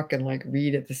talk and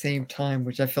read at the same time,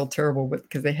 which I feel terrible with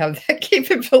because they have that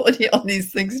capability on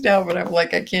these things now. But I'm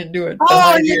like, I can't do it.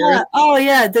 Oh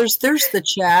yeah. There's the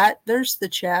chat. There's the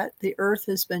chat. The Earth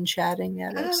has been chatting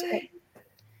at us.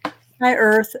 Hi,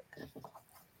 Earth.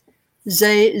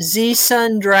 Z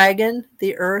Sun Dragon,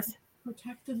 the Earth.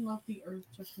 Protect and love the Earth,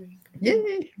 Jeffrey.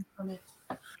 Yay!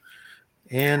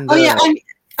 And oh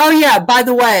yeah. By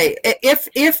the way,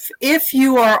 if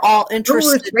you are all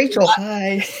interested, it's Rachel.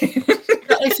 Hi.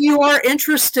 If you are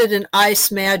interested in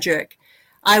ice magic,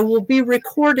 I will be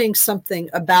recording something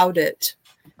about it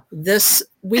this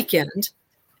weekend,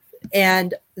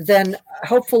 and then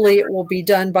hopefully it will be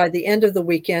done by the end of the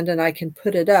weekend and I can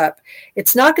put it up.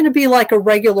 It's not going to be like a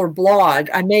regular blog.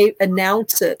 I may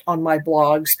announce it on my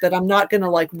blogs, but I'm not going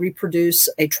to reproduce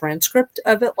a transcript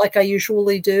of it like I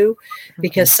usually do,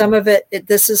 because some of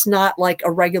this is not like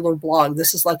a regular blog.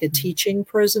 This is like a teaching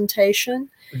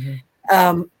presentation.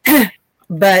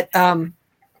 But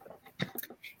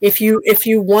if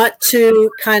you want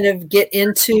to kind of get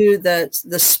into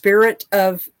the spirit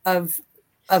of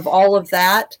all of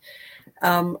that,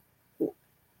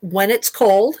 when it's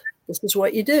cold, this is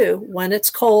what you do. When it's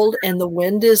cold and the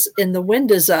wind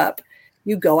is up,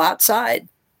 you go outside.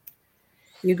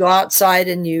 You go outside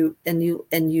and you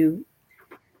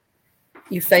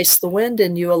face the wind,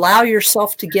 and you allow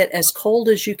yourself to get as cold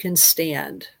as you can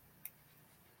stand.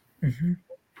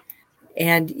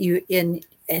 And you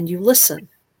listen.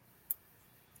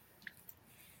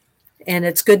 And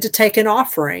it's good to take an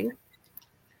offering,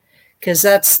 because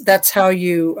that's how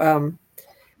you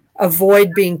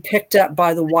avoid being picked up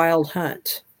by the wild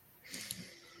hunt.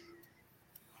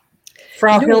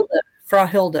 Frau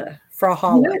Hilda.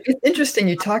 It's interesting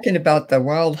you're talking about the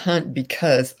wild hunt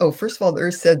because, first of all, the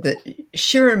Earth said that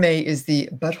Shirame is the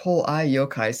butthole eye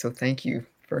yokai, so thank you.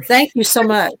 Thank you so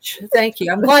much. Thank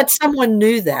you. I'm glad someone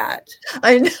knew that.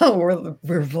 I know,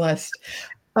 we're blessed.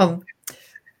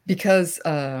 because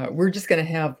we're just gonna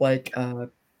have like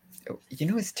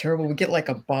it's terrible. We get like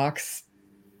a box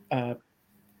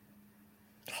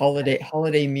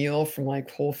holiday meal from like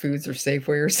Whole Foods or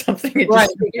Safeway or something. Right.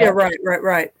 Yeah.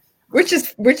 Right. Which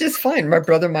is fine. My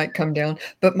brother might come down,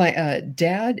 but my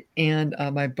dad and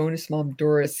my bonus mom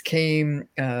Doris came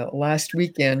last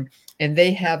weekend, and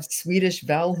they have Swedish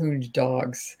Valhund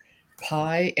dogs,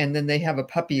 Pie, and then they have a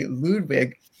puppy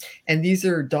Ludwig, and these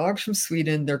are dogs from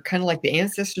Sweden. They're kind of like the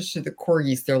ancestors to the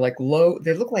corgis. They're like low.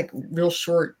 They look like real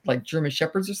short, like German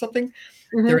shepherds or something.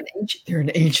 Mm-hmm. They're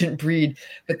an ancient breed,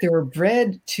 but they were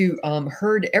bred to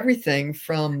herd everything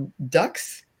from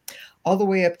ducks all the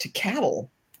way up to cattle.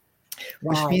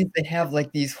 Which means they have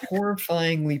like these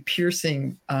horrifyingly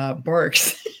piercing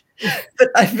barks. but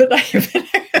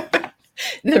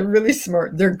they're really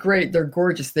smart. They're great. They're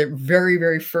gorgeous. They're very,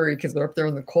 very furry because they're up there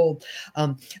in the cold.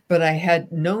 But I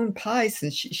had known Pie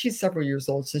since she's several years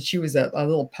old, since she was a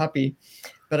little puppy.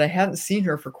 But I hadn't seen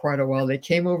her for quite a while. They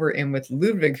came over, and with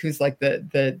Ludwig, who's like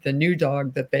the new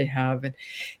dog that they have,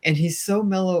 and he's so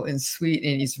mellow and sweet,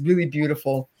 and he's really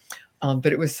beautiful.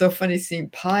 But it was so funny seeing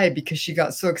Pie because she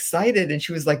got so excited and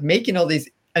she was like making all these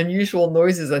unusual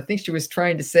noises. I think she was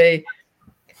trying to say,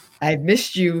 "I've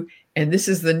missed you, and this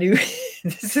is the new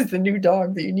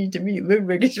dog that you need to meet,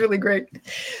 Ludwig." It's really great.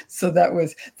 So that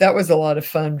was a lot of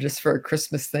fun just for a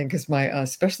Christmas thing, because my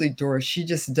especially Doris,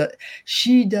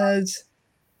 she does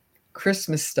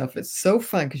Christmas stuff. It's so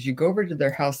fun because you go over to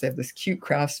their house. They have this cute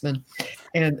craftsman,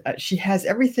 and she has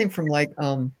everything from like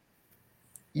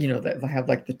that they have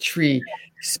like the tree,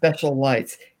 special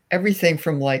lights, everything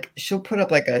from like she'll put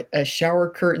up like a shower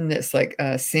curtain that's like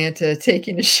Santa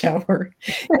taking a shower,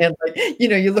 and like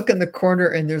you look in the corner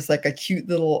and there's like a cute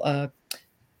little a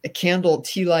candle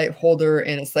tea light holder,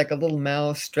 and it's like a little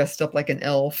mouse dressed up like an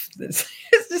elf. It's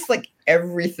just like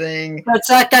everything. It's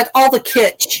like all the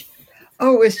kitsch.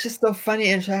 Oh, it's just so funny.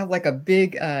 And she'll have like a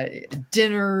big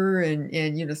dinner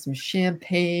and some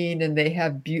champagne, and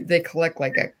they collect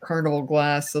like a carnival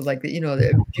glass. So like,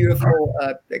 the beautiful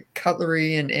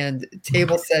cutlery and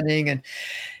table setting. And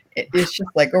it's just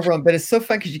like overall, but it's so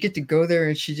fun because you get to go there,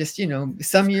 and she just,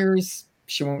 some years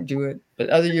she won't do it,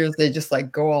 but other years they just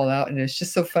like go all out. And it's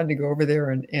just so fun to go over there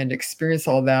and experience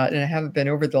all that. And I haven't been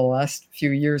over the last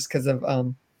few years because of,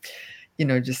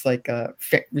 just like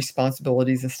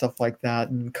responsibilities and stuff like that,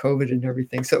 and COVID and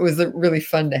everything. So it was really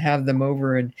fun to have them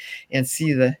over and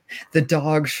see the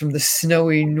dogs from the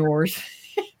snowy north.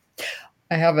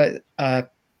 I have a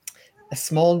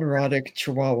small neurotic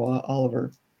Chihuahua,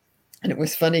 Oliver. And it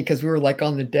was funny because we were like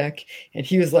on the deck, and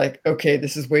he was like, "Okay,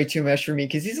 this is way too much for me,"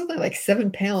 because he's only like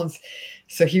 7 pounds.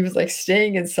 So he was like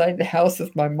staying inside the house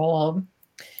with my mom.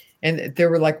 And they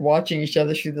were like watching each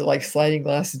other through the like sliding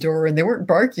glass door, and they weren't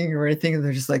barking or anything. And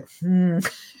they're just like,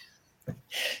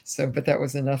 So, but that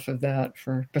was enough of that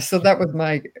so that was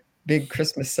my big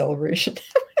Christmas celebration.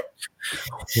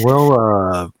 Well,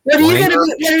 what are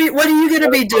you gonna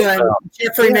be doing,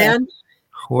 Jeffrey, man?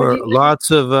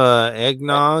 Lots of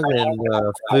eggnog and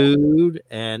food,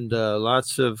 and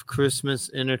lots of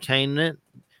Christmas entertainment,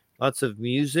 lots of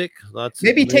music,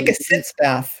 Maybe take a sitz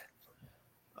bath.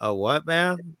 A what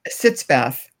bath? A sitz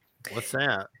bath. What's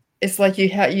that? It's like you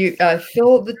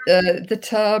fill the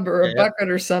tub or a bucket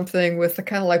or something with the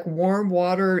kind of like warm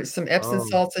water, some Epsom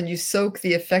salts, and you soak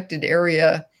the affected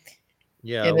area.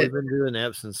 Yeah, we've been doing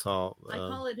Epsom salt. I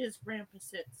call it his grandpa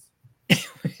sits.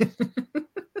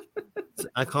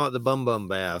 I call it the bum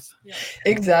bath. Yeah.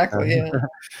 Exactly. Yeah.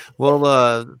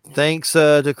 Well, thanks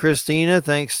to Christina,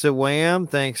 thanks to WHAM,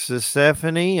 thanks to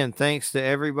Stephanie, and thanks to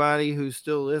everybody who's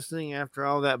still listening after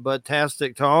all that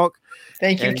butt-tastic talk.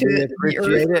 Thank you to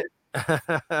appreciate it.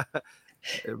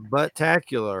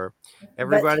 Butt-tacular.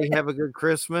 Everybody have a good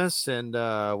Christmas, and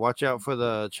watch out for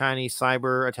the Chinese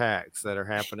cyber attacks that are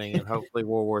happening, and hopefully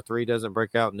World War III doesn't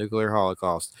break out nuclear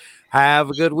holocaust. Have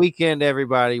a good weekend,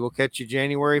 everybody. We'll catch you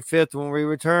January 5th when we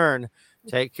return.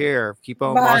 Take care. Keep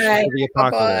on marching to the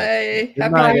apocalypse. Bye.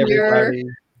 Good night, everybody.